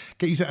life.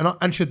 Get used to it.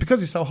 And she goes,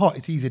 because it's so hot,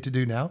 it's easier to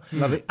do now.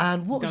 Love it.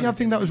 And what was the other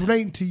thing that was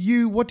relating to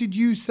you? What did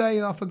you say?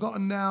 And I've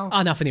forgotten now.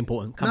 Nothing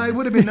important. It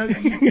would have been. No,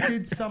 you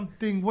did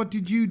something. What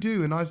did you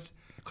do? And I was...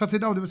 because I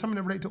said, no, there was something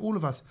that related to all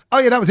of us. Oh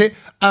yeah, that was it.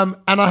 And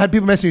I had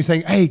people messaging me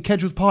saying, hey,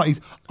 Kej's parties,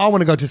 I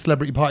want to go to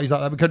celebrity parties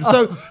like that.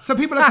 Because so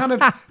people are kind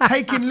of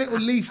taking little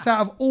leaves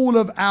out of all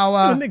of our...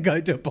 I want to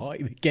go to a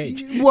party with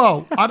Kej.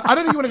 Well, I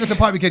don't think you want to go to a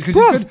party with Kej,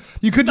 because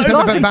you could just end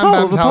up at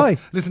Bam Bam's house,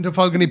 listen to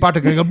Falcony Butter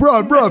and go, bro,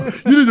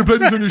 you need to play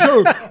this on your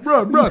show.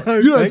 Bro,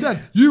 you know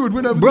that. You would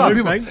win over these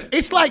people. Thanks.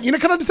 It's like,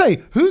 can I just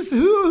say,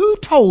 who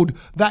told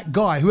that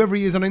guy, whoever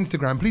he is on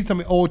Instagram, please tell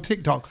me, or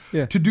TikTok,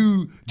 to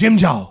do Jim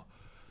Joe.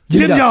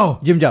 Jim Joe.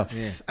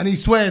 Yeah. And he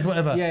swears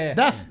whatever. Yeah.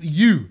 That's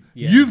you.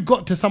 Yeah. You've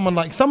got to someone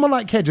like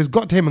Kej has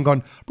got to him and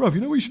gone, bro, you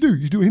know what you should do?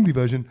 You should do a Hindi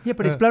version. Yeah,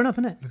 but it's blown up,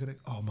 isn't it? Look at it.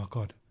 Oh my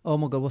God.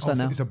 What's that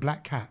now? It's a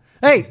black cat.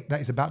 Hey! That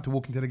is about to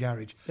walk into the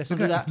garage. Let's Look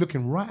do at it. that. It's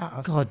looking right at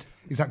us. God.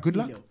 Is that good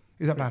luck?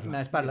 Is that bad luck? No,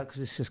 it's bad luck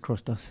because it's just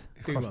crossed us.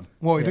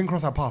 Well, it didn't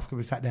cross our path because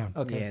we sat down.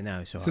 Okay. Yeah, no,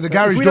 it's all right. So the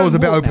garage door's a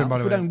bit open, by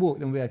the way. If we don't walk,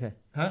 then we're okay.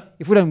 Huh?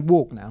 If we don't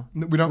walk now,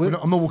 I'm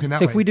not walking that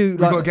so way. if we do,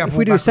 We've a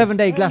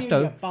 7-day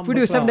Glasto, if we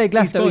do a 7-day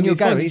Glasto in your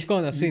garage, he's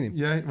gone. I've seen him.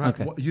 Yeah, right.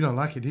 Okay. What, you don't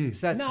like it, do you?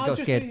 Sach's No, got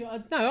scared.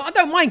 I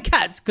don't mind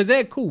cats because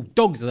they're cool.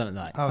 Dogs I don't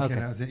like. Okay,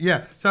 that was it.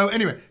 Yeah. So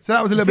anyway,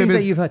 that was a little Things bit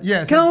that you've heard.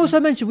 Yeah. Can I also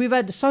mention we've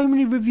had so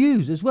many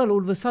reviews as well all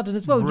of a sudden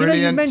as well. You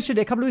Brilliant. mentioned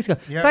it a couple of weeks ago.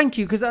 Yep. Thank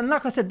you, because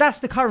like I said, that's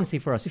the currency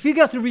for us. If you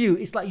give us a review,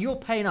 it's like you're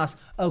paying us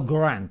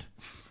 $1,000.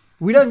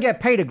 We don't get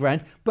paid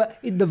 $1,000, but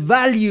the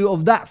value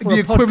of that for the a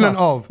equivalent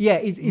podcast, of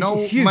it's no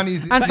huge.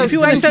 money's- And But so if you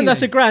want to thank send us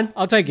 $1,000,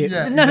 I'll take it.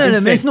 Yeah. no,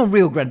 it's not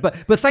real grand, but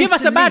thanks Give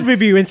us to a bad Lee.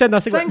 review and send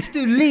us $1,000. Thanks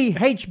to Lee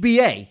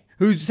HBA,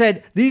 who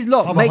said these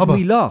lot Hubba, make hubba.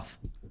 me laugh.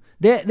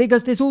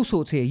 There's all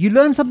sorts here. You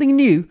learn something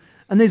new,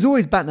 and there's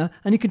always banter,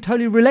 and you can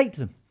totally relate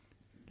to them.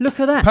 Look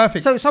at that.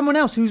 Perfect. So someone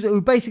else who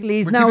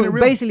basically is We're now keeping it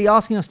real. basically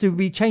asking us to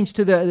be changed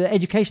to the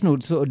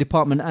educational sort of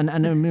department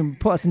and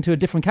put us into a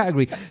different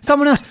category.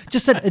 Someone else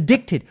just said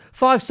addicted.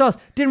 5 stars.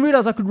 Didn't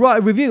realise I could write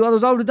a review.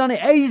 Otherwise I would have done it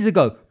ages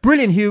ago.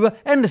 Brilliant humour.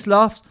 Endless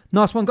laughs.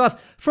 Nice one, guys.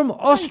 From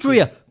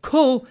Austria.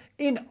 Cool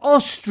in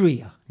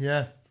Austria.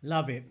 Yeah.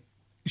 Love it.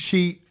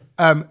 She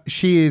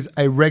is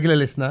a regular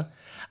listener,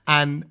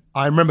 and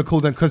I remember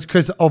calling them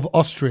because of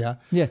Austria.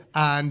 Yeah.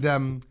 And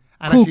Cool-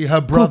 actually her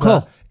cool brother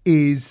call.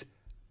 is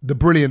the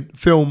brilliant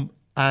film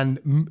and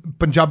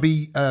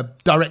Punjabi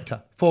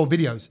director for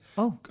videos.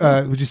 Oh.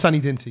 Which is Sunny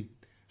Dinty.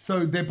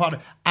 So they're part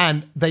of,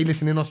 and they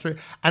listen in Austria.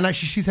 And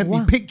actually, she sent me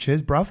Wow.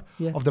 pictures, bruv,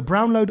 Yeah. of the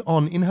Brownload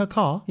on in her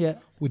car, Yeah.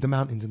 with the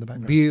mountains in the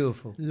background.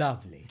 Beautiful.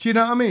 Lovely. Do you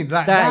know what I mean?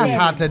 That That's is-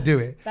 how to do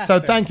it.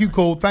 So thank you,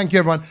 Cole. Thank you,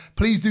 everyone.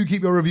 Please do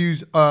keep your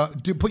reviews.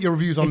 Put your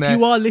reviews on If there.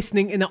 you are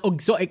listening in an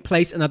exotic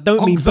place, and I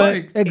don't mean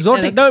Exotic.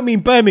 Exotic. and I don't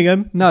mean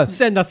Birmingham. No.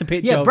 Send us a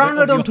picture. Yeah, of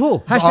Brownload of on your-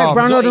 tour. Oh, Hashtag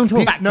Brownload on tour.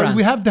 exotic No, background.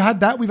 we have had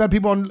that. We've had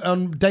people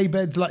on day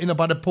beds, like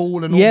by the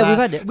pool and all Yeah, that. we've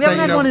had it. We So, haven't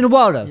you had know- one in a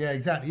while though. Yeah,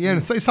 exactly. Yeah,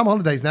 so it's some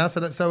holidays now,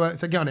 so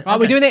get on it. Right,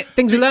 we're doing it.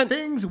 Things we learned.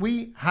 Things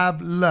we have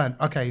learned.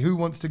 Okay, who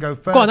wants to go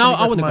first? Go on, Let me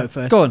I want to my- go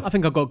first. Go on. I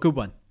think I've got a good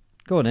one.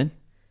 Go on then.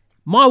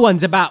 My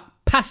one's about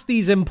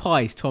pasties and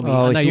pies, Tommy. I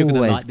know it's you're going to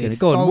always like good. this.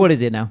 Go on, So- what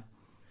is it now?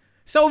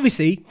 So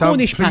obviously,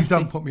 Cornish please pasty.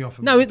 don't put me off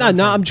of No, it. no, Don't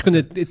no. try. I'm just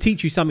going to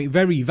teach you something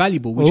very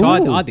valuable, which Ooh.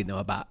 I didn't know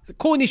about.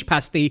 Cornish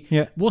pasty.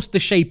 Yeah. What's the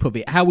shape of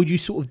it? How would you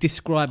sort of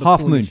describe a Half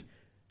Cornish? moon.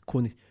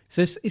 Cornish.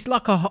 So it's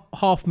like a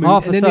half moon,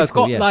 Half and a then it's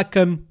circle, got yeah. like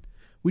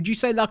would you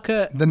say like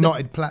a The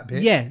knotted plat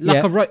bit. yeah, like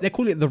Yeah. a rope? They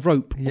call it the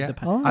rope. Yeah. Of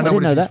the Oh, I I know didn't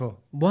what know it's that. for.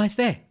 Why is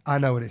there? I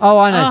know what it's Oh,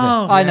 I know,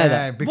 Oh. sir. I know Yeah,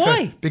 that. because,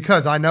 Why?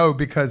 Because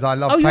I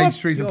love Oh, you're a-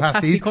 pastries you're and a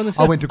pasty pasties.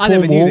 connoisseur? I went to I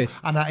never knew Cornwall this.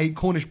 and I ate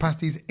Cornish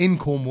pasties in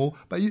Cornwall.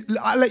 But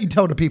I'll let you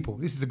tell the people.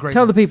 This is a great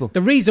Tell one. the people.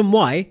 The reason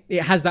why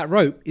it has that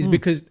rope is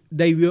because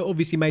they were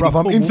obviously made. Bruv, in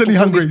I'm Cornwall instantly for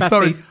hungry. Cornish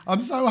Sorry. pasties.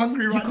 I'm so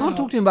hungry right You now. can't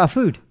talk to him about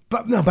food.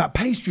 But no, about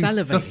pastries.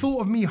 Salivating. The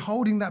thought of me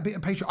holding that bit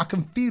of pastry, I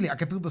can feel it. I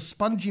can feel the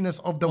sponginess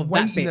of the Of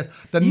that bit. weightiness,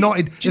 the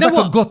knotted. Do It's you know like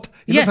what? a gut.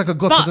 It looks like a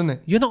gut, but doesn't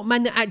it? You're not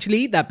meant to actually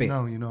eat that bit.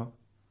 No, you're not.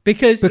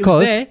 Because it Because?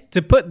 was there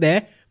to put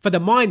there for the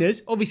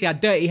miners. Obviously,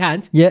 had dirty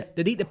hands. Yeah.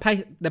 They'd eat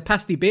the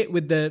pasty bit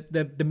with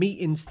the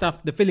meat and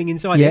stuff, the filling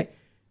inside Yeah. it.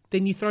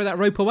 Then you throw that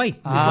rope away. It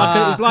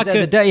Ah, was like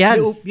the a dirty hands.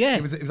 little- yeah.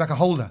 It was like a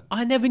holder.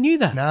 I never knew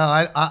that. No,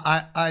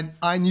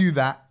 I knew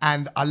that,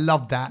 and I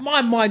loved that.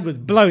 My mind was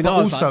blown. But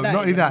I was also, like, that not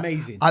only is that,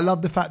 amazing. I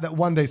love the fact that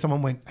one day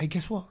someone went, "Hey,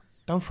 guess what?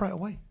 Don't throw it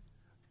away.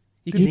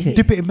 You can Eat it.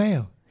 Dip it in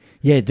mayo."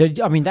 Yeah,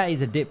 I mean that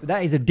is a dip.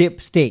 That is a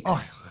dip stick.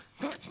 Oh,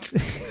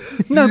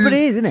 No, but it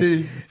is, isn't it?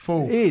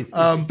 beautiful. It is.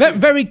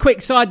 Very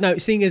quick side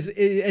note, seeing as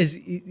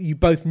you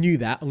both knew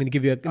that, I'm going to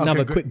give you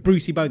another good. quick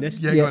Brucey bonus.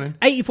 Yeah, Yeah. go on in.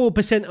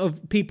 84%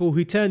 of people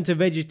who turn to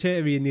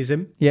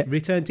vegetarianism Yeah.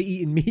 return to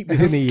eating meat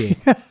within a year.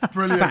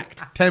 Brilliant.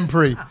 Fact.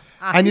 Temporary.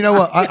 And you know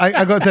what?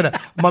 I got to say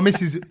that. My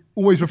missus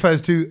always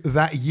refers to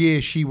that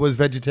year she was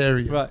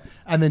vegetarian. Right.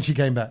 And then she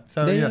came back.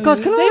 So, yeah. Guys,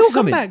 can I They ask all come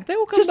something? back. They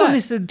all come Just on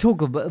back. this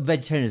talk of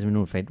vegetarianism and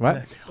all that,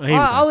 right? Oh, here we go.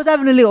 I was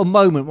having a little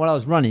moment while I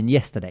was running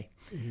yesterday,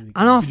 and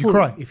I Did thought, you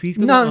cry? If he's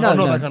no, gonna, no, I'm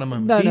not no, that kind of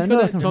moment. no, If no, he's no,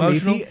 gonna- that kind of Tommy,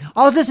 moment. if he-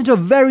 I was listening to a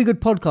very good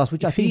podcast,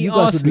 which I if think he you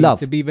guys asked would me love.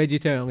 to be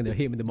vegetarian, I'm going to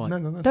hit him with the mic.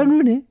 No, that's Don't all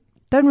right. ruin it.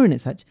 Don't ruin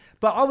it, Sach.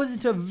 But I was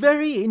into a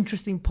very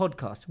interesting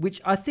podcast,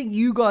 which I think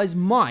you guys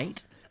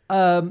might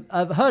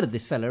have heard of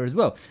this fella as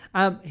well.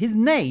 His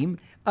name,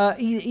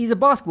 he's a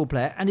basketball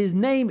player, and his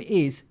name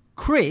is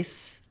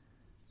Chris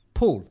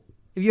Paul.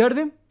 Have you heard of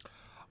him?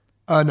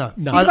 No.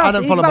 I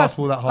don't follow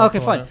basketball that hard.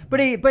 Okay, fine.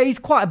 But he's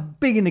quite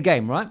big in the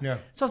game, right? Yeah.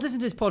 So I was listening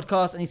to his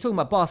podcast and he's talking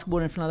about basketball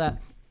and everything like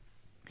that.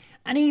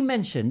 And he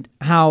mentioned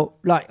how,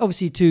 like,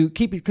 obviously to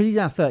keep it, because he's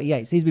now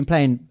 38, so he's been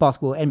playing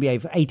basketball,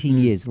 NBA for 18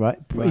 years, right?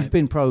 He's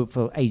been pro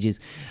for ages.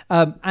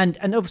 And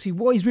obviously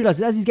what he's realised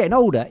is as he's getting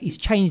older, he's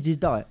changed his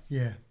diet.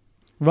 Yeah.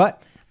 Right?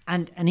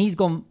 And he's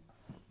gone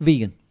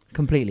vegan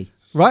completely.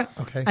 Right?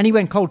 Okay. And he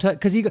went cold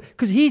turkey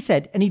because he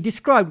said, and he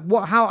described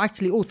how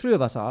actually all three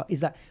of us are, is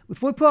that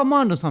if we put our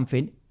mind on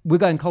something, we're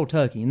going cold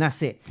turkey, and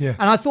that's it. Yeah.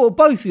 And I thought of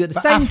both of you at the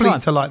same time.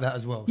 Athletes are like that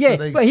as well. Yeah,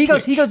 so but he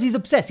goes, he's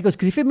obsessed. He goes,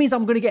 because if it means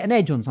I'm going to get an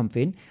edge on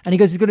something, and he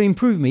goes, it's going to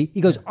improve me. He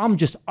goes, I'm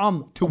to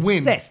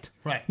obsessed.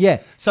 Win. Right.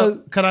 Yeah. So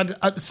can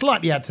I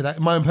slightly add to that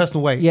in my own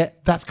personal way? Yeah.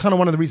 That's kind of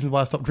one of the reasons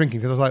why I stopped drinking,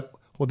 because I was like,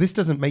 well, this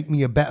doesn't make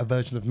me a better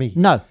version of me.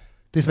 No.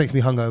 This makes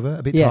me hungover,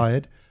 a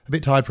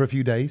bit tired for a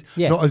few days.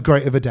 Yeah. Not as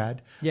great of a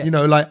dad. Yeah. You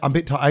know, like I'm a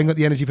bit tired. I ain't got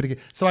the energy for the game.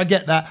 So I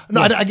get that.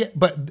 No, I get,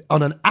 but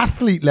on an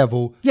athlete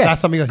level,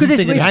 that's something because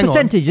it's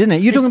percentage, isn't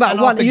it? You're talking about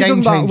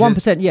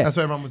 1%. Yeah. That's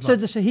what everyone was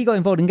like. So he got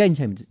involved in Game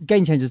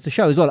Changers, the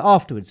show as well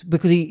afterwards,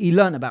 because he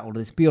learned about all of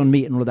this Beyond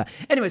Meat and all of that.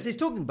 Anyway, so he's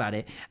talking about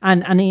it,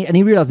 and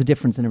he realised the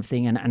difference and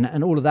everything,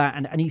 and all of that,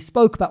 and he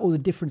spoke about all the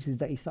differences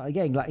that he started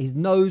getting, like his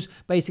nose,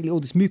 basically all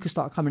this mucus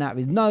started coming out of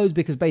his nose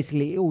because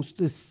basically all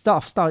the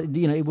stuff started,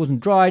 it wasn't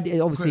dried.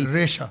 It obviously,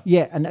 Resha.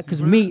 Yeah, and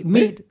because meat.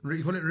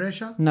 You call it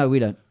resha? No, we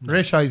don't.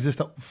 Resha is just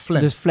a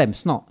phlegm. Just phlegm,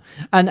 snot,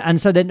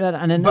 and so then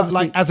but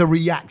like as a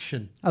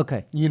reaction.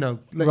 Okay.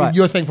 Like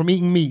you're saying from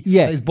eating meat,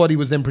 his body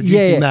was then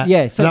producing that.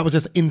 Yeah. So that was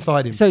just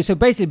inside him. So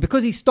basically,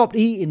 because he stopped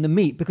eating the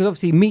meat, because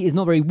obviously meat is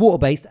not very water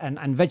based,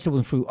 and vegetables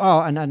and fruit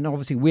are, and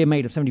obviously we're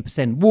made of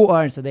 70%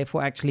 water, and so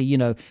therefore actually,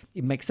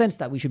 it makes sense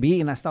that we should be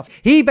eating that stuff.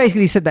 He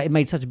basically said that it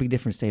made such a big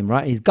difference to him,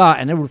 right? His gut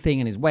and everything,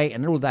 and his weight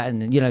and all that,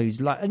 and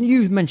he's like, and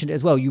you've mentioned it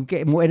as well. You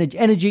get more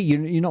energy.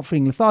 You're not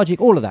feeling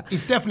lethargic. All of that.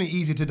 It's definitely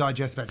easy to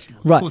digest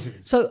vegetables. Right. Of course it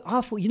is. So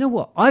I thought, you know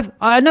what?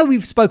 I know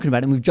we've spoken about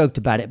it and we've joked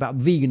about it, about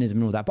veganism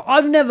and all that, but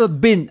I've never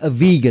been a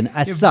vegan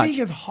as such.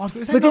 Vegan's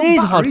hardcore. But it is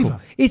hardcore.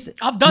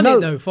 I've done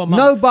it though for a month.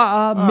 No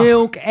butter,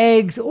 milk,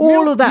 eggs,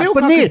 all of that. Milk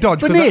I could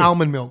dodge because of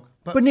almond milk.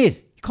 Paneer.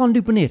 You can't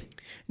do paneer.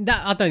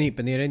 That I don't eat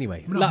paneer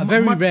anyway.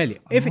 Very rarely.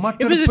 If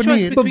there's a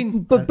choice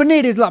between, but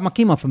paneer is like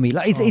makima for me.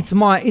 Like it's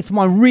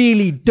my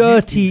really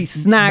dirty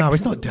snack. No,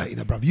 it's not dirty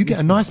though, bruv. You get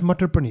a nice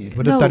mutter paneer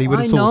with with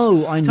a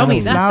sauce. I know. Tell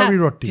me Flowery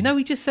roti. Do you know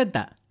he just said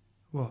that?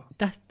 What?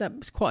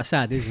 That's quite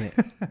sad, isn't it?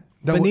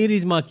 Paneer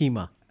is my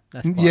keema.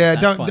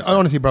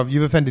 Honestly, bruv,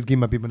 you've offended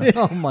Gima people now.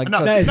 Oh my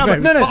god! No,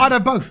 but I'd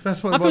have both.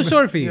 That's what I feel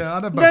sorry for you. Yeah,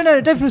 I'd have both. No,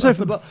 don't feel sorry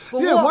for me.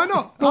 Why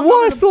not? But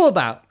what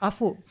I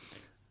thought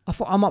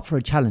I'm up for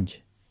a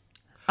challenge.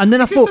 And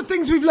then I thought, the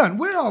things we've learned.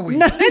 Where are we?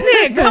 No,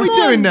 what are we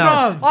doing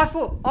now? I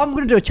thought I'm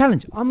going to do a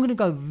challenge. I'm going to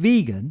go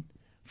vegan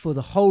for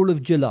the whole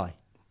of July.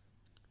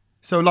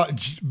 So like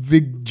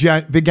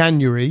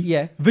veganuary.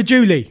 Yeah.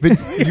 Vajuli.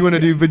 You want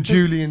to do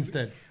Vajuli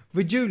instead?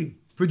 Vajuli.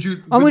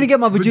 I'm going to get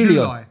my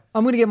Vajuli on.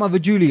 I'm going to get my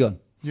Vajuli on.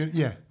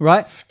 Yeah.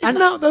 Right? Isn't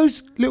that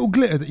those little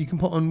glitter that you can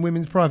put on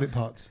women's private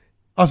parts?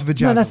 That's a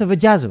vajazzle. No, that's a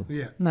vajazzle.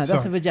 Yeah. No,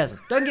 that's a vajazzle.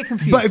 Don't get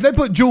confused. But if they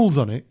put jewels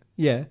on it,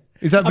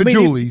 is that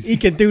vajulies? He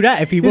can do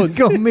that if he wants. It's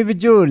got me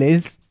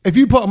vajulies. If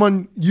you put them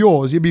on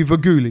yours, you'd be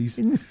vagulies.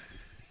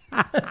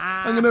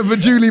 I'm going to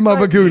vajuli my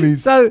vagulies.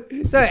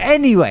 So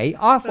anyway,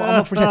 I thought I'm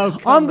up for a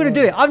challenge. I'm going to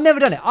do it. I've never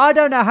done it. I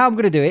don't know how I'm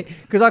going to do it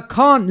because I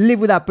can't live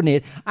without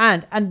paneer.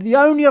 And the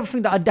only other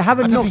thing that I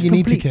haven't. I don't think you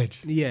need to, Kej.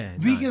 Yeah,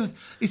 vegans.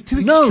 It's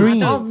too extreme.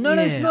 No,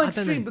 it's not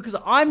extreme because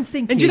I'm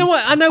thinking. And do you know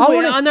what? I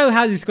know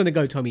how this is going to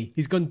go, Tommy.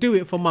 He's going to do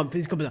it for a month.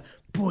 He's going to be like,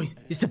 boys,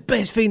 it's the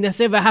best thing that's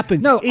ever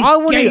happened. No, it's I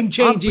want game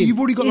changing. But you've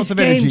already got lots of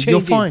energy. You're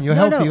fine. You're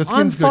healthy. Your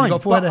skin's good. You've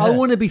got full head of hair. I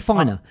want to be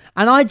finer,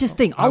 and I just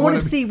think I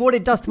want to see what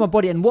it does to my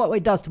body and what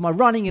it does to my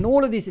running and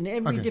all of this and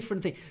every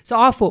different thing. So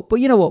I thought, but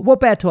you know what? What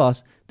better to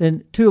ask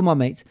than two of my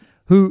mates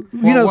who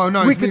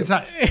it's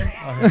that.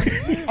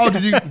 Oh,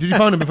 did you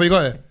phone them before you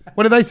got here?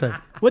 What did they say?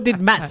 What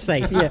did Matt say?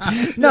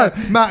 No,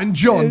 Matt and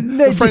John,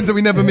 the friends that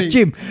we never meet.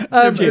 Jim.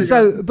 But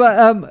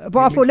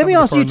I thought, let me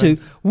ask you two: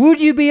 would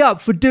you be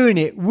up for doing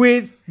it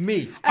with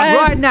me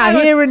right now,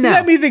 here and now?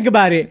 Let me think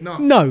about it.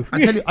 No.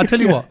 I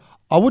tell you what.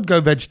 I would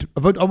go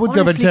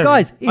vegetarian.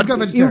 Guys, I'd go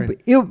vegetarian.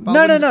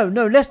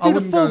 No. Let's do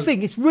the full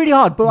thing. It's really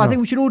hard, but I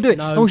think we should all do it.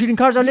 And we should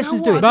encourage our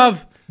listeners to do it.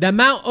 Bruv, the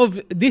amount of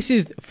this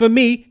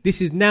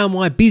is now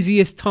my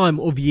busiest time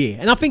of year,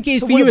 and I think it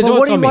is for you as well,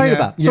 what are you Tommy. worried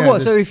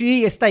about? So if you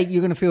eat a steak,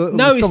 you're going to feel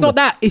no. It's not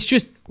that. It's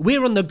just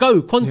we're on the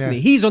go constantly.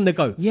 Yeah. He's on the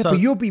go. Yeah, but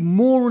you'll be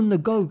more on the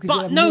go.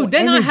 But no,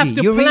 then I have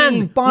to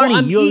plan what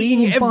I'm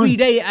eating every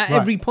day at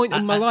every point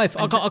in my life.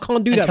 I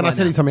can't do that. Can I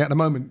tell you something at the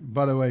moment?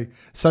 By the way,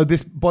 so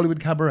this Bollywood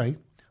cabaret.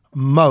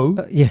 Mo,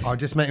 I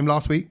just met him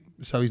last week,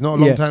 so he's not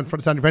a long-time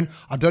standing friend.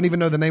 I don't even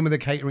know the name of the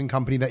catering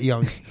company that he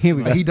owns.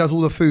 But he does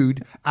all the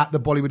food at the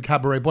Bollywood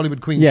Cabaret,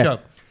 Bollywood Queen show.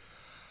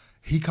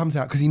 He comes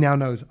out because he now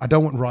knows, I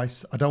don't want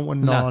rice, I don't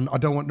want naan, I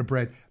don't want the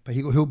bread, but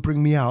he'll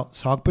bring me out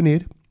Sag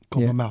paneer,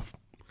 got my mouth.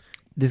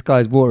 This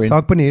guy's boring.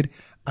 Sag paneer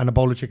and a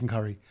bowl of chicken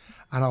curry.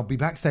 And I'll be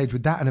backstage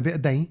with that and a bit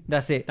of dane.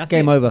 That's it. That's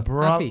Game it. over.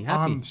 Bro, Happy.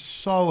 I'm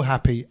so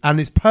happy. And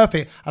it's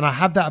perfect. And I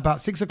have that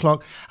about 6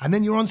 o'clock. And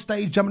then you're on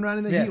stage jumping around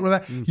in the heat.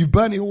 Whatever. You've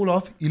burnt it all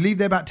off. You leave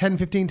there about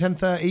 10:15,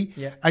 10:30.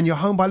 Yeah. And you're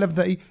home by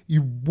 11:30.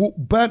 You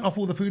burnt off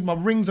all the food. My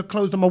rings are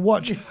closed on my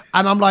watch.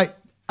 And I'm like,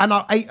 and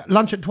I ate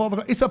lunch at 12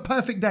 o'clock. It's a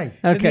perfect day.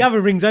 And the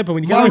other ring's open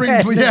when you My go.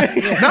 rings,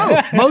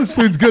 No, most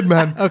food's good,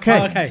 man. Okay.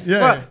 Oh, okay. Yeah.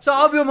 Right, so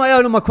I'll be on my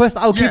own on my quest.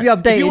 I'll keep you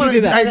updated. If, you wanna,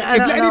 do that. if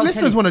And any I'll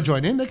listeners tell want to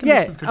join in, they can. you.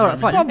 Listeners Yeah, can all right,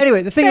 join in. fine.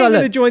 Anyway, the thing I They're going to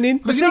learned. join in.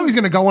 Because you know he's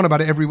going to go on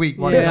about it every week.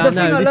 While The he's thing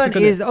out. I this learned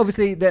is is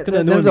obviously that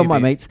gonna those annoy are me my a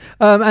bit. mates.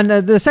 And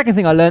the second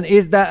thing I learned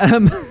is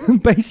that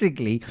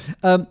basically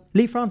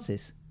Lee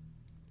Francis.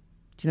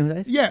 Do you know who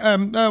that is?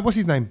 Yeah, what's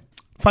his name?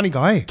 Funny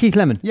guy. Keith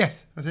Lemon.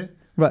 Yes, that's it.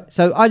 Right.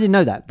 So I didn't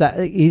know that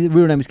his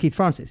real name is Keith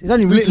Francis. It's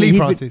only recently Lee he's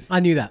Francis. I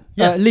knew that.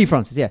 Yeah. Lee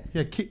Francis. Yeah.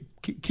 Yeah,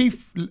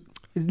 Keith.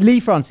 Lee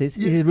Francis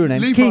is his real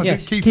name. Lee Keith,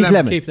 Francis. Keith Keith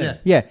Lemon. Keith Lemon.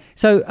 Yeah.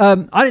 So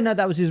I didn't know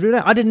that was his real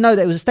name. I didn't know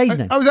that it was a stage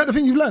name. Oh, is that the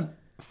thing you've learned?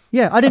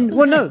 Yeah. I didn't.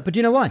 Well, no. But do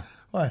you know why?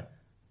 Why?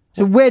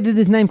 So where did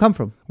this name come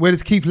from? Where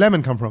does Keith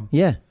Lemon come from?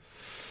 Yeah.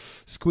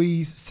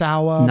 Squeeze,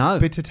 sour, No.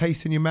 bitter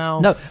taste in your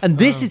mouth. No. And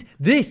this is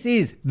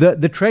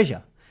the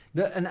treasure.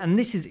 And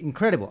this is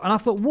incredible. And I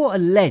thought, what a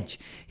ledge.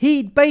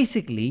 He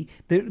basically,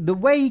 the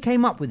way he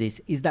came up with this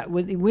is that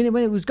when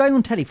it was going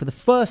on telly for the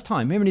first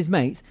time, him and his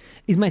mates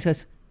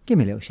goes, give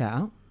me a little shout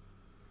out.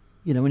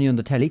 You know, when you're on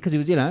the telly, because he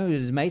was, it was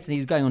his mates and he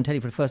was going on telly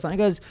for the first time. He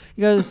goes,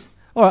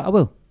 all right, I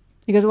will.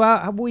 He goes,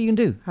 well, what are you going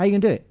to do? How are you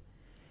going to do it?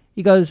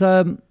 He goes,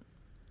 I'll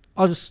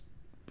just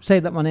say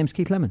that my name's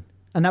Keith Lemon.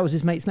 And that was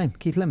his mate's name,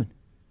 Keith Lemon.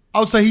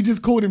 Oh, so he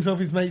just called himself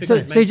his mate. So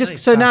his he mate's just name.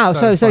 so now That's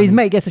so so his funny.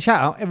 mate gets a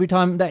shout out every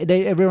time that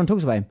everyone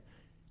talks about him.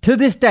 To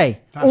this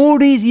day, That's all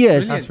these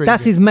years, brilliant. that's,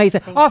 That's really his mate's.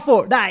 I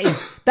thought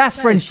that's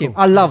friendship.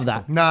 cool. I love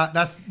that. Nah,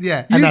 that's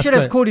yeah. You and that's should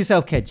have great. called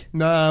yourself Kej.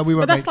 No, we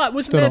were. But that's mates. like,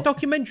 wasn't Still there a not.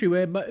 documentary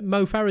where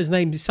Mo Farah's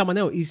named someone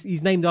else?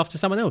 He's named after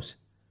someone else.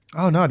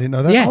 Oh no, I didn't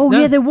know that. Yeah. Oh No.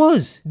 yeah, there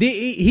was.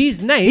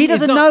 His name. He is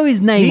doesn't not- know his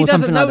name He or doesn't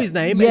something know like his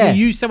that. name, Yeah. and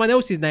he used someone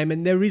else's name,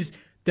 and there is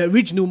the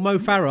original Mo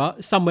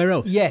Farah somewhere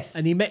else. Yes,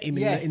 and he met him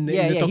in the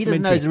yeah. documentary. He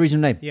doesn't know his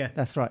original name. Yeah.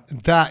 That's right.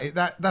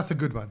 That's a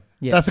good one.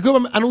 Yeah. That's a good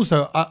one. And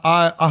also,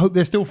 I hope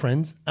they're still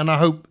friends, and I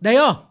hope They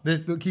are. there's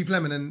Keith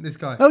Lemon and this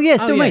guy. Oh yeah,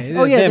 still yeah, mates. they're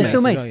Oh yeah, they're mates still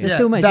as mates. well, They're yeah.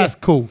 still mates. That's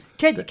cool.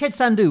 Kej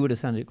Sandu would have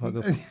sounded quite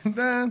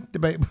good.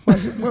 Debate.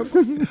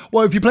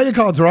 Well, if you play your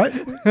cards right,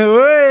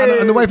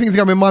 and the way things are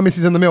going with my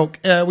missus and the milk,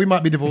 we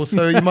might be divorced.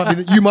 So you might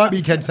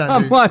be Kej I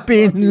Sandu. might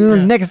be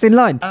next in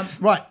line.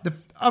 Right. The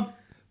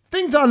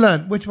things I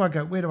learned. Where do I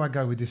go? Where do I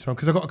go with this one?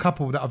 Because I've got a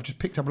couple that I've just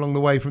picked up along the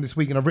way from this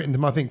week, and I've written to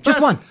my thing.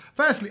 Just one.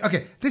 Firstly,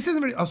 okay. This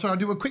isn't really. Oh, sorry. I'll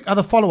do a quick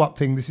other follow up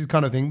thing. This is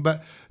kind of thing.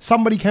 But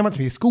somebody came up to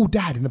me, a school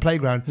dad in the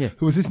playground,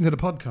 who was listening to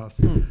the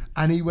podcast,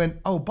 and he went,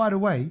 "Oh, by the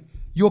way,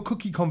 your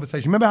cookie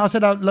conversation. Remember how I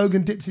said how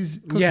Logan dips his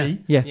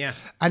cookie? Yeah.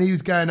 And he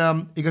was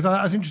going, he goes, oh,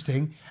 that's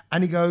interesting.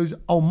 And he goes,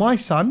 oh, my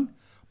son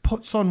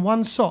puts on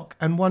one sock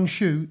and one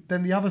shoe,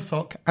 then the other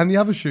sock and the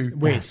other shoe.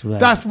 Weird.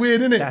 That's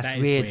weird, isn't it? That's That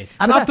is weird. weird.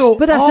 And But I thought,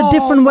 but that's a oh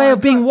different way my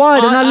of being God.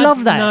 wired, and I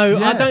love that. No,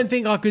 Yeah. I don't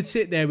think I could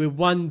sit there with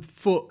one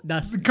foot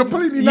that's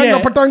Completely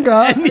nanga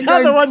patanga. and the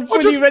other one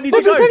fully ready to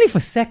But go. it's only for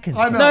seconds.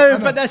 I know, No, I know.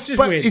 but that's just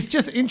but weird. it's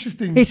just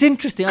interesting. It's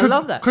interesting. I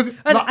love that. Like,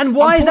 And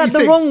why I'm is that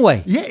the 46. wrong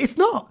way? Yeah, it's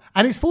not.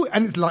 And it's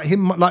like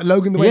him, like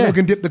Logan, the way Yeah.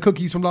 Logan dipped the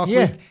cookies from last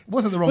Yeah. week. It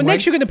wasn't the wrong Well, way.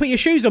 next you're going to put your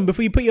shoes on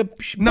before you put your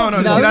No,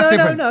 boxes no, on. see, that's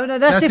different. No, that's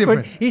That's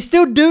different. different. He's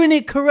still doing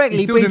it correctly,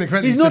 He's still but doing it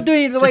correctly. he's It's not just-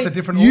 doing it the just way a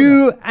different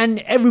you order. and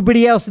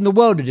everybody else in the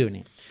world are doing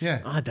it. Yeah.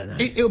 I don't know.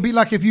 It'll be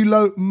like if you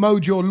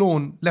mowed your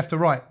lawn left to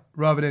right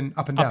rather than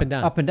up and down. Up and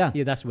down. Up and down.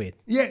 Yeah, that's weird.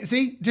 Yeah,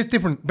 see, just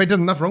different. But it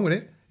doesn't nothing wrong with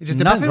it. It just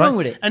Nothing depends, wrong right?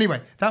 with it. Anyway,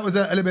 that was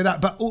a little bit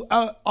of that. But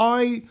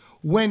I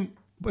went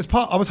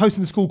I was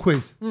hosting the school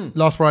quiz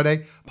last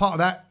Friday. Part of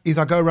that is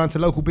I go around to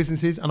local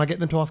businesses and I get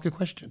them to ask a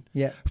question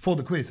for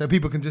the quiz, so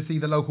people can just see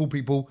the local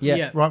people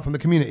right from the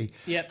community.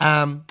 Yep.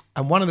 And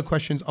one of the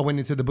questions I went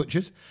into the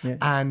butchers,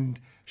 and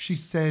she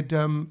said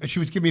she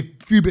was giving me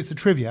a few bits of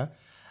trivia,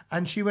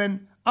 and she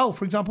went, "Oh,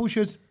 for example, she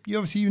goes,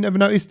 you never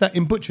noticed that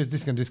in butchers,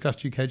 this is going to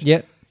discuss you, Kej.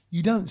 Yeah.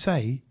 You don't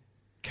say,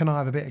 'Can I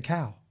have a bit of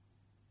cow?'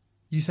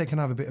 You say, 'Can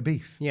I have a bit of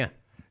beef?' Yeah.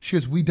 She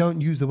goes, we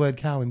don't use the word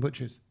cow in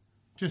butchers.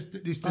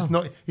 It's just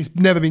not. It's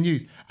never been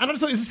used. And I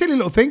just thought it's a silly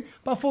little thing,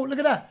 but I thought, look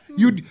at that.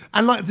 You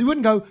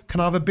wouldn't go, 'Can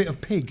I have a bit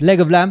of pig?' Leg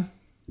of lamb.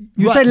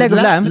 You Right, say leg of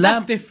lamb.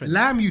 That's different.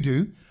 Lamb you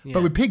do,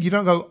 but with pig you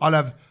don't go, 'I'll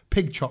have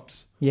pig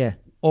chops,' Yeah.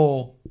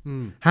 or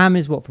Ham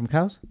is what, from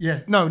cows?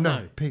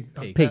 no, pig.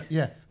 Pig.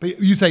 Yeah, but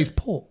you say it's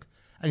pork,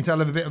 and you say, I'd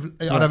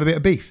have a bit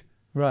of beef.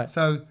 Right.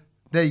 So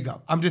there you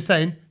go. I'm just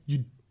saying,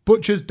 you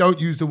butchers don't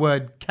use the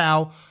word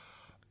cow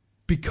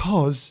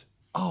because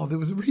there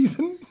was a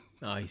reason.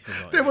 Oh, he's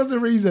forgotten. There was a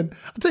reason.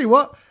 I'll tell you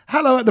what,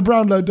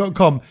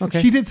 hello@thebrownload.com.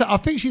 Okay. She did say, I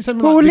think she sent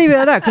me. Well, we'll leave it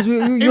at that because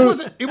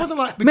it wasn't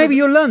like because maybe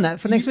you'll learn that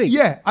for next week.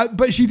 Yeah,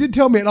 but she did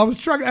tell me, and I was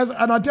struggling,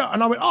 and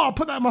I went, I'll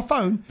put that in my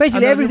phone.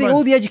 Basically, everything,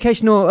 all the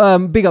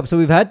educational big ups that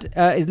we've had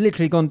is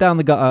literally gone down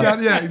the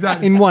gutter. Yeah,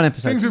 exactly. In one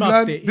episode. Things we've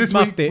learned this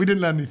week, we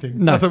didn't learn anything.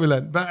 No. That's what we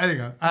learned. But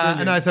anyway,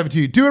 and now it's over to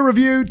you. Do a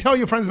review. Tell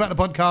your friends about the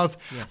podcast.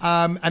 Yes.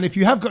 And if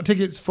you have got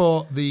tickets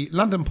for the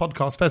London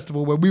Podcast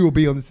Festival, where we will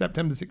be on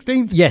September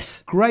 16th,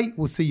 yes, great.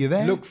 We'll see you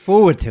there. Look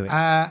forward to it.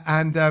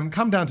 And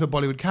come down to a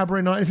Bollywood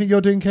cabaret night. Anything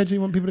you're doing, Kej?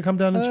 You want people to come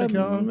down and check you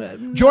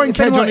out? Join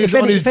Kej on his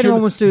Vijulis.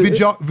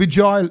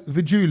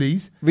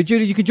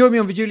 Vijulis, you can join me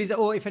on Vijulis,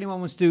 or if anyone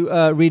wants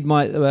to read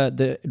my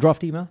the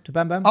draft email to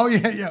Bam Bam. Oh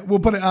yeah, we'll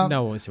put it up.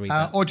 No one wants to read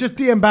that. Or just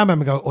DM Bam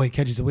Bam and go, "Oi,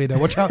 Kej is a weirdo.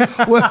 Watch out!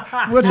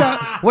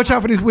 watch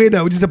out for this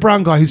weirdo, which is a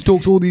brown guy who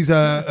stalks all these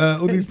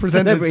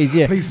presenters.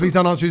 Yeah. Please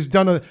don't answer.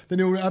 Then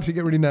he'll absolutely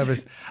get really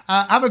nervous.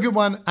 Have a good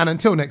one, and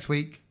until next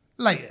week,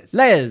 laters.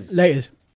 Layers. Laters.